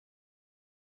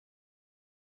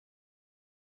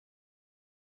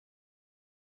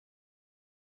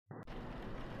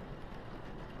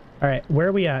 Alright, where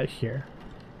are we at here?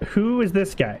 Who is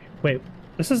this guy? Wait,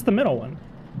 this is the middle one.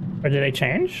 Or did they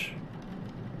change?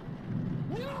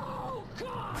 No,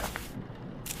 God!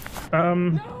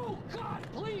 No, God,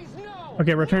 please, no!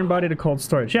 Okay, return body to cold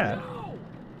storage. Yeah.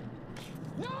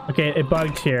 No. Okay, it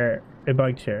bugged here. It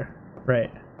bugged here. Right.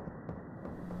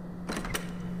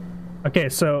 Okay,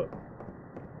 so...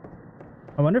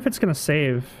 I wonder if it's gonna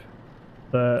save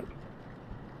the...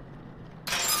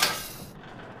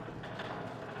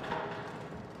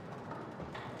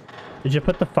 Did you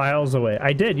put the files away?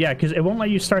 I did, yeah, because it won't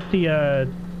let you start the,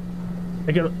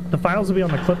 the files will be on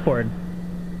the clipboard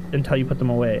until you put them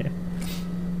away.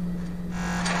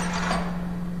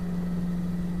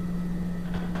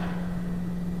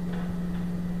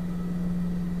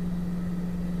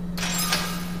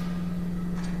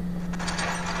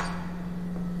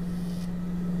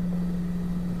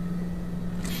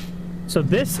 So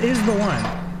this is the one.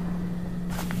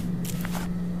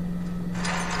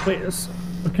 Wait,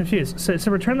 I'm confused. So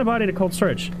return the body to cold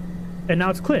storage. And now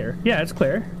it's clear. Yeah, it's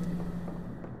clear.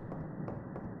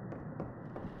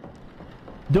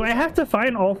 Do I have to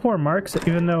find all 4 marks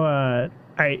even though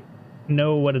I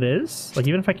know what it is? Like,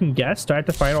 even if I can guess, do I have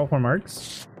to find all 4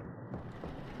 marks?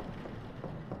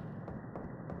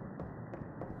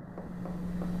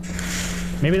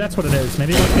 Maybe that's what it is.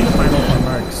 Maybe it wants me to find all 4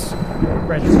 marks.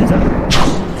 Right, is that...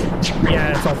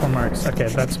 Yeah, it's all 4 marks. Okay,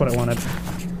 that's what I wanted.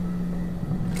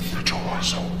 The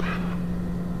door's open.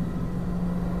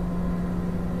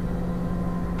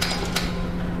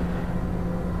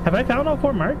 Have I found all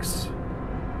 4 marks?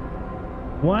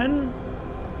 1.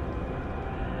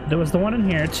 There was the one in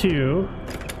here. 2.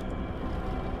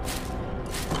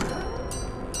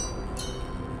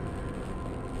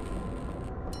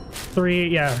 3.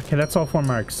 Yeah, okay, that's all 4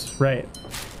 marks. Right.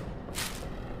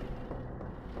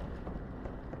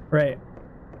 Right.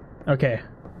 Okay.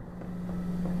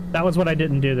 That was what I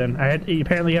didn't do then.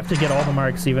 Apparently you have to get all the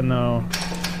marks even though...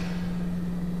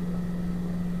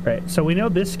 Right, so we know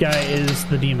this guy is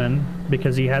the demon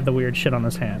because he had the weird shit on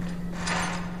his hand.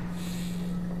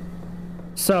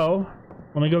 So,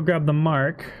 let me go grab the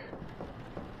mark.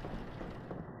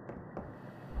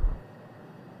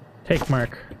 Take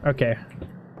mark. Okay.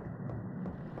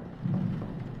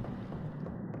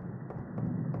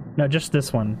 No, just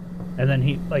this one. And then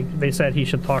he, like, they said he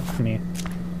should talk to me.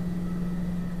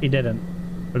 He didn't.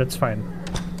 But it's fine.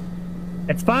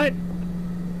 It's fine!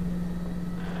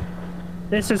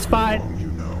 This is fine. You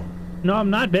know. No, I'm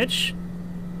not, bitch.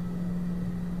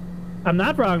 I'm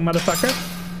not wrong, motherfucker.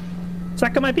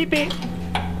 Suck on my pee-pee.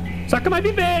 Suck on my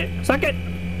pee-pee. Suck it.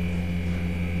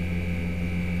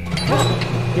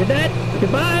 You're dead.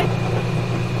 Goodbye.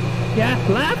 Yeah,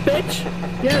 laugh, bitch.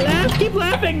 Yeah, laugh. Keep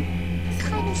laughing.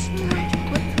 Kind of smart.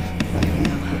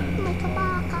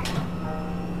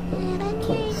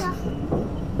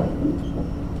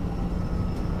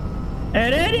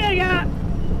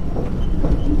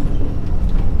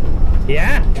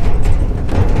 Yeah.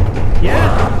 Yeah.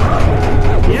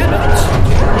 Yeah, bitch.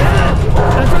 Yeah.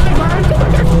 That's right, Mark.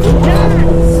 Yeah.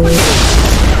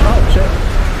 Oh, shit.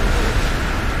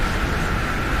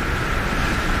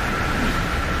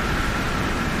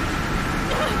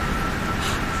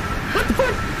 What the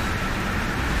fuck?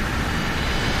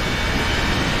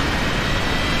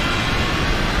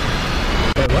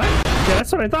 Wait, what? Yeah,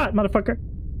 that's what I thought, motherfucker.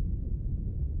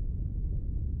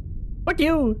 Fuck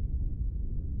you.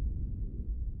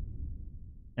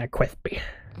 Crispy.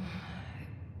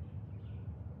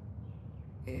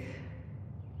 There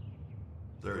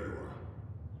you are.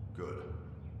 Good.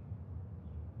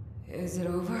 Is it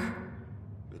over?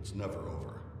 It's never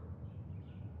over.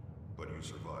 But you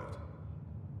survived.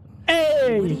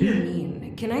 Hey! What do you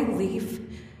mean? Can I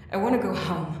leave? I want to go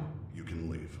home. You can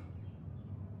leave.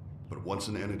 But once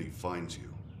an entity finds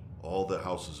you, all the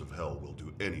houses of hell will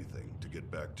do anything to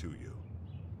get back to you.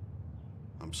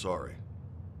 I'm sorry,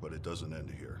 but it doesn't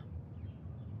end here.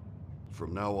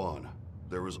 From now on,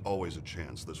 there is always a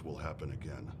chance this will happen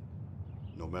again.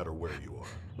 No matter where you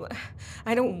are.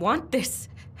 I don't want this.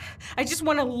 I just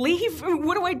want to leave.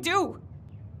 What do I do?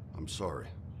 I'm sorry,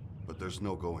 but there's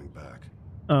no going back.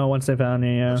 Oh, once they found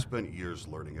me, yeah. I've spent years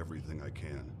learning everything I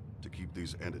can to keep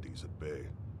these entities at bay.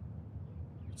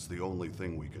 It's the only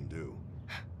thing we can do.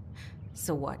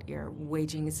 So what, you're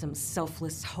waging some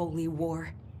selfless holy war?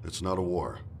 It's not a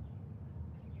war.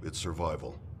 It's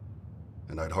survival.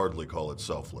 And I'd hardly call it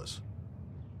selfless.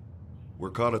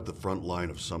 We're caught at the front line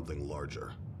of something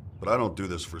larger. But I don't do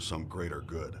this for some greater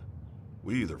good.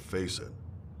 We either face it,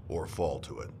 or fall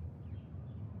to it.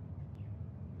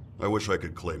 I wish I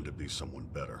could claim to be someone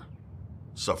better,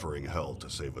 suffering hell to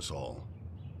save us all.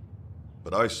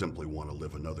 But I simply want to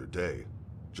live another day,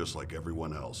 just like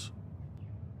everyone else.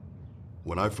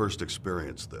 When I first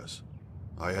experienced this,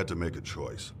 I had to make a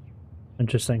choice.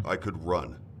 Interesting. I could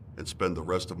run and spend the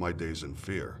rest of my days in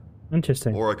fear.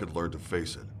 Interesting. Or I could learn to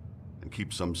face it and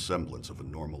keep some semblance of a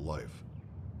normal life.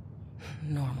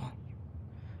 Normal.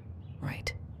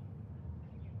 Right.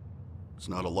 It's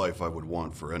not a life I would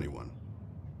want for anyone.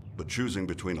 But choosing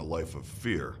between a life of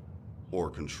fear or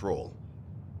control.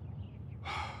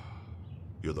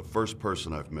 You're the first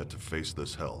person I've met to face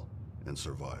this hell and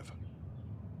survive.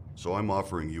 So I'm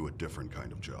offering you a different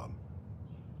kind of job.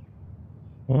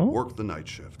 Work the night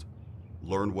shift.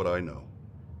 Learn what I know.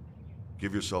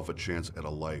 Give yourself a chance at a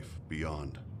life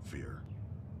beyond fear.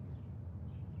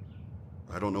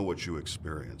 I don't know what you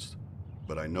experienced,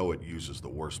 but I know it uses the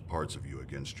worst parts of you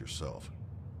against yourself.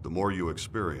 The more you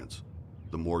experience,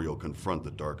 the more you'll confront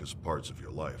the darkest parts of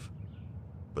your life.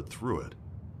 But through it,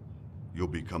 you'll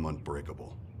become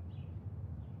unbreakable.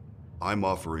 I'm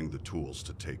offering the tools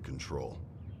to take control.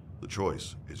 The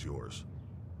choice is yours.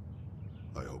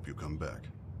 I hope you come back.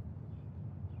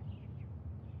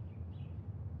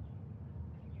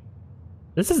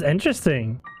 This is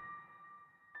interesting.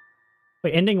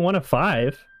 Wait, ending 1 of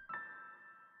 5?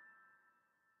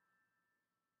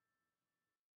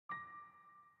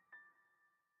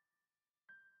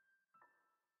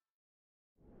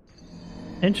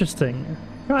 Interesting.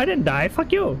 No, I didn't die.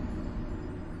 Fuck you.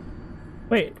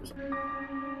 Wait.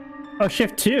 Oh,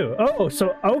 shift 2. Oh,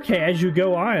 so, okay, as you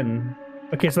go on.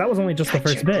 Okay, so that was only just the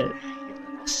first bit.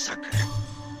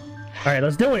 Alright,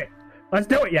 let's do it. Let's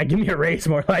do it. Yeah, give me a raise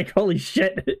more like, holy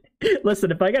shit.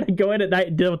 Listen, if I gotta go in at night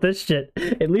and deal with this shit,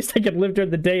 at least I can live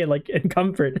during the day in, like, in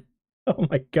comfort. Oh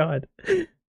my god.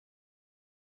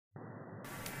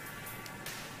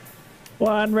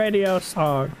 One radio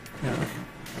song. Yeah.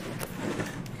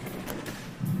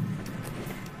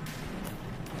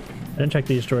 I didn't check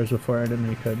these drawers before. I didn't know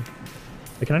you could.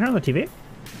 Wait, can I turn on the TV?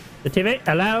 The TV?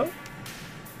 Hello?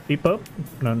 Beep boop?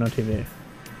 No, no TV.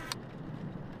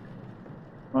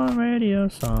 One radio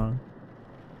song.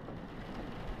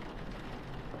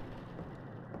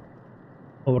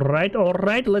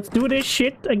 Alright, let's do this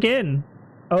shit again.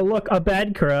 Oh look, a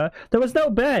bed, Kura. There was no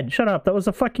bed. Shut up, that was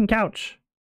a fucking couch.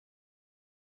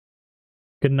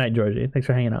 Good night, Georgie. Thanks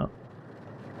for hanging out.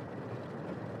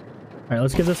 Alright,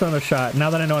 let's give this another shot. Now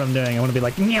that I know what I'm doing, I want to be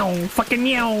like, meow, fucking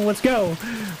meow, let's go.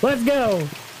 Let's go.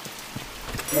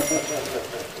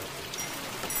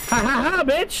 Ha ha ha,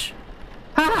 bitch.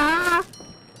 Ha ha ha.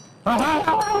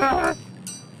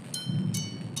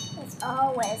 It's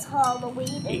always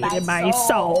Halloween in in my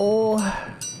soul.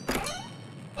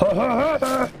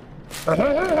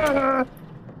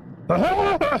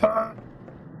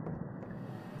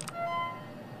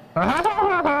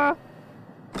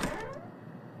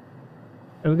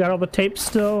 We got all the tapes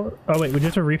still. Oh wait, we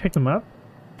just have to repick them up.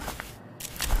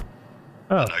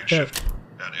 Oh, night shift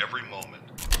at every moment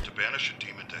to banish a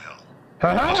demon to hell. It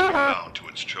must be bound to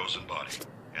its chosen body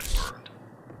and burned.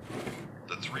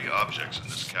 The 3 objects in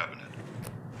this cabinet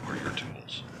are your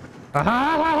tools.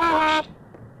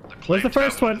 First, where's the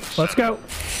first one? Let's go.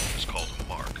 It's called a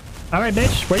mark. All right,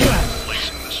 bitch, where you at?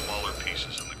 Placing the smaller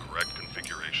pieces in the correct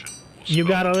configuration. You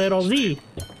got a little Z.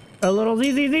 A little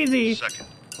Z. Second,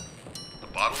 the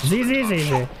bottles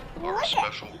Z. are a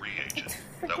special reagent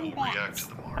that will react to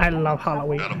the mark. I love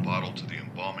Halloween. Add a bottle to the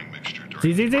embalming mixture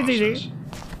during Z. the process.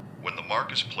 When the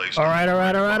mark is placed all right.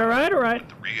 with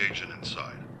the reagent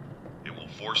inside, it will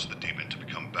force the demon to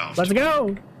become bound. Let's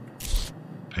go.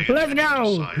 Let's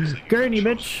go. Gurney,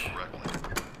 bitch.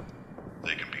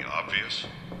 They can be obvious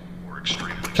or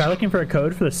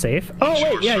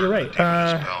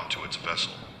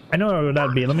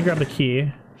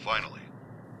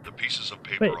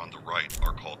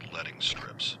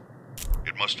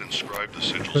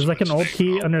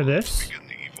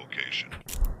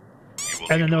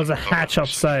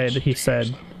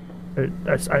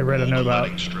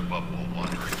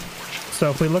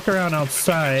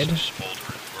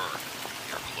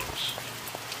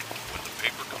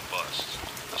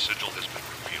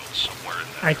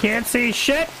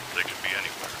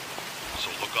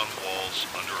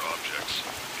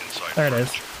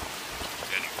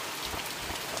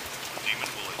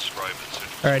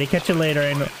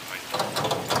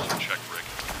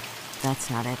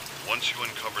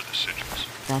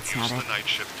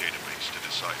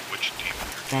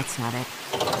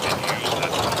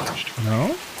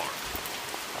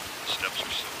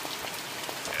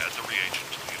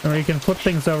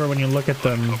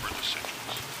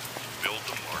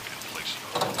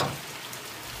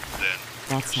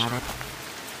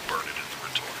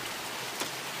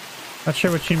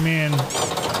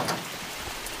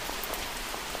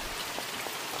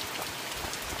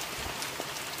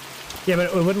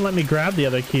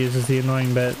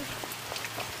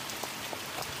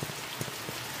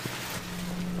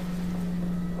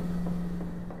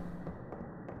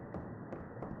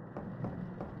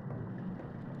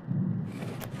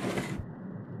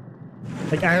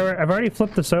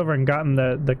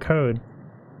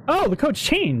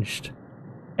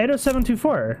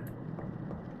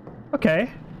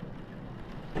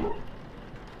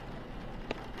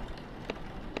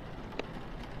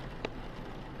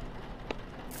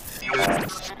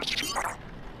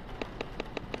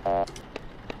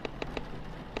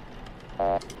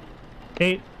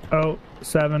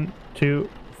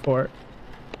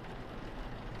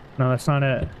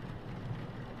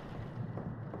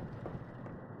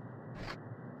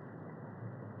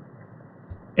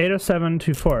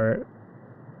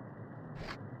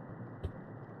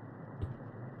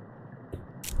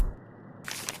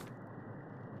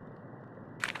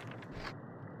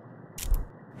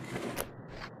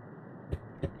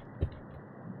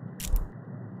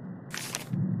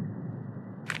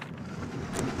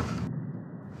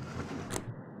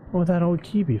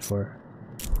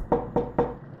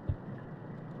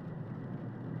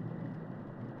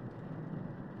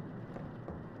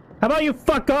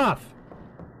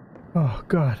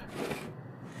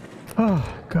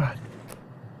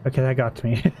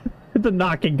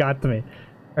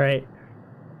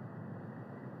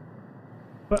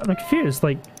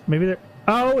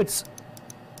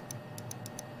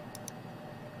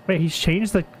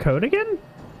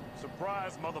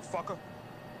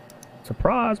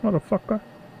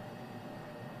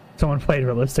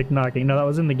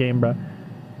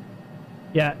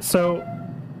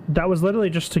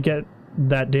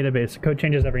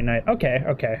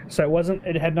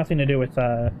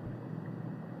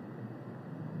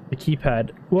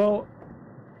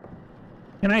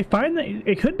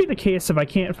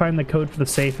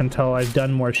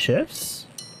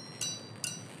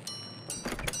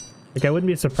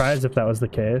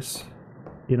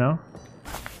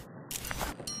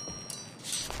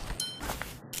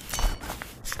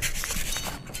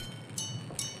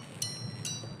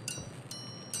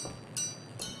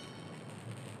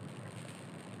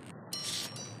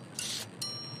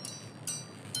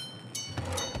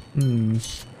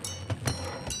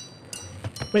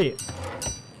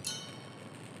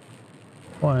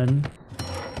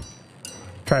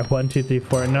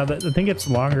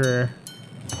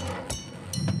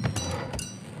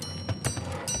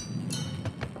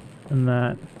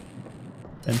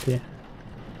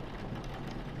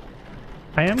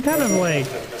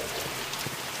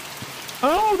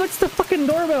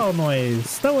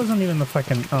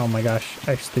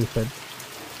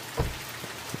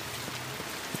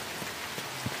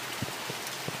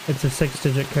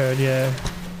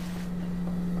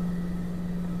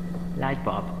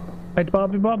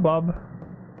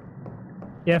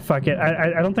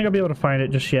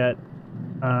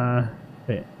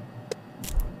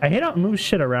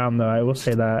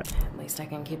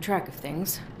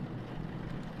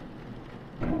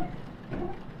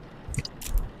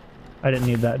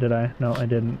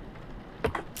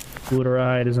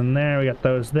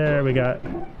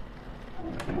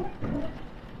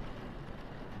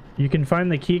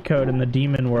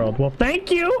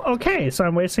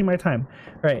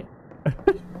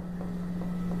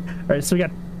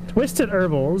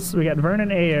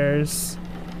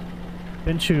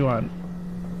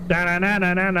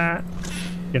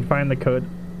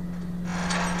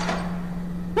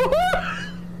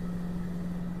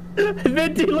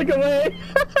Venti, look away!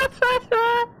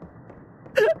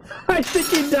 I think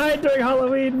he died during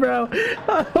Halloween, bro.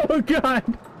 Oh god.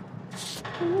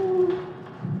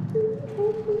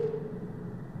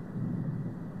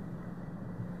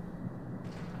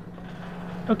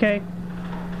 Okay.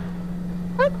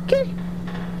 Okay.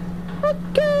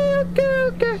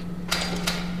 Okay.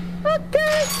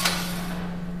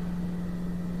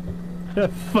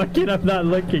 Fuck it, I'm not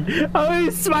looking. Oh,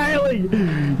 he's smiling!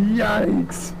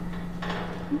 Yikes!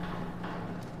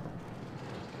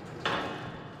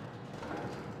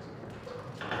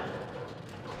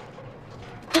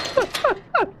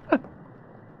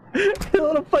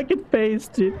 Little fucking face,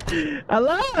 dude.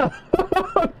 Hello!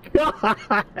 Oh, God!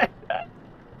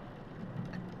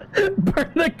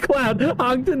 Burn the clown!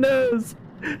 Honk the nose!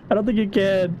 I don't think you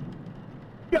can.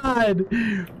 God!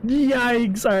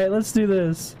 Yikes! Alright, let's do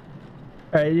this.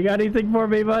 Alright, you got anything for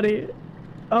me, buddy?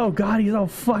 Oh god, he's all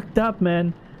fucked up,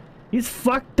 man. He's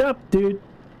fucked up, dude.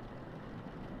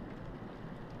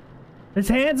 His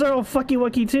hands are all fucky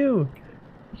wucky too.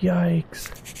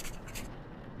 Yikes.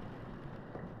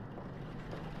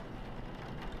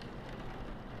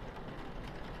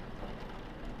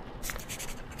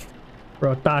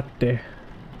 Rotate.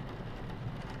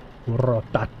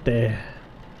 Rotate.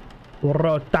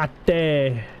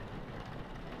 Rotate.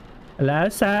 Hello,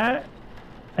 sir?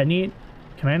 I need...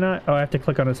 Can I not? Oh, I have to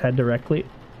click on his head directly.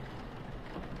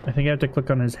 I think I have to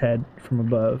click on his head from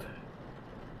above.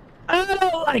 I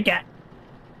don't like it!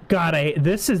 God, I hate...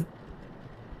 This is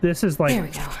like... There we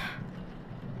go.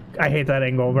 I hate that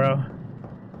angle, bro.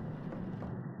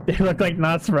 They look like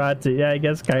Nosferatu. Yeah, I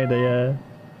guess kinda, yeah.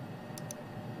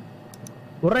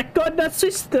 Record the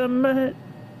system!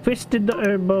 Twisted the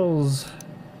herbals.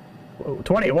 Whoa,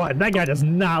 21! That guy does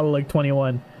not look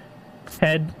 21.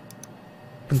 Head...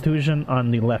 Contusion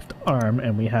on the left arm,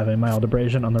 and we have a mild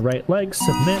abrasion on the right leg.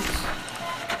 Submit.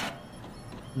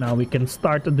 Now we can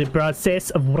start the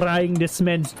process of drying this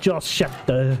man's jaw shut.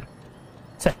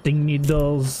 Setting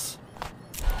needles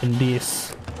in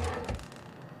this.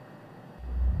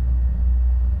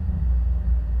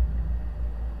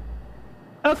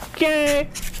 Okay.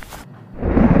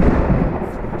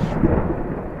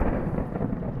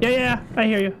 Yeah, I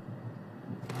hear you.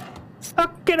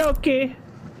 Okay.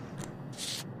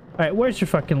 Alright, where's your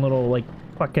fucking little, like,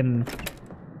 fucking...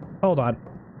 Hold on.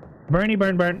 Bernie,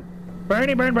 burn. Bernie,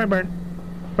 burn.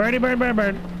 Bernie, burn.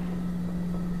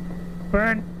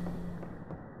 Burn.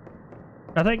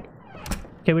 Nothing.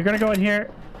 Okay, we're gonna go in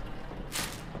here.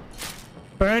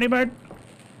 Bernie, burn.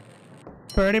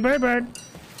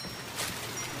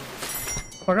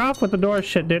 Fuck off with the door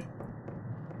shit, dude.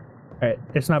 Alright,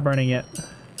 it's not burning yet.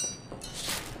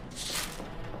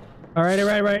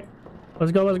 Alright.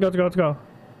 Let's go.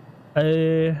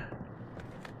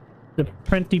 The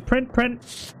print.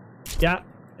 Yeah,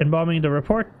 embalming the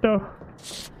report though.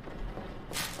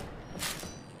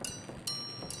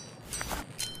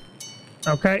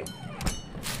 Okay.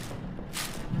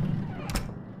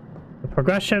 The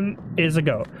progression is a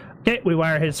go. Okay, we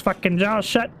wire his fucking jaw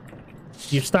shut.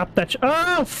 You stop that.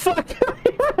 Oh fuck!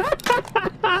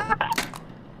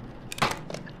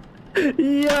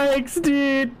 Yikes,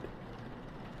 dude!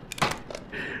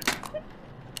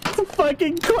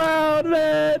 Fucking clown,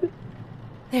 man!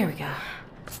 There we go.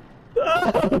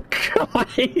 Oh,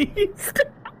 guys!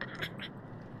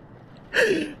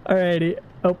 Alrighty,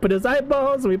 open his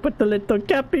eyeballs. We put the little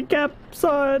cappy caps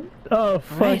on. Oh,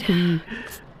 fucking.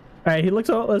 Alright, he looks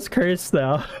a lot less cursed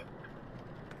now.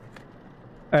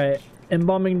 Alright,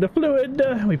 embalming the fluid.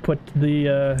 We put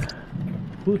the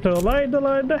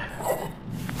butylide.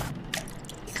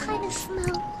 Kind of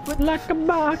smell like a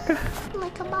baka.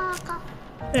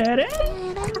 Yeah.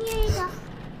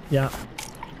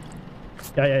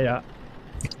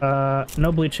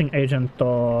 No bleaching agent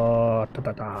or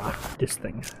this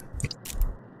thing.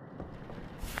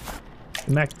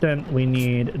 Humectant, we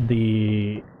need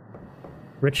the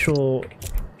ritual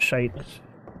shite.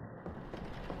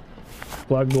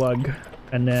 Glug.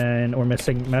 And then we're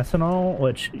missing methanol,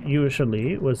 which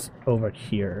usually was over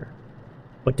here.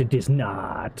 But it is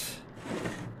not.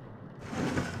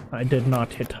 I did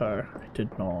not hit her. I did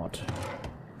not.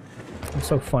 I'm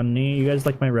so funny. You guys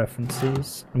like my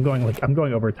references? I'm going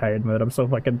overtired mode. I'm so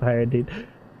fucking tired, dude.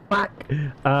 Fuck.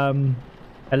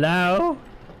 Hello?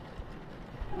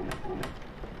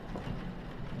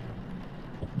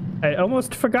 I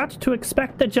almost forgot to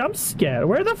expect the jump scare.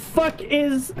 Where the fuck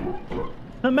is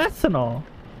the methanol?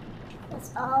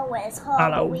 It's always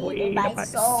Halloween in my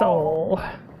soul.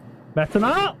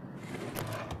 Methanol?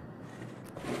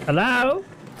 Hello?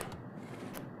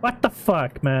 What the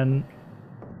fuck, man?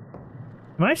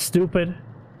 Am I stupid?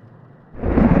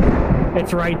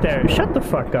 It's right there. Shut the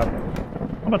fuck up.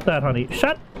 How about that, honey?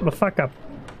 Shut the fuck up.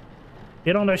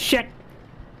 You don't know shit.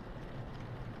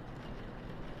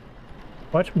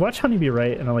 Watch honey be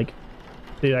right, and I like,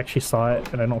 they actually saw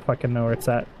it, and I don't fucking know where it's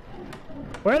at.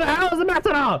 Where the hell is the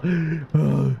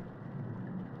methanol?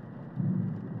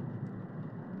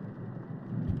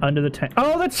 Under the tank.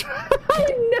 Oh, that's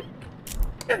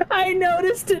I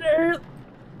noticed it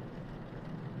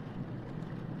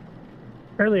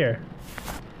earlier.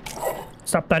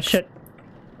 Stop that shit.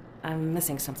 I'm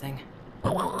missing something.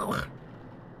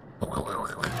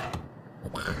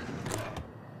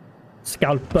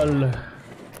 Scalpel.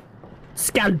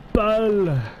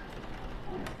 Scalpel.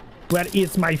 Where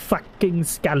is my fucking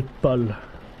scalpel?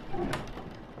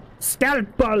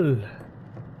 Scalpel.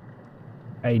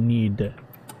 I need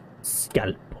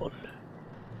scalpel.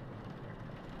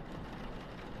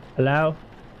 Hello?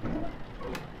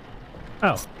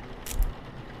 Oh.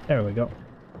 There we go.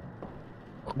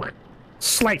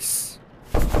 Slice.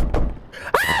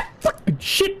 Ah! Fucking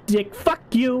shit, dick. Fuck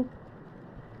you.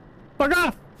 Fuck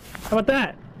off. How about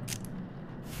that?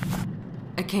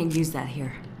 I can't use that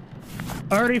here.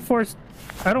 Already forced.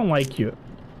 I don't like you.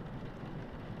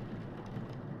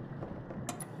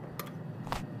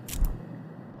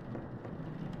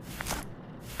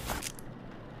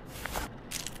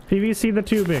 PVC the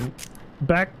tubing.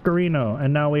 Back Garino.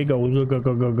 And now we go. Go, go,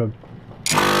 go, go, go.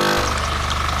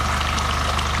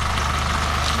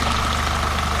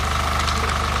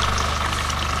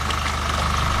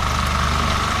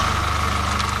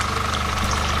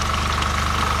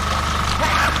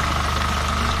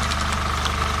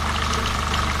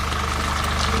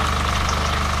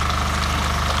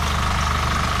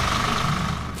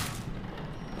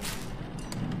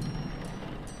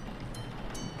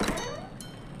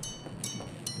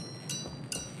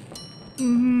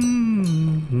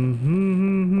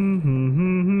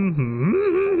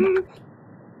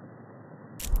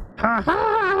 Ha ha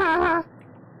ha!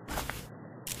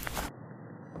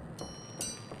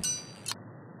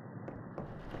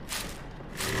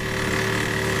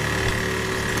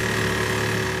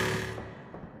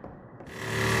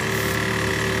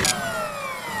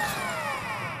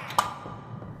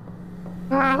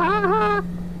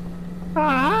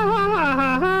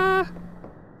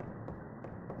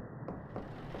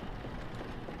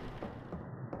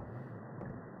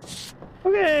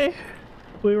 Okay,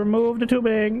 we removed the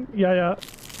tubing. Yeah.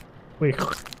 Wait,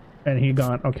 and he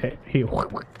gone. Okay, he.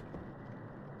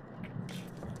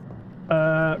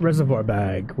 Reservoir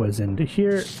bag was into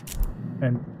here,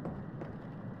 and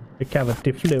the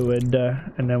cavity fluid,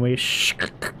 and then we.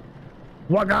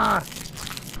 Wagga!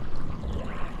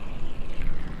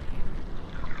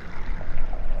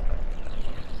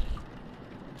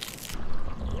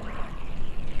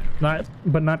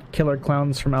 But not killer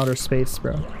clowns from outer space,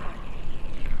 bro.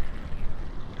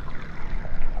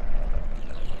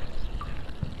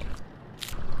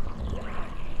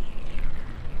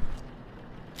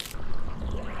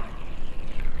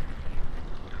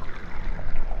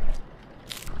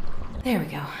 There we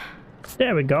go.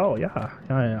 There we go. Yeah.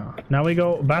 Now we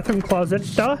go bathroom closet,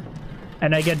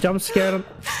 and I get jump scared.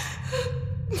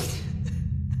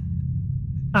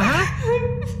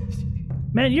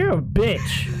 Man, you're a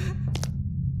bitch.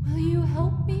 Will you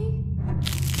help me?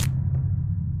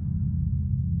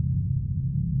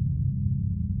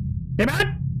 Hey,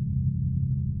 man!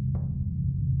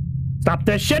 Stop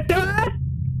this shit, dude!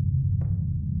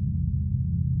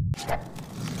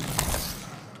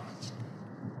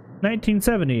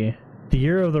 "1970, the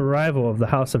year of the arrival of the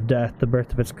House of Death, the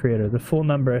birth of its creator. The full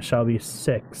number shall be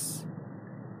 6.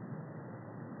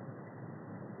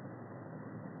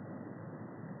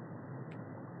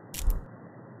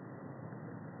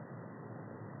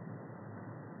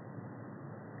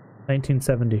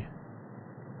 "1970.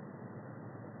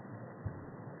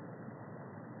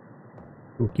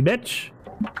 Spooky bitch.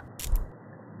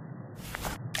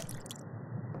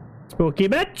 Spooky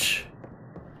bitch.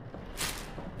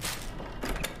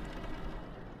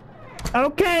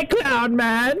 Okay, clown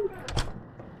man.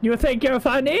 You think you're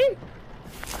funny?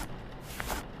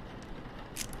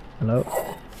 Hello.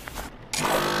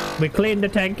 We cleaned the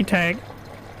tanky tank.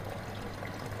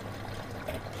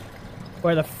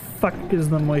 Where the fuck is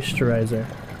the moisturizer?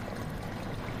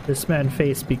 This man's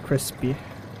face be crispy.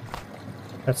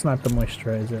 That's not the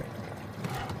moisturizer.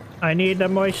 I need the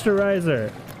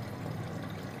moisturizer.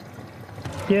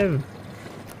 Give.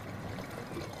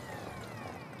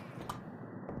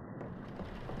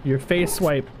 Your face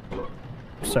wipe,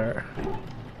 sir.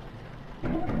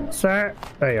 Sir,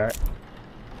 there you are.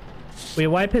 We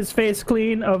wipe his face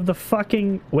clean of the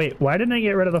fucking... Wait, why didn't I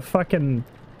get rid of the fucking...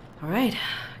 All right.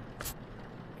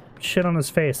 shit on his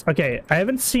face. Okay, I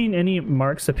haven't seen any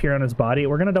marks appear on his body.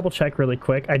 We're gonna double check really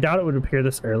quick. I doubt it would appear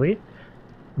this early.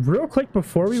 Real quick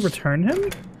before we return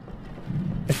him,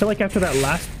 I feel like after that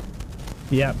last...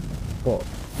 Yeah, well,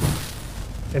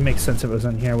 it makes sense if it was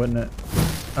in here, wouldn't it?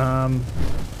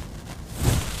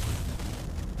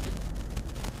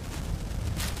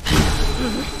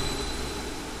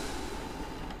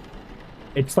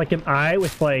 It's like an eye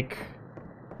with like...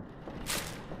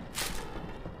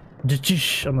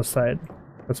 on the side.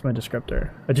 That's my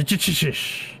descriptor. A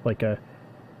like a...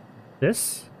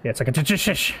 This? Yeah, it's like a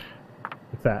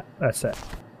like that. That's it.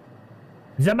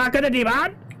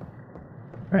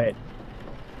 Right.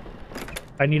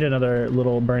 I need another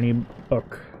little Bernie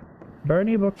book.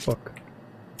 Bernie book.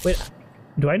 Wait,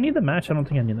 do I need the match? I don't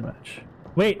think I need the match.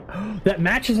 Wait, that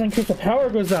match is in case the power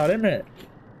goes out, isn't it?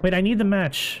 Wait, I need the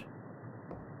match.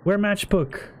 Where match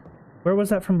book? Where was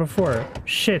that from before?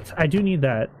 Shit, I do need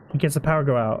that in case the power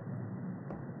go out.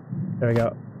 There we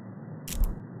go.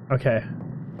 Okay.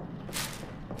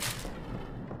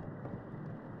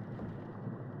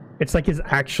 It's like his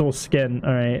actual skin.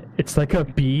 All right. It's like a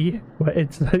bee. What?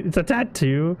 It's a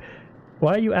tattoo.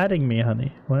 Why are you adding me,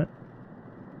 honey? What?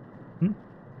 Hmm?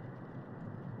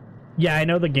 Yeah, I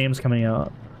know the game's coming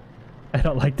out. I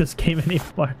don't like this game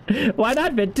anymore. Why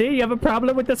not, Vinty? You have a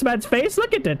problem with this man's face?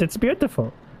 Look at it. It's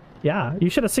beautiful. Yeah, you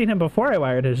should have seen him before I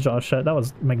wired his jaw shut. That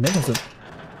was magnificent.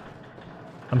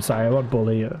 I'm sorry. I won't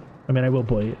bully you. I mean, I will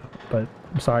bully you, but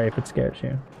I'm sorry if it scares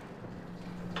you.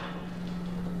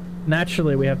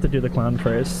 Naturally, we have to do the clown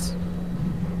first.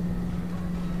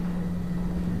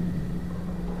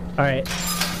 Alright.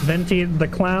 Venti, the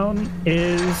clown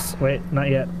is... Wait, not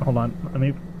yet. Hold on. Let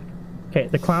me... Okay,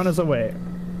 the clown is away.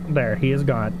 There, he is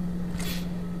gone.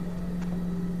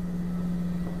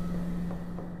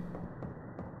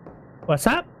 What's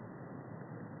up?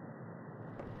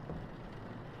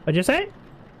 What'd you say?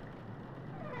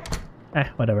 Eh,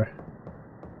 whatever.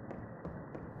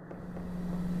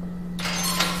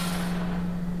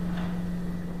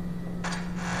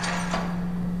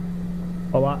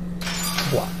 A lot.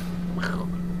 What?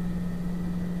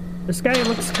 This guy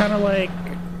looks kind of like...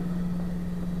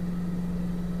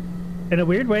 In a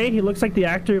weird way, he looks like the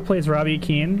actor who plays Robbie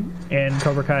Keane in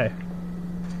Cobra Kai.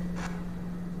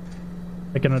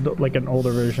 Like an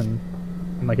older version.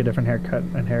 And like a different haircut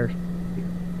and hair.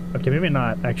 Okay, maybe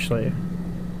not, actually.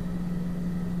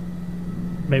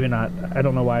 Maybe not. I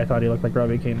don't know why I thought he looked like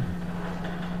Robbie Keane.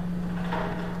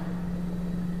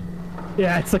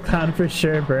 Yeah, it's the clown for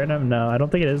sure. Burn him? No, I don't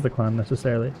think it is the clown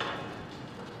necessarily.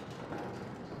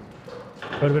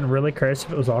 It would have been really cursed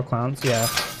if it was all clowns. Yeah.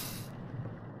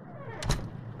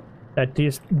 That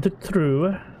is the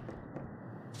true.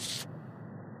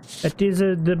 That is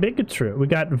the big true. We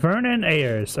got Vernon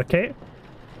Ayers, okay?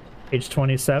 Age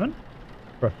 27.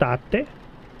 Rotate.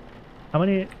 How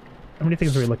many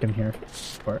things are we looking here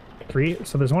for? 3?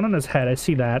 So there's one on his head. I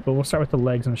see that, but we'll start with the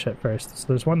legs and shit first. So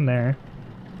there's one there.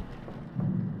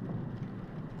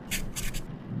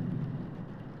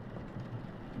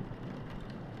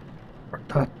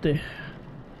 Rotate.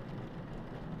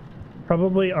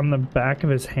 Probably on the back of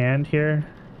his hand here.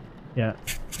 Yeah.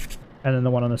 And then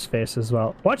the one on his face as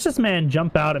well. Watch this man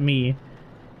jump out at me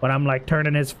when I'm like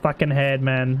turning his fucking head,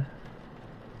 man.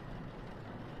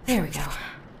 There we go.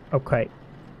 Okay.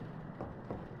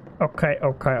 Okay.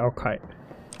 Okay,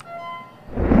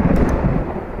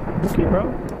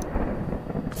 bro.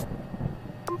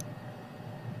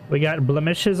 We got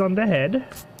blemishes on the head.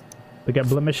 We got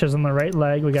blemishes on the right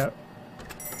leg. We got...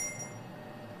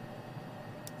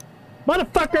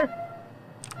 Motherfucker!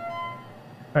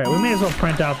 Alright, we may as well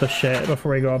print out the shit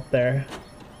before we go up there.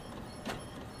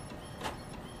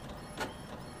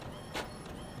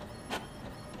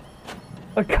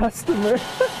 A customer.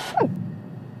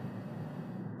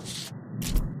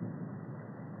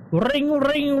 Ring,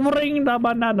 ring, ring the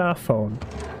banana phone.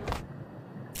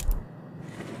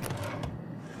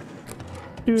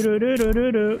 Do do do do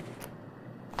do do.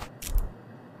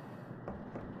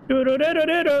 Do do do do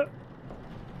do do.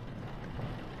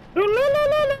 La la la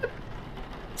la.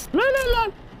 La la la.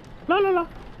 La la la.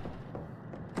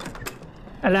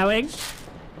 Allowing.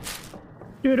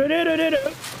 Do do do do do do.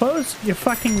 Close your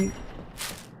fucking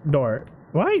door.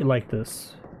 Why are you like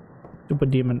this?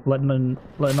 Stupid demon, letting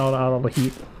all the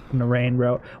heat in the rain,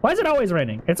 bro. Why is it always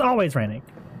raining? It's always raining.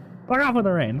 Fuck off with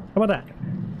the rain. How about that?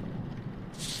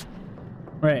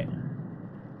 Right.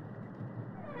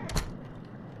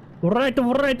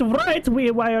 Right.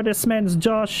 We wire this man's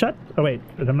jaw shut. Oh wait,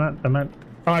 I'm not.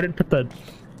 Oh, I didn't put the.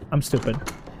 I'm stupid.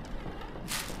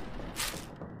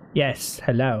 Yes.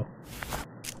 Hello.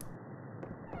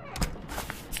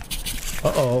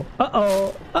 Uh-oh.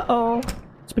 Uh-oh. Uh-oh.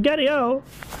 Spaghetti-o!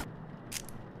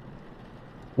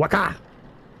 Waka!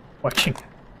 Watching.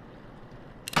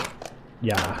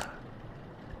 Yeah.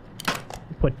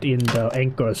 Put in the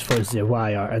anchors for the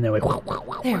wire, and then we...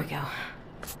 There we go.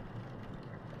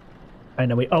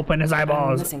 And then we open his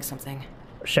eyeballs. I'm missing something.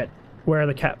 Shit. Where are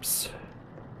the caps?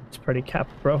 It's pretty cap,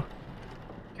 bro.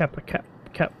 Cap.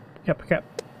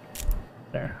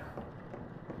 There.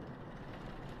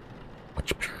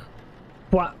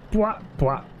 Blah, blah,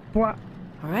 blah, blah.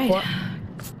 Alright.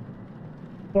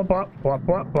 Blah, blah, blah,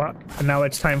 blah, blah. And now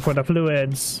it's time for the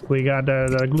fluids. We got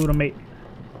the glutamate.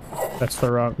 That's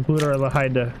the wrong.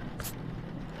 Glutaraldehyde.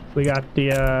 We got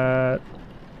the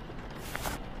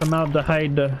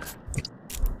formaldehyde.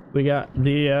 We got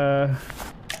the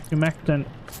humectant.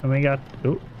 And we got...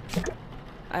 Ooh.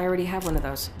 I already have one of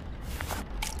those.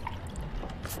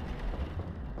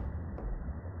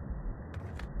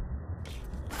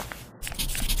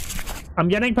 I'm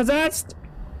getting possessed!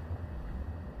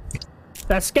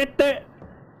 Let's get the...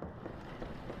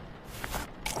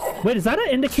 Wait, is that an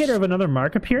indicator of another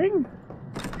mark appearing?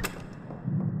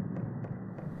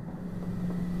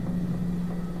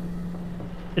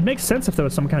 It makes sense if there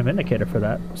was some kind of indicator for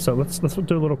that. So let's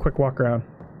do a little quick walk around.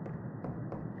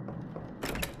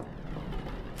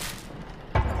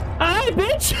 Hi,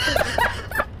 bitch!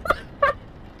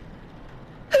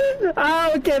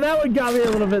 Oh, okay, that one got me a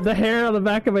little bit. The hair on the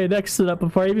back of my neck stood up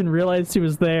before I even realized he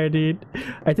was there, dude.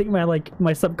 I think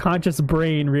my subconscious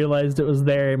brain realized it was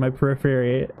there in my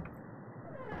periphery.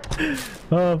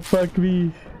 Oh, fuck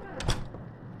me.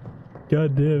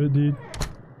 God damn it, dude.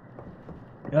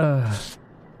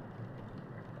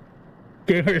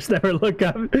 Gamers never look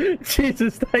up.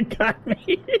 Jesus, that got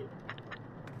me.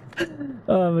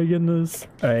 Oh my goodness.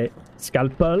 Alright,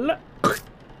 scalpel.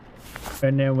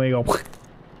 And then we go...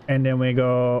 And then we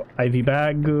go IV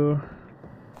bag.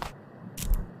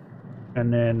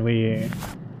 And then we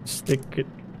stick it.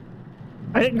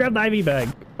 I didn't grab the IV bag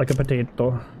like a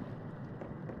potato.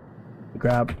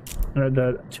 Grab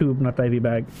the tube, not the IV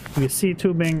bag. We see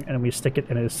tubing and we stick it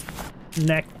in his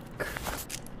neck.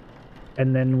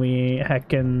 And then we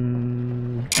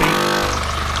heckin'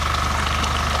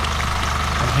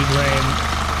 and he drain.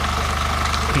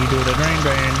 He do the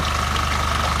drain.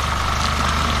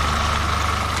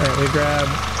 Alright, we grab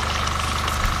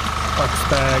box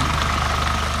bag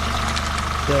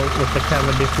filled with the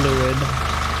cavity fluid.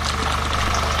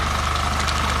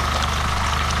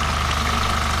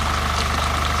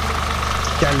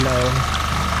 Jello.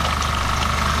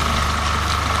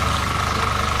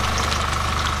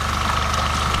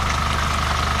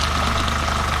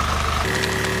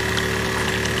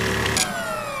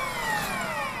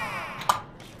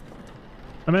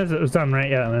 I mean, it was done, right?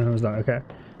 Yeah, I mean, it was done. Okay.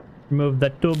 Remove the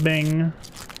tubing.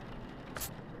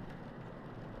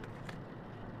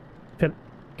 Fill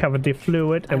cavity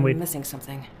fluid, and I'm missing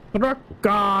something.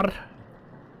 God.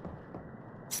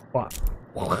 What?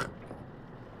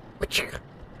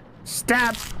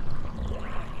 Stab.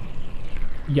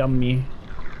 Yummy.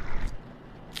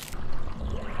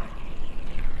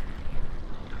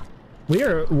 We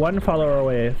are 1 follower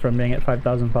away from being at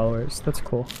 5,000 followers. That's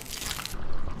cool.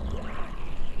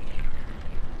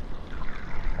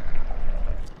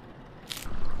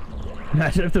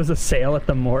 Imagine if there was a sale at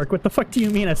the morgue. What the fuck do you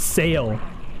mean a sale?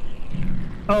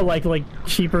 Oh, like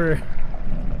cheaper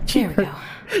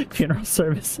funeral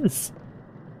services.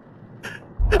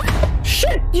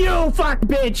 Shit, you fuck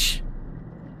bitch!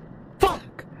 Fuck!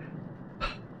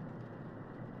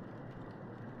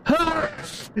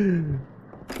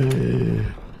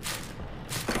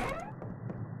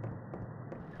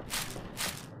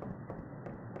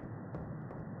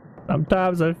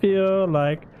 Sometimes I feel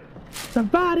like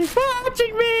somebody's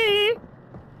watching me!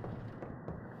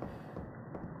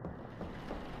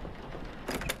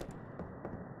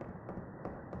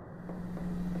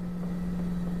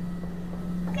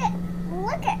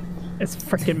 Look it! It's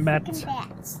freaking bats.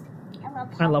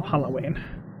 I love Halloween.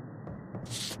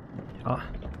 Oh.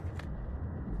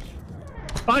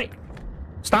 Oi!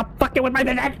 Stop fucking with my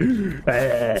internet!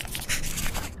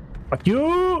 Fuck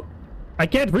you! I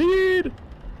can't read!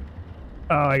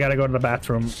 Oh, I gotta go to the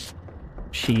bathroom.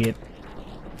 Shit.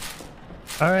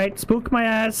 Alright, spook my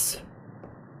ass.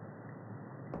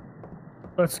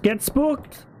 Let's get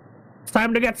spooked. It's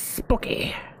time to get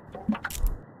spooky.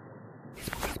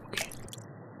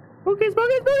 Spooky,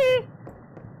 spooky, spooky.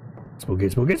 Spooky,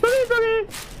 spooky, spooky, spooky.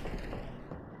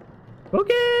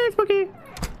 Spooky, spooky.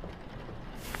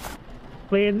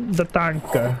 Clean the tank.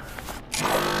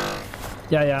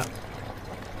 Yeah.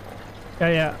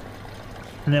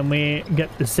 And then we get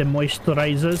some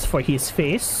moisturizers for his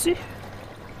face.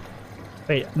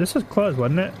 Wait, this was closed,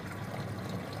 wasn't it?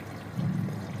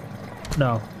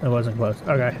 No, it wasn't close.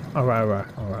 Okay. Alright.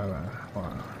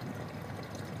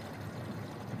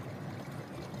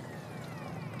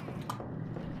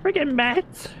 Friggin'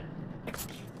 bats!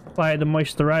 Apply the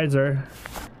moisturizer.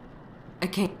 I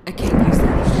can't use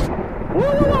that.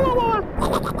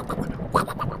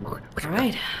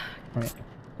 Alright.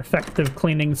 Effective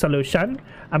cleaning solution.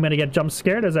 I'm gonna get jump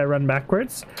scared as I run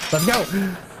backwards. Let's go!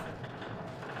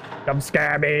 Jump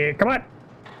scare me! Come on!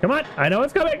 Come on! I know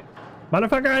it's coming!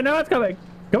 Motherfucker, I know it's coming!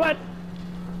 Come on!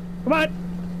 Come on!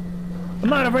 I'm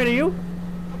not afraid of you!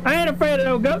 I ain't afraid of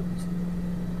no ghosts!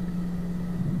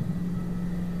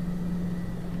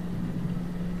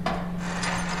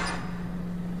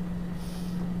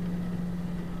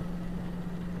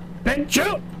 Thank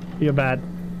you! You're bad.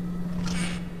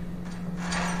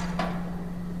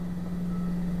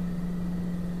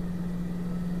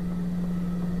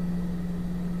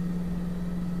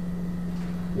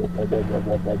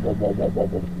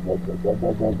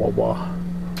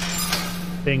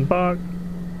 Bing bong.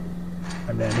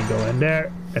 And then we go in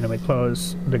there, and then we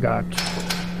close the gate.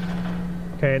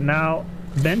 Okay, now,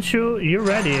 Benshu, you're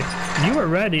ready. You were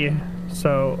ready,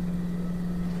 so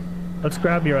let's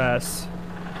grab your ass.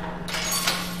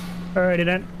 Alrighty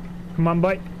then. Come on,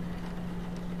 boy.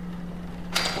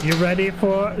 You ready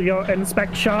for your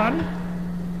inspection?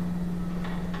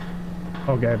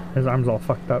 Okay, his arm's all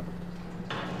fucked up.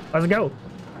 Let's go.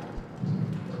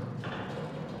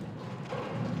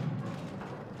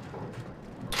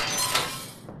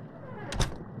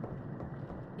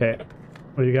 Okay,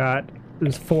 we got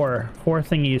there's four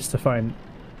thingies to find.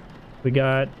 We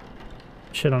got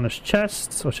shit on his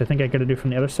chest, which I think I gotta do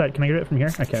from the other side. Can I get it from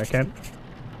here? Okay, I can.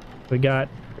 We got.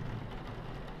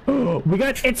 Oh, we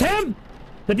got. It's him,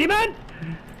 the demon.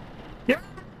 Yeah,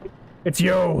 it's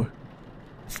you.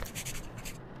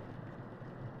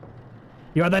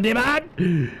 You're the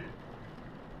demon.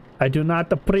 I do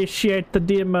not appreciate the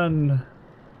demon.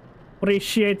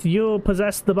 Appreciate you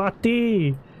possess the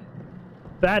body.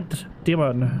 Bad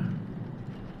demon.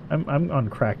 I'm on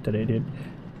crack today, dude.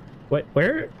 Wait,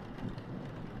 where?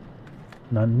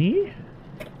 Nani?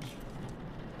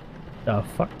 The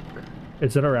fuck?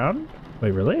 Is it around?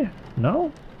 Wait, really?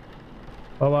 No?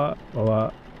 Wait,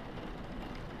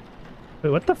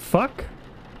 what the fuck?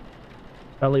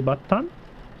 Belly button?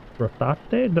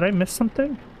 Rotate? Did I miss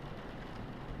something?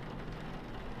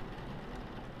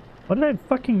 What did I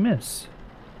fucking miss?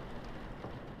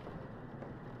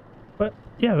 But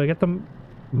yeah, we got the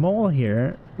mole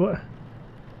here. What?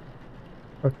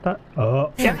 Rotate?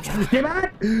 Oh, yeah!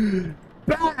 Demon!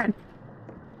 Bad!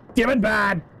 Demon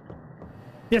bad!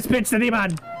 This bitch the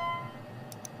demon!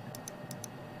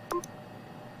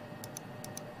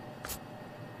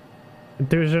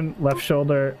 Contusion, left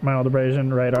shoulder, mild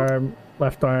abrasion, right arm,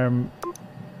 left arm.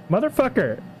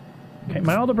 Motherfucker! Okay,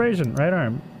 mild abrasion, right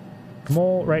arm.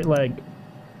 Mole, right leg.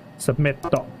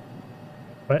 Submitto.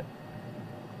 What?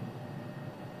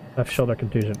 Left shoulder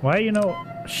contusion. Why you know?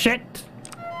 Shit!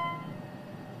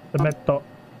 Submitto.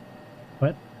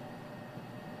 What?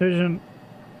 Contusion.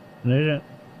 Contusion.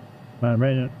 Mild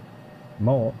abrasion.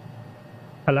 Mole.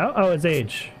 Hello? Oh, it's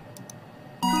age.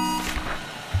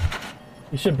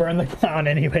 You should burn the clown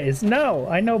anyways. No,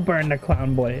 I know burn the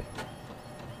clown boy.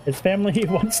 His family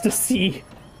wants to see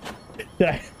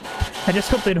that I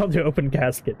just hope they don't do open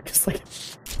casket. Cause like,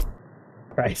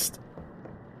 Christ.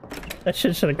 That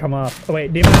shit should have come off. Oh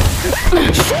wait, demon.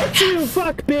 Shut you,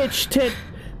 fuck bitch, tit.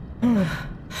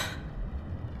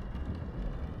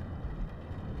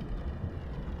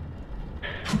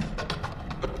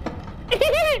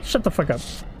 Shut the fuck up.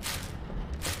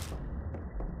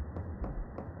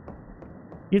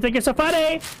 You think it's so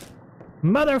funny?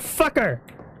 Motherfucker!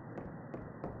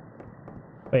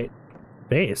 Wait.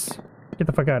 Base? Get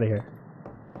the fuck out of here.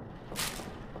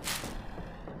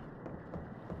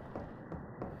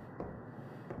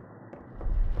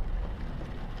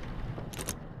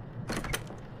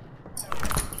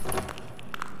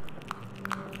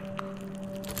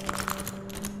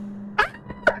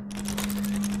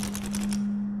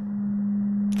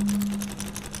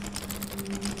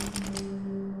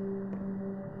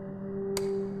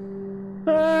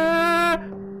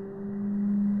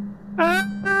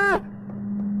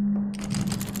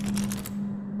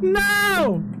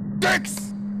 No!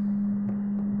 Dicks!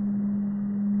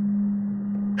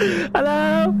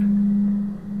 Hello?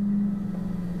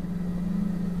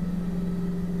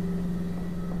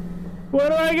 Where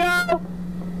do I go?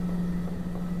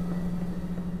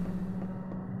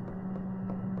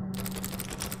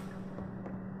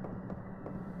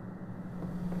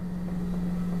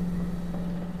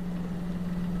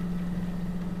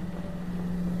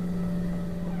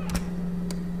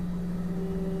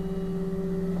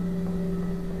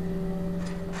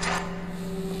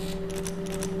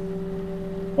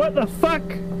 What the fuck?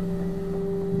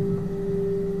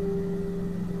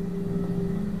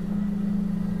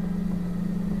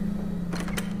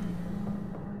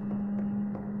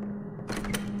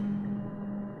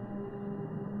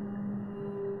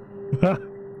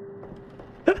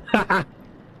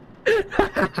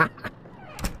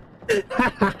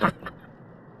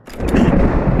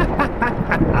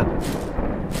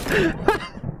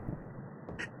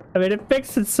 I mean, it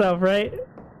fixed itself, right?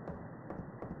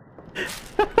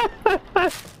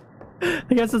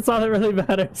 I guess that's all that really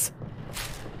matters.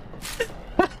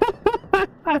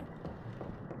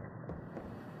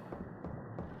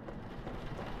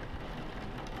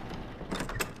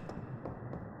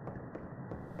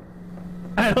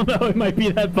 I don't know, it might be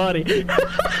that body.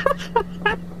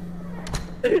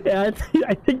 Yeah,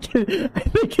 I think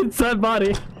it's that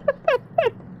body.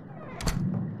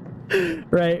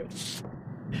 Right.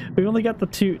 We've only got the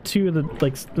two of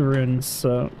the the runes,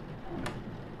 so.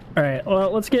 All right.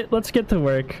 Well, let's get to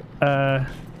work.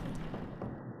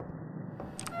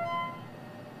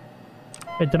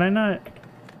 Wait, did I not?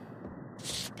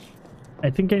 I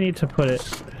think I need to put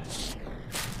it.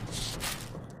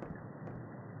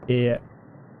 Yeah.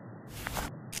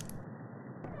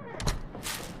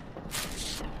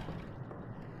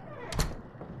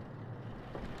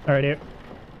 Alrighty.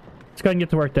 Let's go ahead and get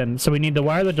to work then. So we need to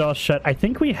wire the jaws shut. I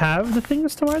think we have the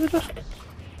things to wire the jaws.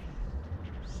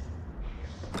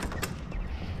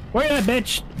 Where you at,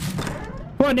 bitch?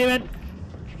 Come on, damn it.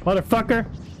 Motherfucker.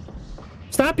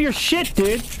 Stop your shit,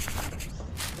 dude.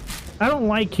 I don't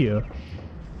like you.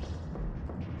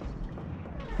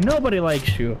 Nobody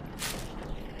likes you.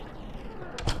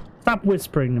 Stop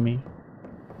whispering to me.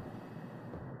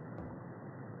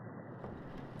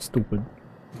 Stupid.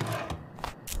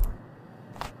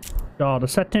 Oh, the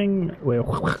setting. Wait.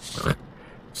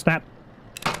 Snap.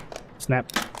 Snap.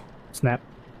 Snap.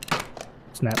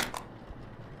 Snap.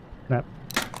 Snap.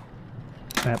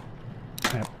 Snap.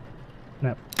 Snap.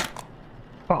 Snap.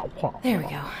 Pow, pow. There we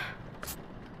go.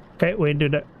 Okay, we do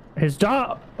that. His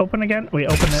jaw open again. We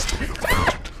open it.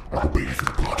 I bathe in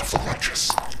the blood of the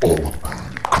righteous. All of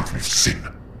man, company of sin.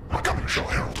 My coming shall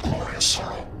herald glorious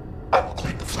sorrow. I will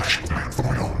clean the flesh of man for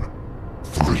my own.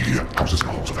 3 houses and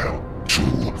halls of hell. 2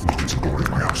 beacons of glory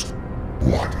in my house.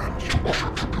 1 to usher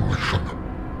tribulation.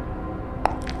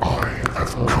 I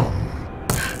have come.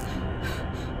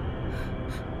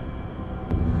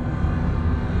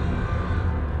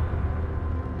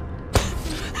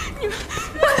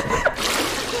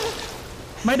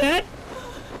 Am I dead?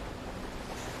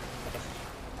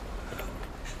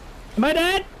 Am I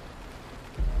dead?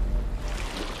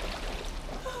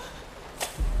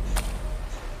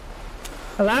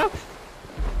 Hello?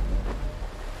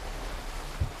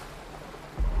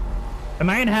 Am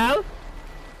I in hell?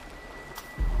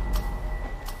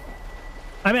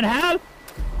 I'm in hell?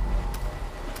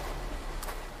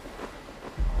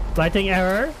 Lighting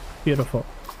error? Beautiful.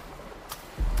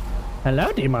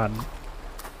 Hello, demon.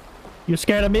 You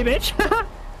scared of me, bitch?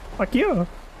 Fuck you.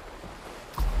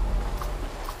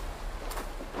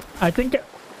 I think...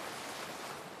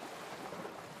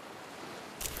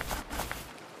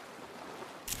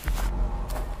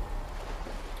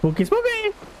 Spooky,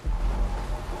 spooky!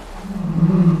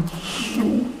 So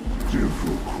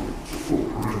difficult for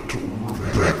little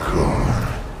Rebecca.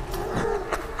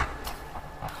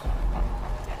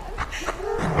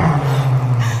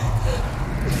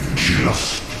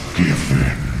 Just give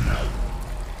in.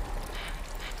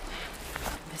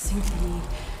 Missing P.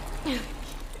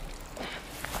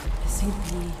 Missing P.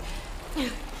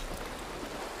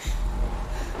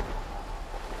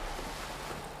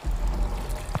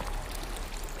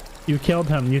 You killed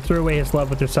him. You threw away his love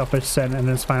with your selfish sin, and in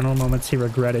his final moments he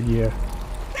regretted you.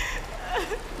 I'm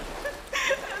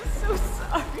so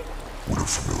sorry. What a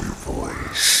familiar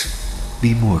voice.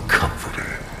 Be more comforting.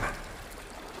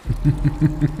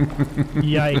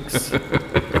 Yikes.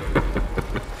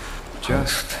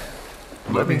 Just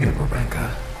let me in,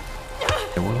 Rebecca.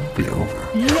 It will be over.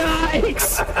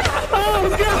 Yikes!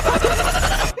 Oh god!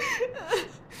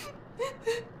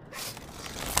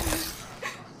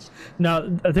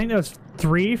 No, I think there's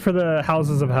 3 for the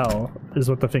houses of hell is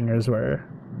what the fingers were.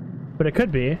 But it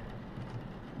could be.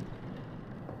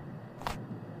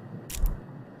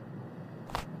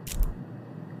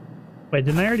 Wait,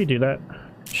 didn't I already do that?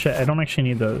 Shit, I don't actually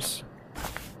need those.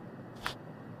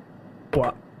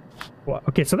 What? What?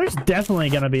 Okay, so there's definitely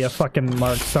gonna be a fucking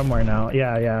mark somewhere now.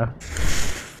 Yeah, yeah.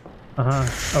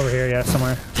 Uh-huh. Over here, yeah,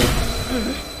 somewhere.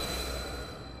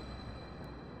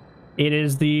 It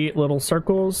is the little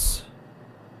circles.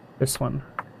 This one.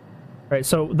 Right,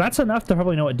 so that's enough to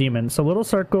probably know what demon. So little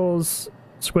circles,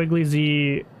 squiggly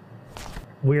Z,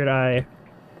 weird eye.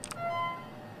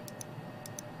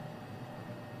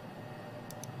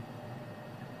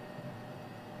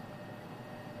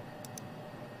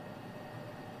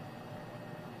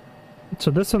 So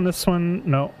this one,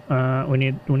 no. We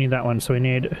need that one. So we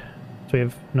need, we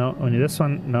have, no, we need this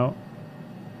one, no.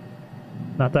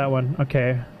 Not that one,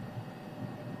 okay.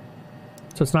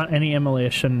 So it's not any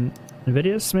emulation.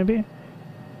 NVIDIA's maybe?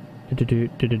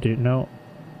 No.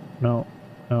 No.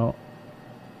 No.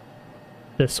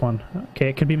 This one. Okay,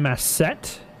 it could be mass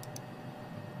set.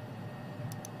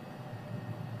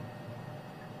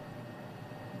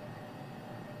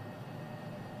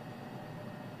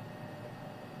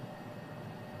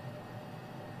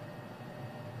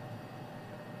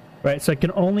 Right, so it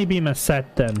can only be Masset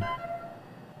then.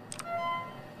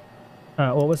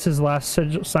 What was his last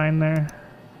sigil sign there?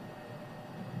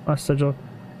 Last sigil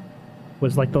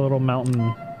was like the little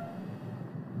mountain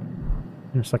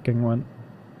intersecting one.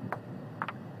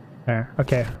 There,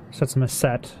 okay, so it's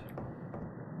Masset.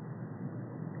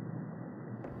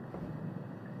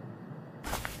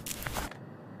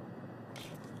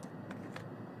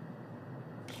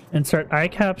 Insert eye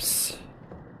caps.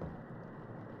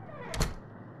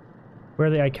 Where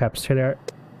are the eye caps? Here they are.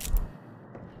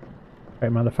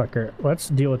 Alright, motherfucker. Let's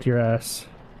deal with your ass.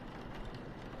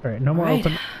 Alright, no more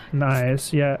open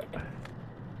eyes. Yeah.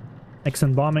 Mix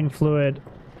embalming fluid.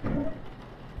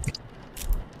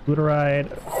 Glutaride.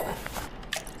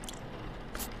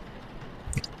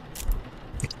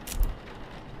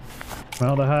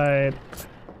 Formaldehyde.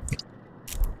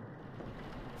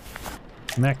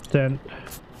 Mectin.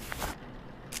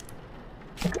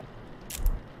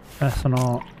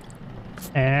 Ethanol.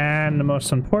 And the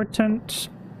most important,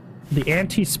 the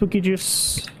anti-spooky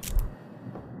juice.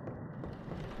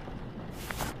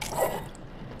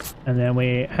 And then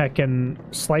we heckin'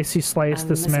 slicey slice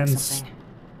this man's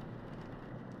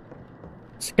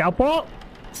scalpel.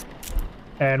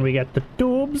 And we get the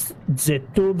tubes. The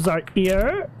tubes are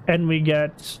here. And we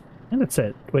get... And that's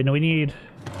it. Wait, no, we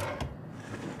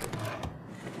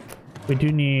do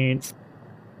need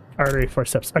artery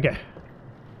forceps. Okay.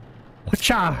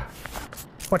 Wacha!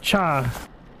 Wacha!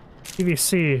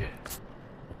 PVC.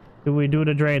 Do we do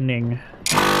the draining?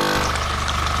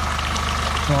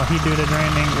 While he do the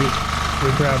draining,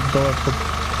 we grab the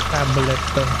tablet.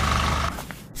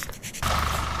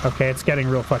 Okay, it's getting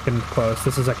real fucking close.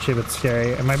 This is actually a bit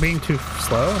scary. Am I being too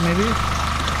slow, maybe?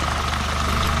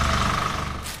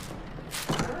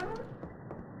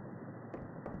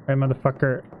 Hey,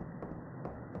 motherfucker.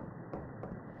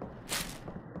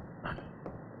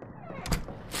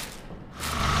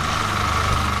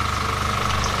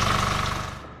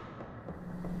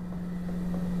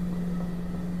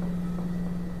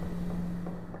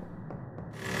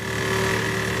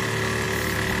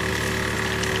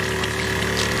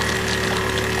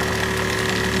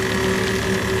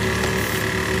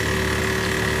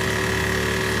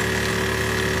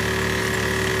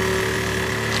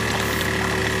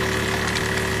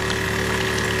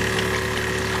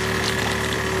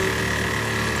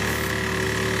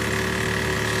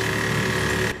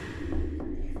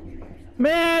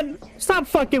 Man, stop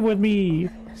fucking with me.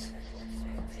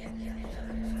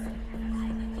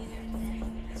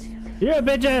 You're a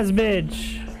bitch ass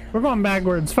bitch. We're going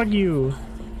backwards. Fuck you.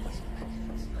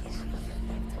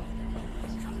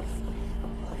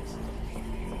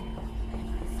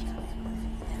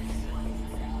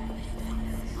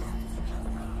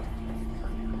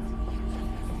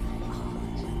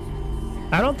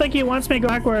 I don't think he wants me to go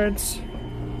backwards.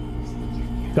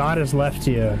 God has left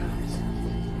you.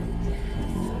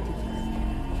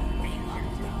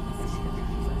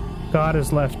 God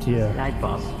has left you. Light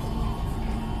bulb.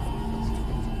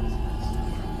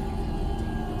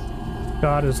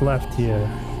 God has left you.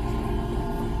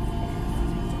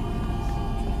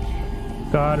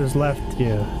 God has left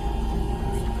you.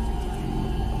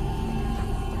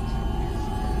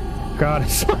 God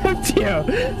has left you.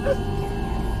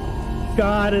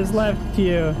 God has left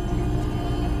you.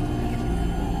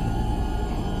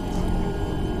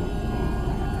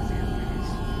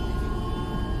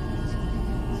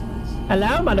 Hello,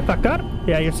 motherfucker.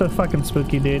 Yeah, you're so fucking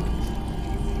spooky, dude.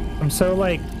 I'm so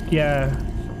like, yeah.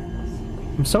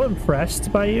 I'm so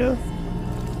impressed by you.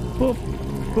 Boop,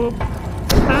 boop.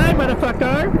 Hi,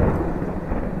 motherfucker.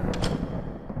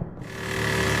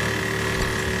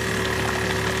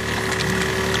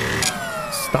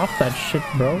 Stop that shit,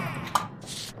 bro.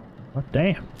 Oh,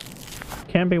 damn.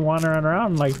 Can't be wandering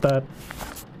around like that.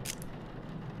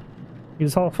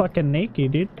 He's all fucking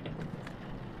naked, dude.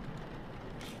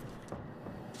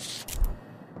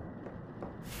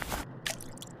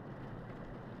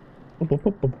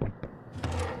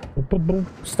 Boop, boop, boop.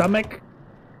 Stomach.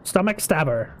 Stomach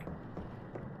stabber.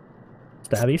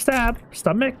 Stabby stab.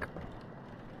 Stomach.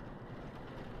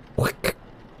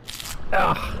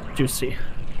 Ah, juicy.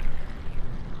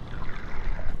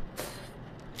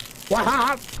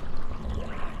 Wah!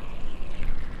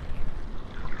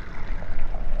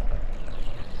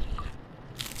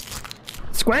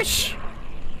 Squish!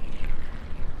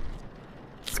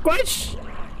 Squish!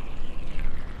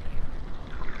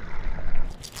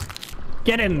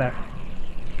 Get in there.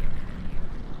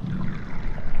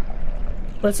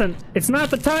 Listen, it's not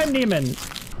the time, demon.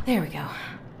 There we go.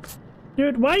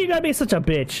 Dude, why you gotta be such a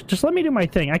bitch? Just let me do my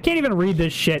thing. I can't even read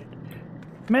this shit.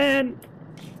 Man.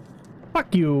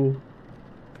 Fuck you.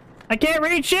 I can't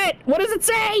read shit! What does it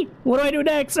say? What do I do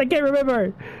next? I can't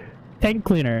remember. Tank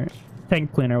cleaner.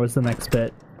 Tank cleaner was the next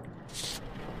bit.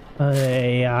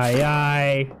 Ay, ay,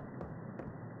 ay.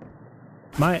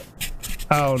 My...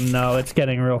 Oh no, it's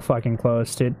getting real fucking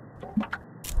close, dude.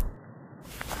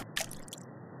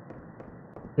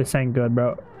 This ain't good,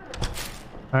 bro.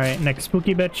 Alright, next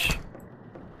spooky bitch.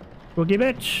 Spooky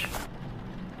bitch.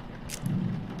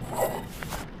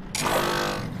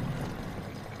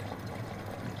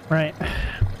 Right.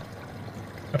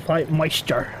 Apply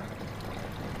moisture.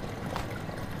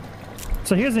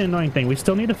 So here's the annoying thing. We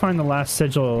still need to find the last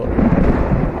sigil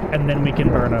and then we can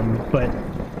burn them, but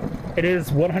it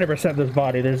is 100% this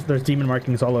body. There's demon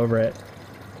markings all over it.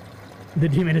 The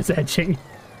demon is etching.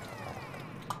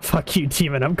 Fuck you,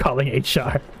 demon. I'm calling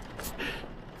HR.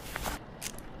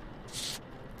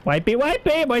 Wipey,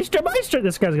 wipey, moisture, moisture.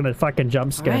 This guy's gonna fucking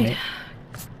jump scare me.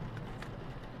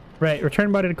 Right,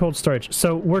 return body to cold storage.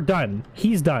 So we're done.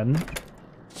 He's done.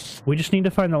 We just need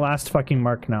to find the last fucking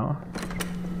mark now.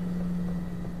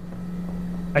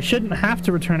 I shouldn't have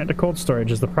to return it to cold storage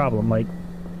is the problem, like...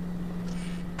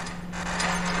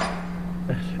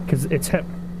 Because it's him.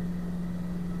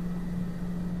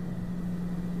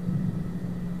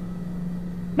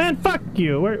 Man, fuck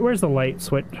you! Where's the light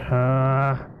switch?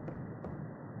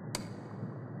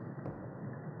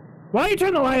 Why you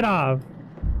turn the light off?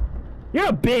 You're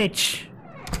a bitch!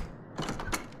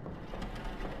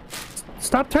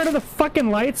 Stop turning the fucking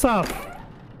lights off!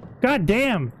 God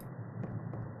damn!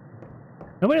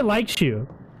 Nobody likes you.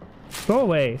 Go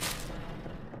away.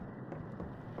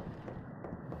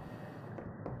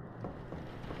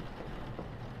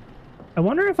 I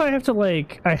wonder if I have to,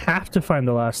 like, I have to find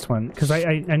the last one, because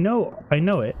I know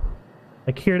it.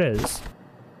 Like, here it is.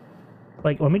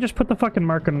 Like, let me just put the fucking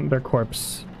mark on their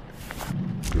corpse.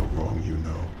 You're wrong, you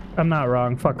know. I'm not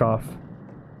wrong. Fuck off.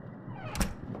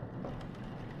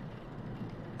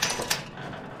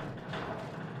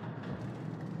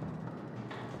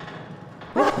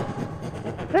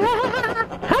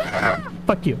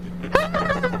 Fuck you.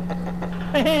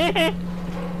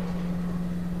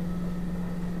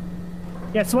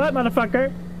 Guess what,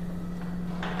 motherfucker?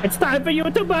 It's time for you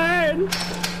to burn!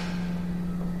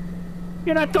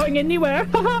 You're not going anywhere!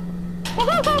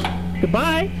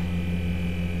 Goodbye!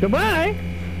 Goodbye!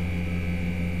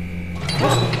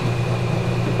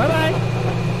 Bye-bye!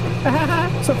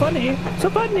 So funny! So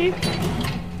funny!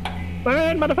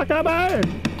 Burn, motherfucker, burn!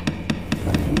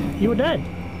 You were dead.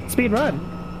 Speed run.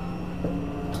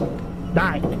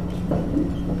 Die.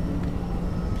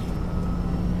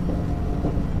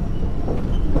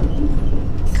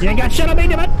 You ain't got shit on me,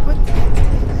 damn it!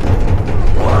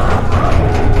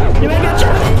 You ain't got shit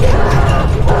on me!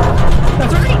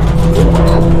 That's right!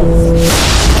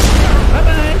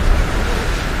 Bye-bye!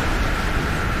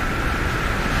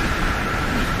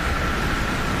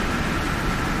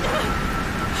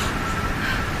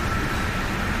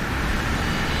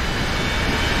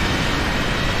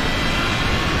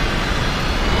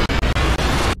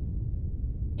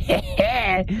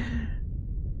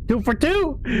 Two for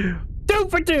two! 2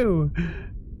 for 2!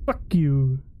 Fuck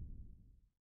you.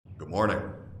 Good morning.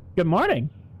 Good morning.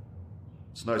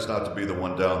 It's nice not to be the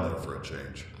one down there for a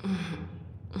change.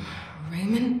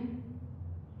 Raymond?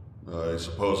 I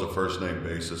suppose a first-name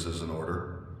basis is in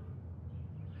order.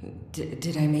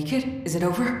 Did I make it? Is it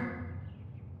over?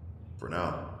 For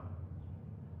now.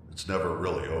 It's never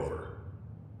really over.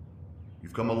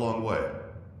 You've come a long way.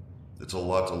 It's a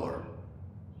lot to learn.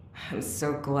 I'm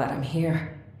so glad I'm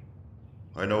here.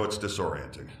 I know it's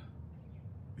disorienting.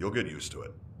 You'll get used to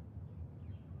it.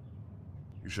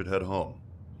 You should head home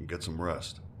and get some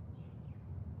rest.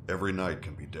 Every night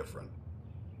can be different.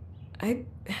 I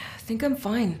think I'm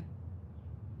fine.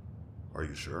 Are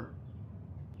you sure?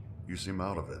 You seem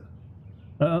out of it.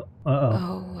 Uh-oh.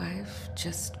 Uh-oh. Oh, I've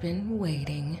just been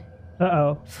waiting.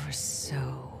 Uh-oh. For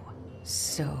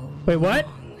so Wait, what?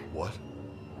 What?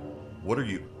 What are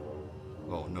you...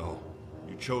 Oh, no.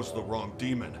 You chose the wrong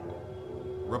demon.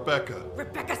 Rebecca.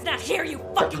 Rebecca's not here, you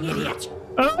fucking idiot!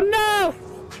 Oh no!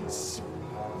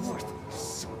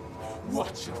 Worthless.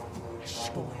 Watch your flesh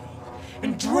boil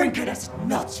and drink it as it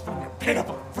melts from your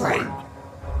pitiful frame.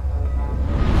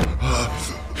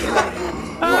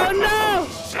 Oh no!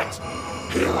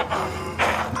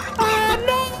 Oh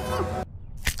no!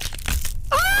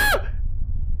 Ah!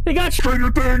 He got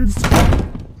Stranger Things!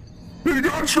 He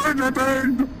got Stranger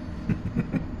Things!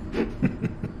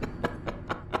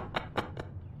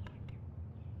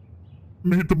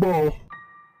 Meet the ball.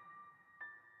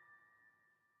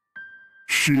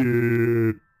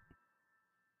 Shit.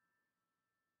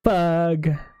 Bug.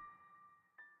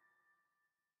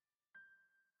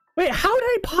 Wait, how did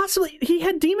I possibly... He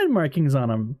had demon markings on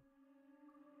him.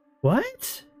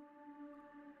 What?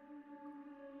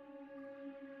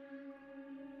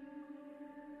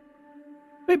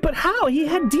 Wait, but how? He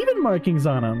had demon markings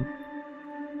on him.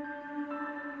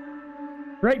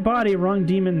 Right body, wrong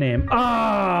demon name.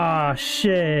 Ah,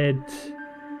 shit.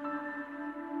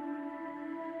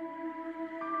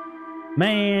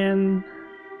 Man.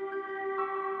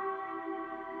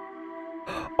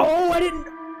 Oh, I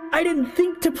didn't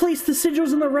think to place the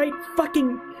sigils in the right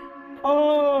fucking...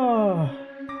 Oh.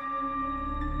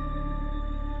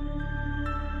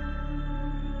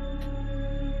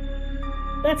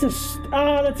 That's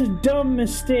a dumb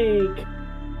mistake.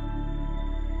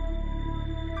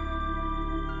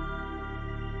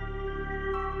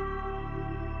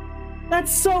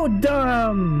 That's so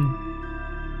dumb.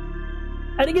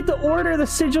 I didn't get the order of the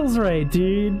sigils right,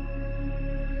 dude.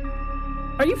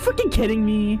 Are you fucking kidding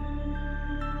me?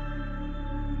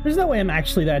 There's no way I'm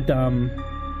actually that dumb.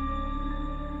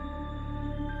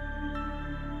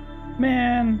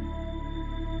 Man.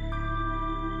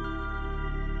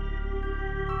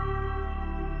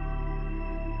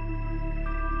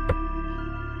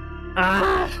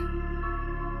 Ah!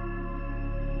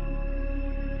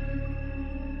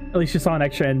 At least you saw an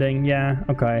extra ending. Yeah,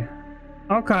 okay.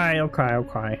 Okay.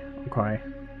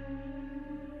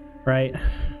 Right.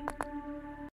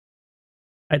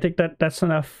 I think that's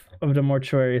enough of the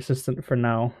mortuary assistant for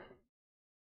now.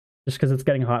 Just because it's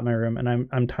getting hot in my room and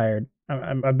I'm tired.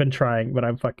 I've been trying, but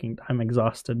I'm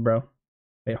exhausted, bro.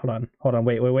 Wait, hold on.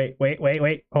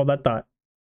 Wait. Hold that thought.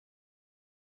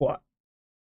 What?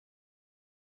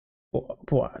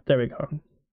 There we go.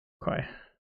 Okay.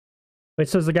 Wait,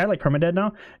 so is the guy like permadead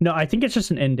now? No, I think it's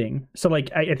just an ending. So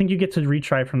like, I think you get to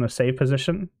retry from the save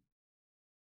position.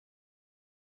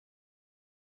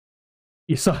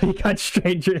 You saw he got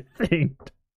Stranger Thinged.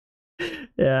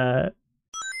 Yeah.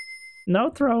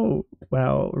 No throw.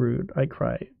 Wow, rude. I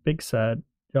cry. Big sad.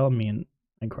 Y'all mean.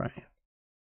 I cry.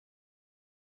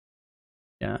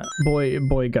 Yeah.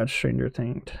 Boy got Stranger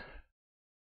Thinged.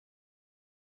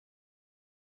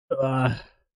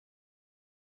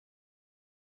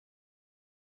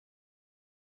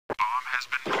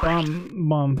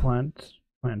 Bomb plant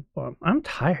bomb. I'm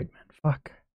tired, man.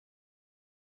 Fuck.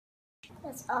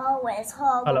 It's always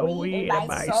Halloween in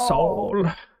my soul.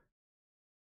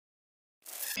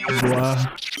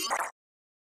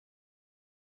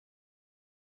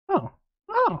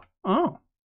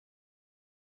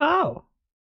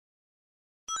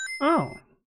 Oh.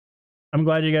 I'm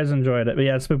glad you guys enjoyed it. But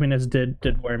yeah, spoopiness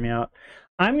did wear me out.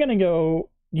 I'm gonna go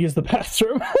use the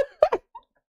bathroom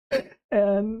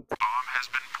and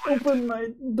open my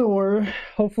door.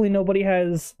 Hopefully nobody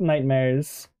has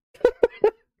nightmares.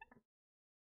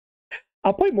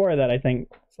 I'll play more of that, I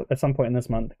think, at some point in this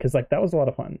month, because like that was a lot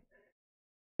of fun.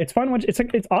 It's fun when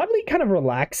it's oddly kind of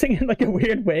relaxing in like a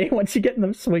weird way once you get in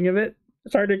the swing of it.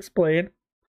 It's hard to explain.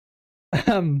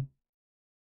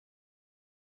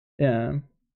 Yeah,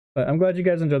 but I'm glad you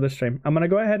guys enjoyed this stream. I'm gonna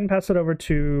go ahead and pass it over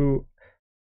to,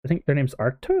 I think their name's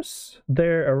Arctos.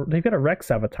 They've got a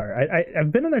Rex avatar.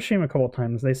 I've been in their stream a couple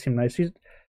times. They seem nice.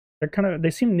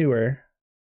 They seem newer,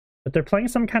 but they're playing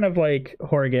some kind of like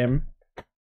horror game.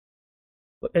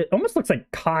 It almost looks like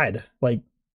COD. Like,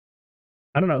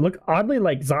 I don't know. Look oddly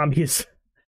like zombies,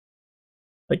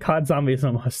 like COD zombies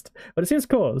almost. But it seems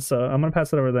cool. So I'm gonna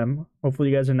pass it over to them. Hopefully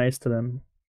you guys are nice to them.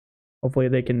 Hopefully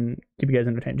they can keep you guys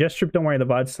entertained. Just Troop, don't worry, the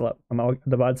VOD's still up.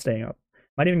 The VOD's staying up.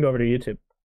 Might even go over to YouTube.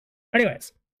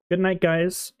 Anyways, good night,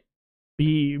 guys.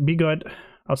 Be good.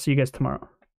 I'll see you guys tomorrow.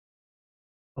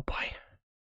 Bye-bye.